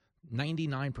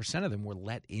 99% of them were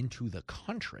let into the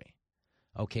country.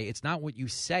 Okay? It's not what you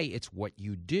say, it's what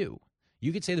you do.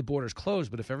 You could say the border's closed,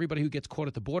 but if everybody who gets caught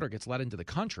at the border gets let into the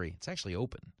country, it's actually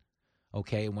open.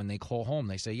 Okay, when they call home,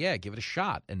 they say, yeah, give it a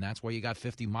shot. And that's why you got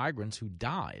 50 migrants who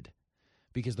died,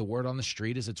 because the word on the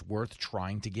street is it's worth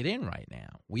trying to get in right now.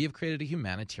 We have created a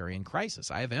humanitarian crisis.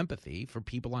 I have empathy for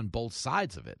people on both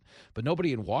sides of it, but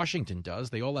nobody in Washington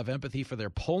does. They all have empathy for their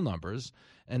poll numbers,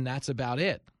 and that's about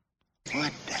it.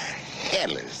 What the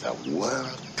hell is the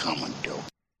world coming to?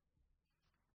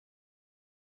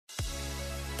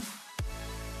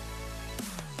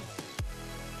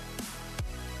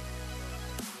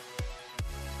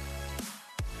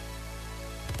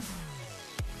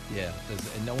 Yeah,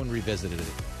 and no one revisited it.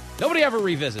 Nobody ever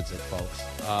revisits it,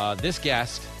 folks. This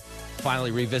guest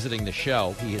finally revisiting the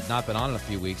show. He had not been on in a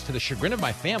few weeks, to the chagrin of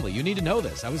my family. You need to know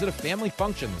this. I was at a family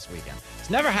function this weekend. This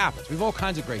never happens. We have all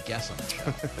kinds of great guests on the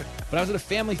show. But I was at a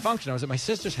family function. I was at my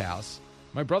sister's house.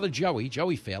 My brother Joey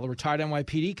Fail, a retired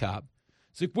NYPD cop,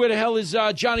 it's like, where the hell is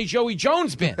Johnny Joey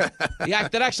Jones been? The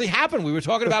act that actually happened. We were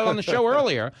talking about it on the show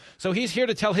earlier. So he's here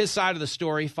to tell his side of the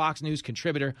story. Fox News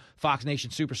contributor, Fox Nation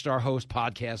superstar host,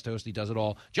 podcast host. He does it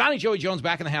all. Johnny Joey Jones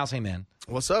back in the house. Hey, man.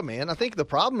 What's up, man? I think the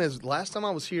problem is last time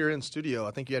I was here in studio,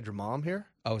 I think you had your mom here.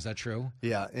 Oh, is that true?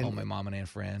 Yeah. And, my mom and Aunt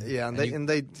Fran. Yeah, and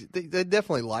they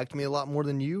definitely liked me a lot more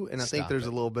than you, and I think there's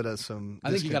a little bit of some I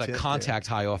think you got a contact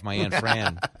high off my Aunt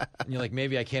Fran. And you're like,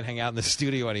 maybe I can't hang out in the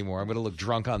studio anymore. I'm going to look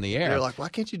drunk on the air. They're like, why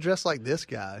can't you dress like this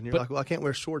guy? And you're like, well, I can't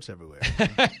wear shorts everywhere.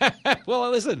 Well,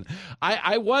 listen,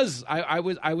 I was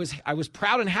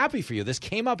proud and happy for you. This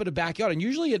came up in a backyard, and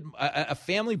usually at a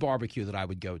family barbecue that I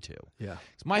would go to. Yeah.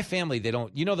 My family, they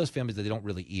don't, you know, those families that they don't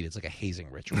really eat. It's like a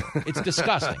hazing ritual. It's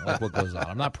disgusting, like what goes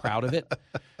on. I'm not proud of it.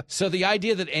 So the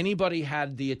idea that anybody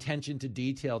had the attention to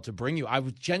detail to bring you, I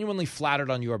was genuinely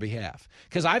flattered on your behalf,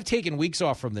 because I've taken weeks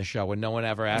off from the show and no one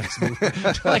ever asks me,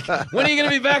 like, when are you going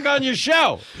to be back on your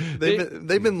show?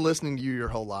 They've been listening to you your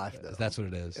whole life, though. That's what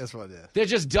it is. That's what it is. They're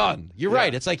just done. You're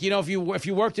right. It's like, you know, if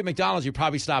you worked at McDonald's, you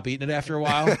probably stop eating it after a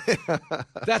while.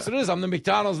 That's what it is. I'm the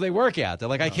McDonald's they work at. They're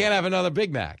like, I can't have another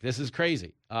Big Mac. This is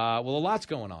crazy. Well, a lot's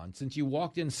going on. Since you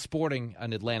walked in sporting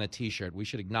an Atlanta T-shirt, we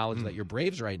should acknowledge that your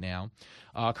Braves right now,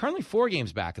 currently 4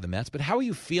 games back of the Mets. But how are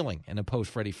you feeling in a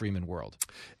post-Freddie Freeman world?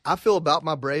 I feel about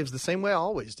my Braves the same way I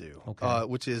always do, okay.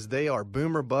 Which is they are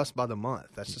boom or bust by the month.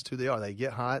 That's just who they are. They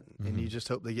get hot, and you just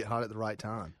hope they get hot at the right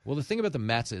time. Well, the thing about the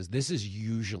Mets is this is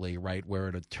usually right where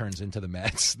it turns into the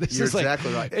Mets. This You're is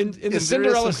exactly right. And the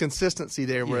Cinderella, there is some consistency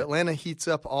there where Atlanta heats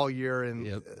up all year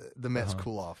and the Mets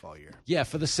cool off all year. Yeah,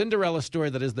 for the Cinderella story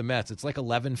that is the Mets, it's like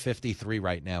 11:53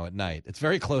 right now at night. It's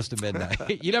very close to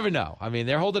midnight. You never know. I mean,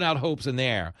 they're holding out hopes in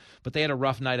there, but they had a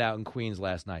rough night out in Queens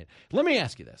last night. Let me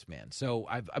ask you this, man. So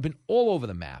I've been all over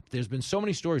the map. There's been so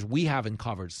many stories we haven't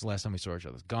covered since the last time we saw each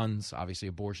other. Guns, obviously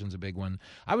abortion's a big one.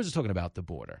 I was just talking about the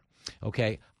border.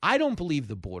 Okay? I don't believe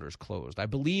the border's closed. I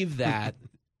believe that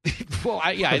well,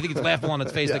 I think it's laughable on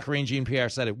its face that Karine Jean-Pierre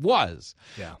said it was.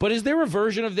 Yeah. But is there a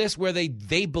version of this where they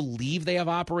believe they have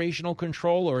operational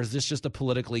control, or is this just a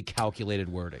politically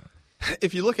calculated wording?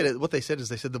 If you look at it, what they said is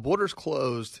the border's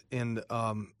closed, and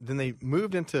then they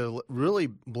moved into really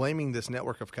blaming this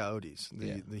network of coyotes,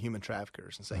 the human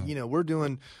traffickers, and saying,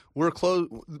 we're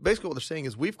closed. Basically, what they're saying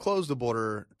is we've closed the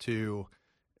border to,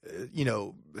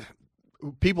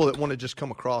 people that want to just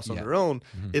come across on their own.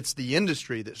 It's the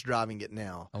industry that's driving it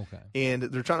now. Okay. And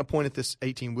they're trying to point at this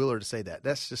 18-wheeler to say that.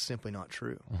 That's just simply not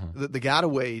true. The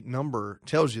got-away number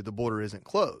tells you the border isn't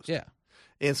closed. Yeah.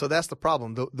 And so that's the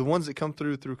problem. The ones that come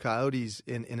through coyotes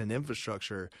in an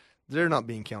infrastructure, they're not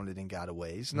being counted in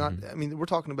gotaways. I mean, we're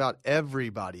talking about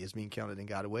everybody is being counted in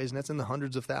gotaways, and that's in the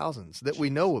hundreds of thousands that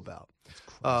we know about.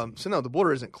 So no, the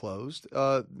border isn't closed.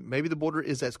 Maybe the border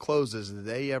is as closed as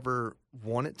they ever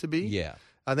want it to be. Yeah.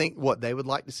 I think what they would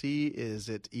like to see is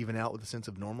it even out with a sense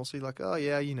of normalcy. Like, oh,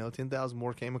 yeah, 10,000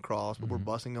 more came across, but we're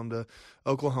busing them to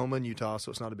Oklahoma and Utah,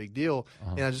 so it's not a big deal.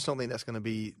 And I just don't think that's going to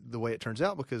be the way it turns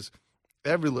out because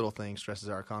every little thing stresses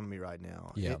our economy right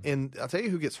now. Yeah. And I'll tell you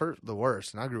who gets hurt the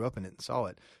worst, and I grew up in it and saw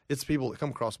it. It's people that come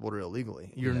across the border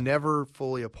illegally. You're never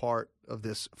fully a part of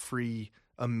this free,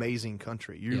 amazing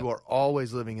country. You are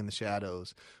always living in the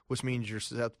shadows, which means you're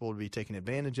susceptible to be taken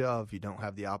advantage of. You don't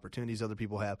have the opportunities other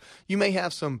people have. You may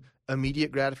have some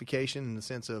immediate gratification in the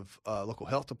sense of local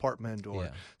health department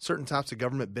or certain types of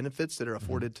government benefits that are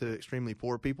afforded to extremely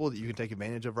poor people that you can take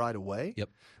advantage of right away. Yep.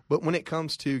 But when it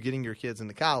comes to getting your kids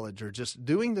into college or just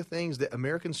doing the things that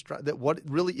that what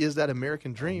really is that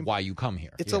American dream, why you come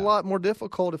here, it's a lot more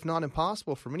difficult, if not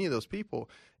impossible, for many of those people.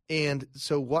 And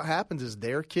so what happens is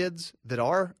their kids that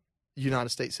are United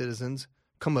States citizens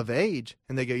come of age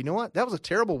and they go, you know what? That was a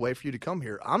terrible way for you to come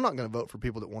here. I'm not going to vote for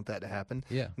people that want that to happen.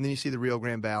 Yeah. And then you see the Rio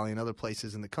Grande Valley and other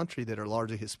places in the country that are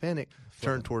largely Hispanic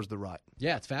turn towards the right.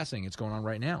 Yeah, it's fascinating. It's going on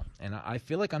right now. And I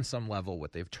feel like on some level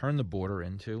what they've turned the border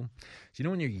into, so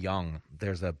when you're young,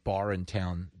 there's a bar in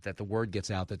town that the word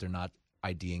gets out that they're not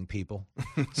IDing people.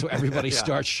 So everybody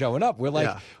starts showing up. We're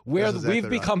like, we've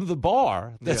become the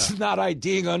bar that's not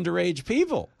IDing underage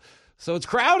people. So it's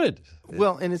crowded.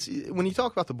 Well, and it's when you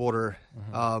talk about the border,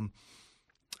 I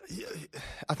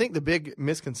think the big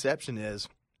misconception is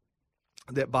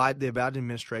that the Biden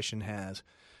administration has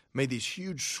made these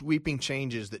huge sweeping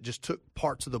changes that just took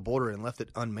parts of the border and left it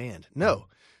unmanned. No,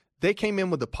 they came in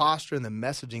with the posture and the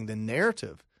messaging, the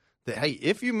narrative that, hey,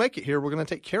 if you make it here, we're going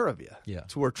to take care of you. Yeah.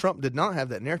 To where Trump did not have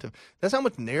that narrative. That's how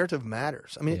much narrative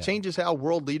matters. I mean, it changes how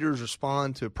world leaders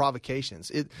respond to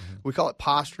provocations. We call it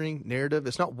posturing, narrative.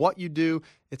 It's not what you do.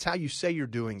 It's how you say you're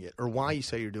doing it or why you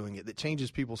say you're doing it that changes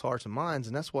people's hearts and minds,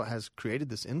 and that's what has created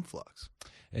this influx.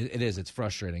 It is. It's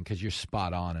frustrating because you're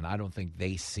spot on, and I don't think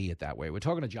they see it that way. We're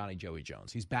talking to Johnny Joey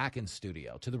Jones. He's back in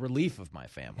studio to the relief of my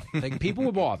family. Like, people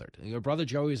were bothered. Your brother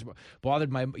Joey's bothered.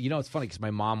 It's funny because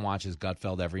my mom watches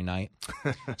Gutfeld every night.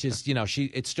 Just,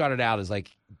 it started out as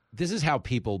like, this is how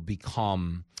people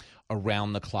become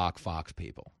around-the-clock Fox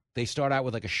people. They start out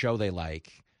with like a show they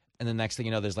like, and the next thing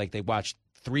you know, there's like they watch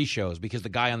 3 shows because the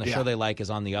guy on the show they like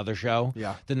is on the other show.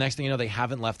 Yeah. The next thing you know, they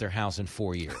haven't left their house in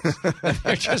 4 years.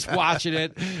 They're just watching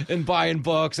it and buying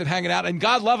books and hanging out. And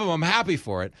God love them, I'm happy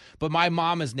for it. But my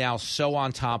mom is now so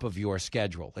on top of your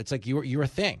schedule. It's like you're a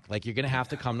thing. Like, you're going to have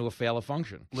to come to a fail of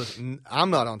function. Listen, I'm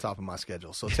not on top of my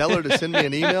schedule, so tell her to send me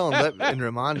an email and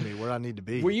remind me where I need to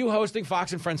be. Were you hosting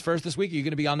Fox and Friends First this week? Are you going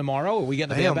to be on tomorrow? Are we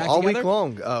getting the band back all together? All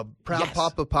week long. Proud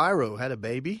Papa Pyro had a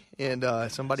baby, and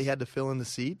somebody had to fill in the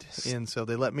seat, and so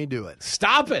they let me do it.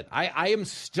 Stop it. I am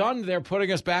stunned they're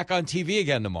putting us back on TV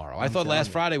again tomorrow. I thought last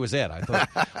Friday was it.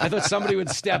 I thought somebody would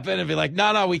step in and be like,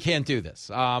 no, we can't do this.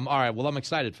 All right, well, I'm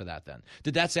excited for that then.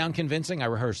 Did that sound convincing? I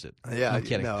rehearsed it. Yeah. I'm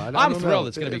kidding. No, I'm thrilled.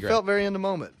 It's going to be great. It felt very in the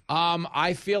moment.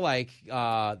 I feel like,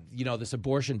 this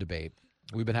abortion debate,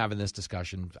 we've been having this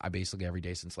discussion basically every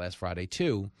day since last Friday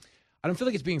too. I don't feel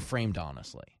like it's being framed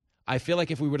honestly. I feel like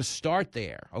if we were to start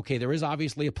there, okay, there is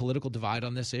obviously a political divide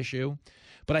on this issue,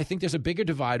 but I think there's a bigger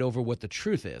divide over what the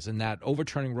truth is, and that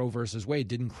overturning Roe versus Wade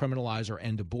didn't criminalize or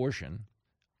end abortion.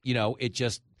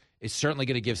 It's certainly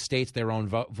going to give states their own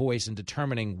voice in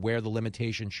determining where the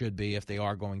limitation should be if they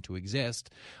are going to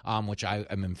exist, which I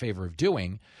am in favor of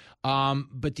doing.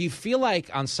 But do you feel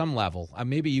like on some level,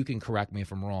 maybe you can correct me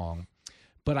if I'm wrong,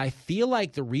 but I feel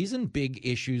like the reason big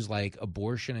issues like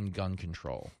abortion and gun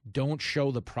control don't show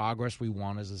the progress we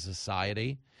want as a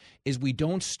society is we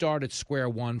don't start at square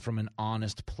one from an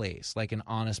honest place, like an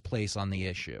honest place on the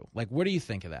issue. Like, what do you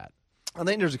think of that? I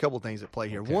think there's a couple of things at play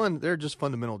here. Okay. One, there are just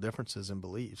fundamental differences in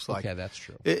beliefs. Like, okay, that's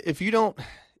true. If you don't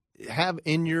have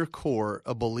in your core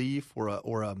a belief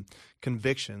or a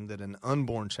conviction that an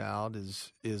unborn child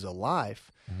is a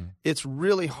life, it's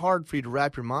really hard for you to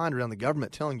wrap your mind around the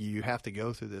government telling you have to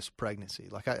go through this pregnancy.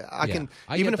 Like I can,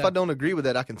 even if I don't agree with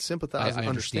that, I can sympathize and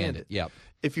understand it. Yep.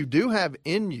 If you do have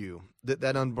in you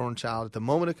that unborn child at the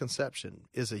moment of conception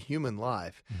is a human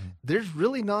life, there's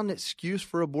really not an excuse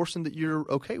for abortion that you're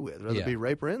okay with, whether it be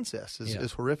rape or incest,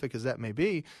 as horrific as that may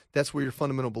be. That's where your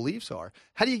fundamental beliefs are.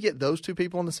 How do you get those two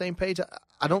people on the same page?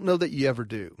 I don't know that you ever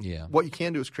do. Yeah. What you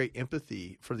can do is create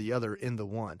empathy for the other in the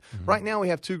one. Right now we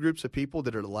have two groups of people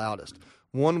that are the loudest.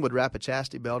 One would wrap a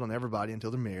chastity belt on everybody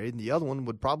until they're married, and the other one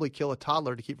would probably kill a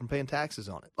toddler to keep from paying taxes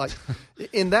on it. Like,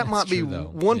 and that might be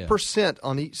 1%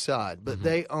 on each side, but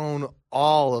they own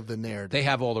all of the narrative. They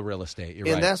have all the real estate. You're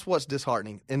right. And that's what's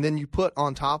disheartening. And then you put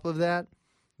on top of that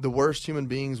the worst human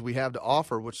beings we have to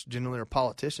offer, which generally are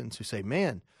politicians who say,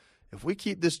 man, if we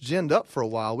keep this ginned up for a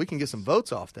while, we can get some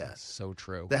votes off that. That's so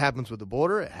true. That happens with the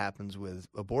border. It happens with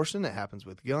abortion. It happens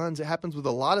with guns. It happens with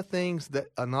a lot of things that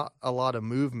not a lot of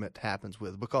movement happens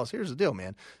with. Because here's the deal,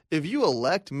 man. If you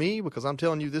elect me because I'm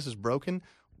telling you this is broken,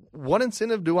 what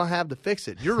incentive do I have to fix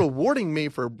it? You're rewarding me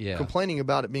for complaining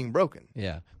about it being broken.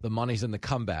 Yeah, the money's in the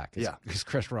comeback. Yeah. As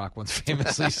Chris Rock once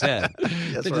famously said.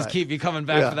 That's to just keep you coming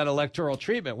back for that electoral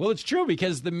treatment. Well, it's true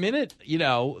because the minute,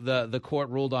 the court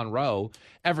ruled on Roe,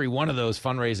 every one of those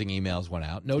fundraising emails went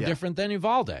out. No different than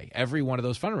Uvalde. Every one of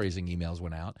those fundraising emails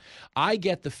went out. I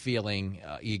get the feeling,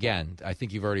 again, I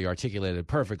think you've already articulated it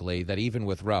perfectly, that even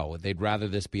with Roe, they'd rather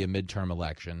this be a midterm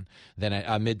election than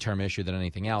a midterm issue than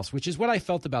anything else, which is what I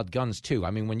felt about guns too.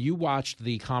 I mean, when you watched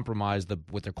the compromise,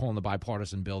 what they're calling the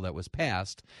bipartisan bill that was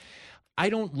passed, I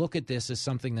don't look at this as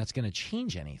something that's going to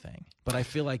change anything. But I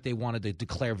feel like they wanted to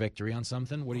declare victory on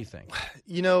something. What do you think?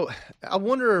 I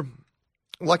wonder,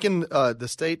 like in the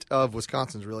state of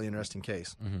Wisconsin's a really interesting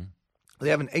case. Mm-hmm. They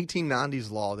have an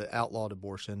 1890s law that outlawed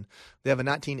abortion. They have a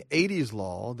 1980s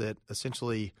law that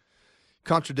essentially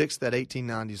contradicts that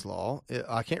 1890s law.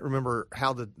 I can't remember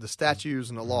how the statutes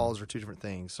and the laws are two different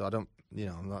things, so I don't,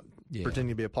 I'm not pretending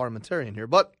to be a parliamentarian here.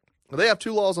 But they have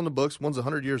two laws on the books. One's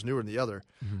 100 years newer than the other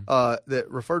that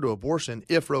refer to abortion.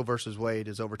 If Roe versus Wade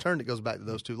is overturned, it goes back to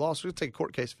those two laws. So we're going to take a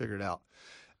court case to figure it out.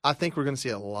 I think we're going to see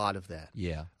a lot of that.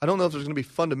 Yeah. I don't know if there's going to be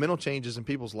fundamental changes in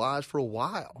people's lives for a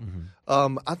while.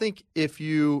 I think if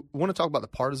you want to talk about the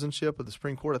partisanship of the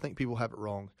Supreme Court, I think people have it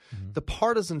wrong. The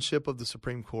partisanship of the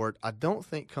Supreme Court, I don't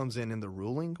think comes in the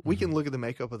ruling. We can look at the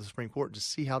makeup of the Supreme Court to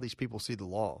see how these people see the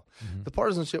law. The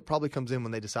partisanship probably comes in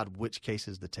when they decide which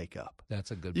cases to take up.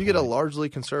 That's a good You point. get a largely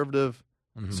conservative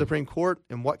Supreme Court,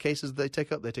 in what cases do they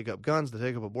take up? They take up guns, they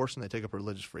take up abortion, they take up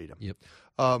religious freedom. Yep.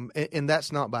 And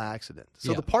that's not by accident.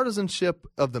 So the partisanship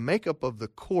of the makeup of the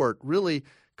court really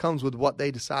comes with what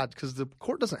they decide, because the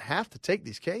court doesn't have to take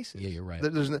these cases. Yeah, you're right.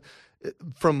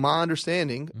 From my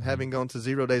understanding, having gone to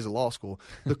 0 days of law school,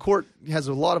 the court has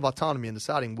a lot of autonomy in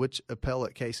deciding which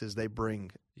appellate cases they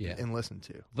bring and listen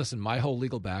to. Listen, my whole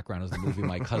legal background is the movie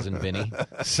My Cousin Vinny,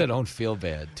 so don't feel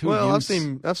bad. I've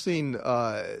seen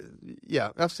Mr.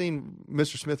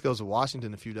 Smith Goes to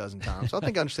Washington a few dozen times, so I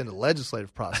think I understand the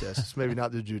legislative process. It's maybe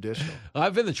not the judicial.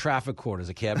 I've been in the traffic court as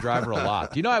a cab driver a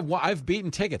lot. I've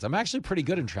beaten tickets. I'm actually pretty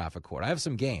good in traffic court. I have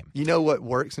some game. You know what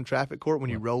works in traffic court?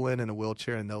 When you roll in a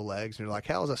wheelchair and no legs, and you're like,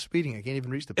 how is I speeding? I can't even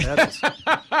reach the pedals.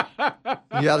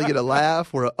 You either get a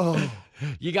laugh or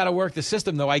You got to work the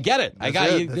system, though. I get it.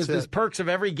 There's perks of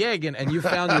every gig, and you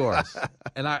found yours,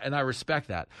 and I respect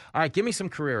that. All right, give me some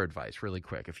career advice really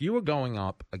quick. If you were going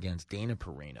up against Dana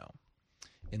Perino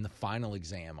in the final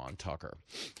exam on Tucker,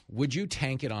 would you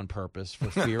tank it on purpose for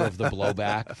fear of the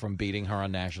blowback from beating her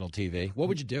on national TV? What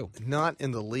would you do? Not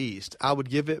in the least. I would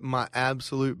give it my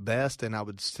absolute best, and I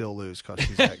would still lose because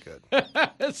she's that good.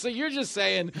 So you're just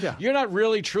saying you're not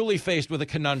really truly faced with a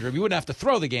conundrum. You wouldn't have to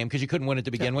throw the game because you couldn't win it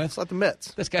to begin with? It's like the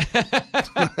Mets. This guy.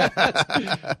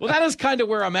 Well, that is kind of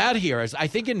where I'm at here. I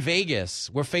think in Vegas,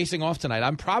 we're facing off tonight.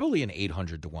 I'm probably an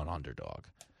 800-1 underdog.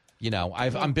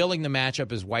 I'm billing the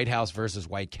matchup as White House versus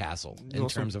White Castle in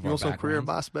terms of our backgrounds. Career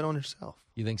advice, bet on yourself.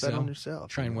 You think bet so? Bet on yourself.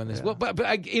 Try and win this. Well, but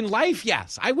in life,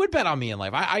 yes. I would bet on me in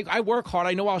life. I work hard.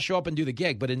 I know I'll show up and do the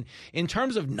gig. But in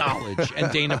terms of knowledge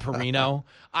and Dana Perino,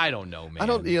 I don't know,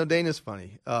 man. Dana's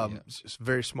funny. She's a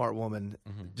very smart woman.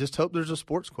 Just hope there's a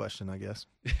sports question, I guess.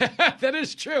 That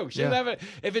is true. She would have it.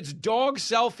 If it's dog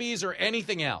selfies or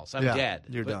anything else, I'm dead.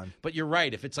 You're done. But you're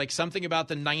right. If it's like something about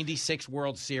the 96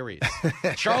 World Series.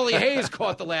 Charlie Hayes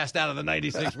caught the last out of the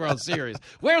 96 World Series.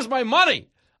 Where's my money?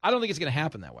 I don't think it's going to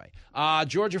happen that way.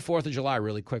 Georgia 4th of July,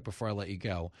 really quick before I let you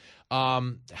go.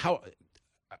 How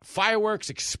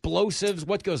fireworks, explosives,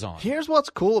 what goes on? Here's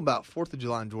what's cool about 4th of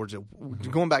July in Georgia.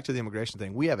 Going back to the immigration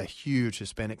thing, we have a huge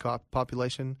Hispanic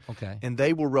population. Okay. And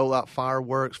they will roll out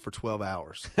fireworks for 12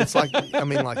 hours. It's like,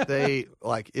 it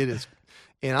is.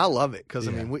 And I love it because,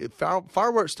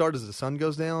 fireworks start as the sun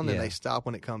goes down and they stop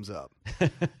when it comes up.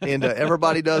 And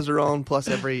everybody does their own, plus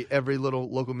every little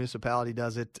local municipality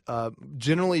does it.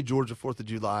 Generally, Georgia 4th of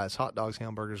July is hot dogs,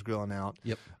 hamburgers, grilling out.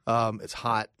 Yep. It's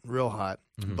hot, real hot.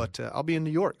 But I'll be in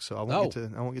New York, so I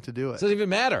won't get to do it. It doesn't even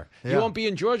matter. You won't be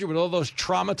in Georgia with all those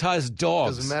traumatized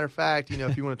dogs. As a matter of fact,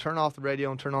 if you want to turn off the radio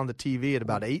and turn on the TV at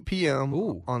about 8 p.m.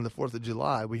 on the 4th of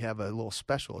July, we have a little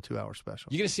special, a 2-hour special.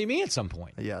 You're going to see me at some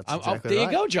point. Yeah, that's exactly there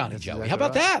right. You go, Johnny That's Joey. exactly How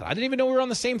about right. that? I didn't even know we were on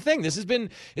the same thing. It's been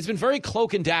very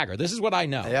cloak and dagger. This is what I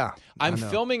know. Yeah, I'm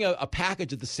filming a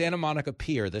package at the Santa Monica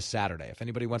Pier this Saturday. If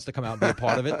anybody wants to come out and be a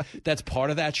part of it, that's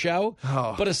part of that show.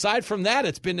 Oh. But aside from that,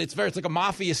 it's like a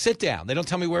mafia sit down. They don't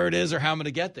tell me where it is or how I'm going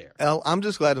to get there. El, I'm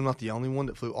just glad I'm not the only one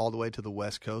that flew all the way to the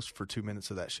West Coast for 2 minutes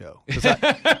of that show.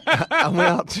 I went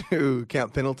out to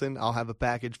Camp Pendleton. I'll have a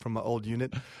package from my old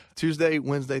unit. Tuesday,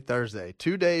 Wednesday, Thursday.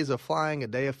 2 days of flying, a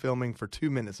day of filming for 2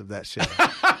 minutes of that show.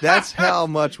 That's how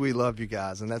much we love you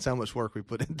guys, and that's how much work we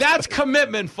put in. That's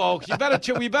commitment, folks. You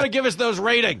better give us those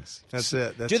ratings. That's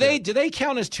it. Do they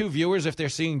count as 2 viewers if they're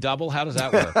seeing double? How does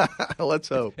that work? Let's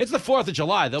hope. It's the 4th of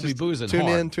July. They'll be boozing tune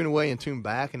hard. in, tune away, and tune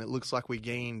back, and it looks like we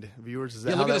gained viewers. Is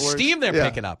that how look that at the works? steam they're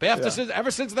picking up.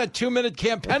 Ever since that 2-minute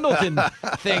Camp Pendleton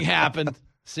thing happened.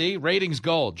 See, ratings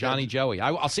gold. Johnny Joey.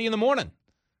 I'll see you in the morning.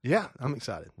 Yeah, I'm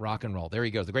excited. Rock and roll. There he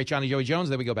goes. The great Johnny Joey Jones.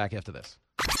 Then we go back after this.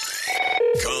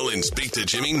 Call and speak to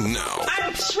Jimmy now.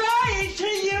 I'm trying to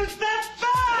use the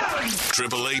phone.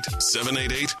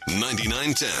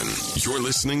 888-788-9910. You're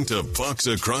listening to Fox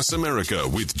Across America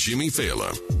with Jimmy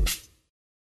Fallon.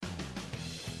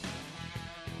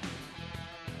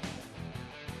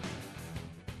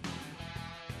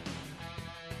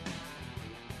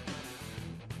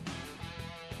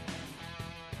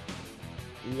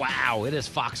 Wow, it is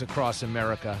Fox Across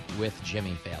America with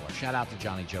Jimmy Fallon. Shout out to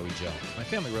Johnny Joey Jones. My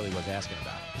family really was asking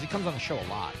about it because he comes on the show a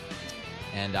lot,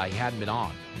 and he hadn't been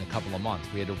on in a couple of months.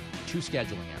 We had 2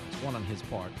 scheduling errors, one on his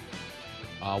part,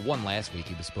 one last week.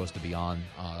 He was supposed to be on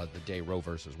the day Roe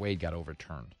versus Wade got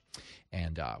overturned,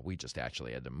 and we just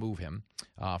actually had to move him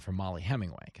from Molly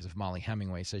Hemingway, because if Molly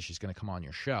Hemingway says she's going to come on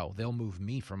your show, they'll move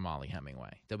me from Molly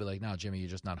Hemingway. They'll be like, no, Jimmy, you're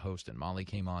just not hosting. Molly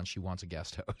came on. She wants a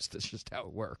guest host. That's just how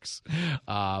it works.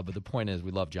 But the point is, we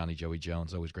love Johnny Joey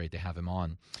Jones. Always great to have him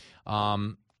on.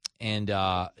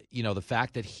 The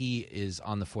fact that he is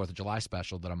on the 4th of July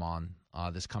special that I'm on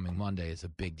this coming Monday is a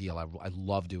big deal. I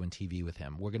love doing TV with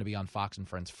him. We're going to be on Fox and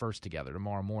Friends First together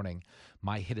tomorrow morning.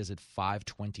 My hit is at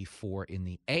 5:24 in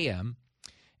the a.m.,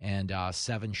 and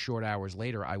 7 short hours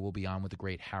later, I will be on with the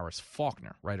great Harris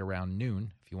Faulkner right around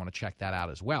noon. If you want to check that out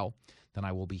as well, then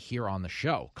I will be here on the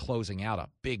show closing out a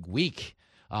big week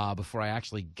before I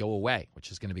actually go away, which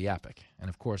is going to be epic. And,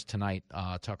 of course, tonight,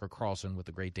 Tucker Carlson with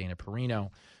the great Dana Perino.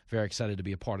 Very excited to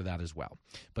be a part of that as well.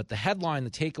 But the headline,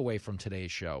 the takeaway from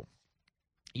today's show,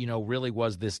 really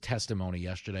was this testimony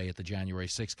yesterday at the January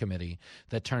 6th committee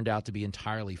that turned out to be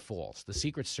entirely false. The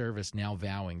Secret Service now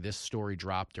vowing, this story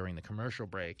dropped during the commercial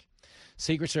break,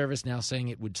 Secret Service now saying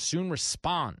it would soon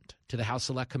respond to the House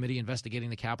Select Committee investigating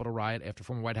the Capitol riot after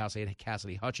former White House aide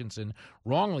Cassidy Hutchinson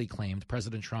wrongly claimed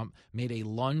President Trump made a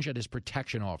lunge at his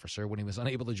protection officer when he was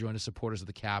unable to join his supporters of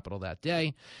the Capitol that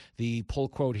day. The pull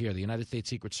quote here, the United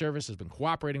States Secret Service has been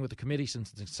cooperating with the committee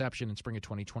since its inception in spring of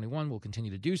 2021, will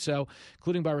continue to do so,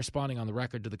 including by responding on the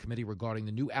record to the committee regarding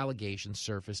the new allegations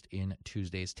surfaced in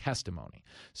Tuesday's testimony.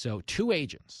 So 2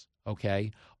 agents,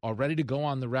 are ready to go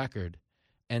on the record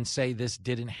and say this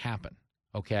didn't happen,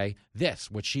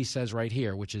 This, what she says right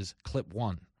here, which is clip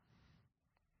 1.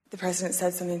 The president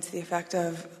said something to the effect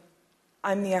of,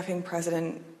 I'm the effing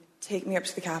president, take me up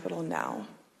to the Capitol now.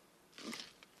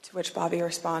 To which Bobby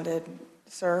responded,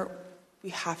 sir,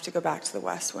 we have to go back to the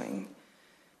West Wing.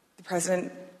 The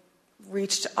president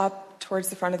reached up towards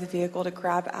the front of the vehicle to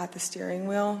grab at the steering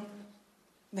wheel.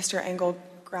 Mr. Engel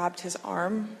grabbed his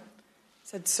arm,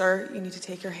 said, sir, you need to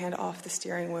take your hand off the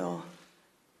steering wheel.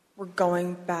 We're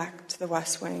going back to the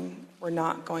West Wing. We're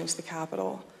not going to the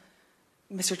Capitol.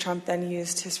 Mr. Trump then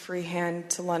used his free hand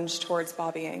to lunge towards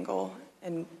Bobby Engel.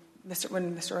 And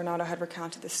when Mr. Renato had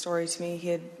recounted this story to me, he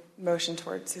had motioned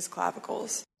towards his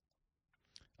clavicles.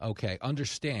 Okay,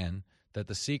 understand that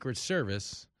the Secret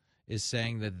Service is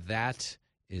saying that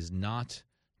is not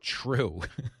true.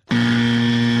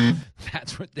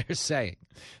 That's what they're saying.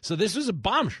 So this was a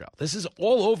bombshell. This is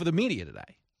all over the media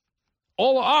today.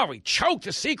 We choked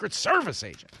a Secret Service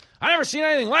agent. I never seen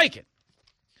anything like it.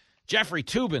 Jeffrey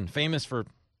Toobin, famous for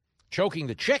choking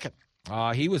the chicken.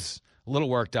 He was a little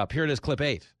worked up. Here it is, clip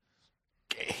 8.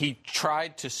 He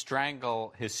tried to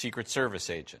strangle his Secret Service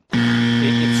agent.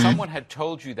 If someone had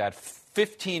told you that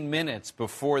 15 minutes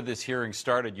before this hearing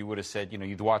started, you would have said,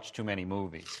 you'd watched too many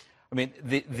movies. I mean,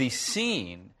 the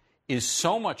scene is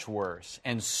so much worse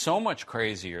and so much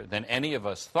crazier than any of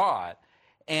us thought.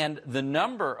 And the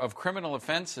number of criminal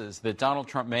offenses that Donald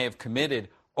Trump may have committed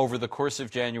over the course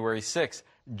of January 6th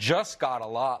just got a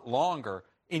lot longer,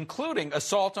 including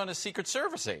assault on a Secret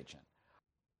Service agent.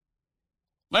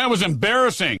 That was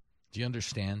embarrassing. Do you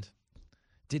understand?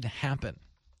 Didn't happen.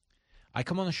 I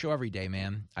come on the show every day,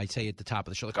 man. I say at the top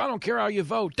of the show, I don't care how you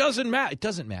vote. Doesn't matter. It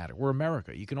doesn't matter. We're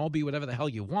America. You can all be whatever the hell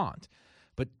you want.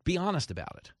 But be honest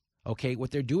about it.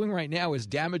 What they're doing right now is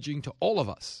damaging to all of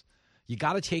us. You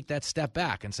got to take that step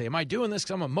back and say, am I doing this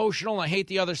because I'm emotional and I hate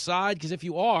the other side? Because if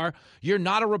you are, you're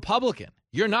not a Republican.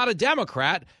 you're not a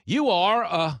Democrat. You are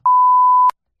a...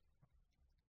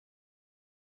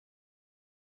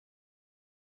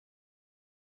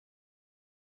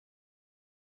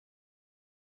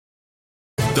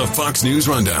 The Fox News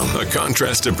Rundown, a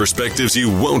contrast of perspectives you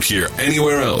won't hear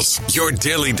anywhere else. Your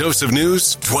daily dose of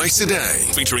news twice a day,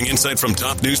 featuring insight from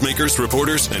top newsmakers,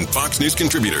 reporters, and Fox News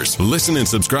contributors. Listen and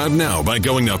subscribe now by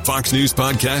going to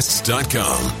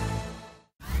foxnewspodcasts.com.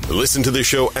 Listen to the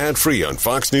show ad-free on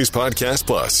Fox News Podcast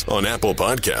Plus, on Apple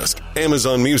Podcast,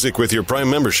 Amazon Music with your Prime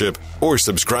membership, or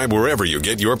subscribe wherever you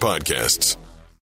get your podcasts.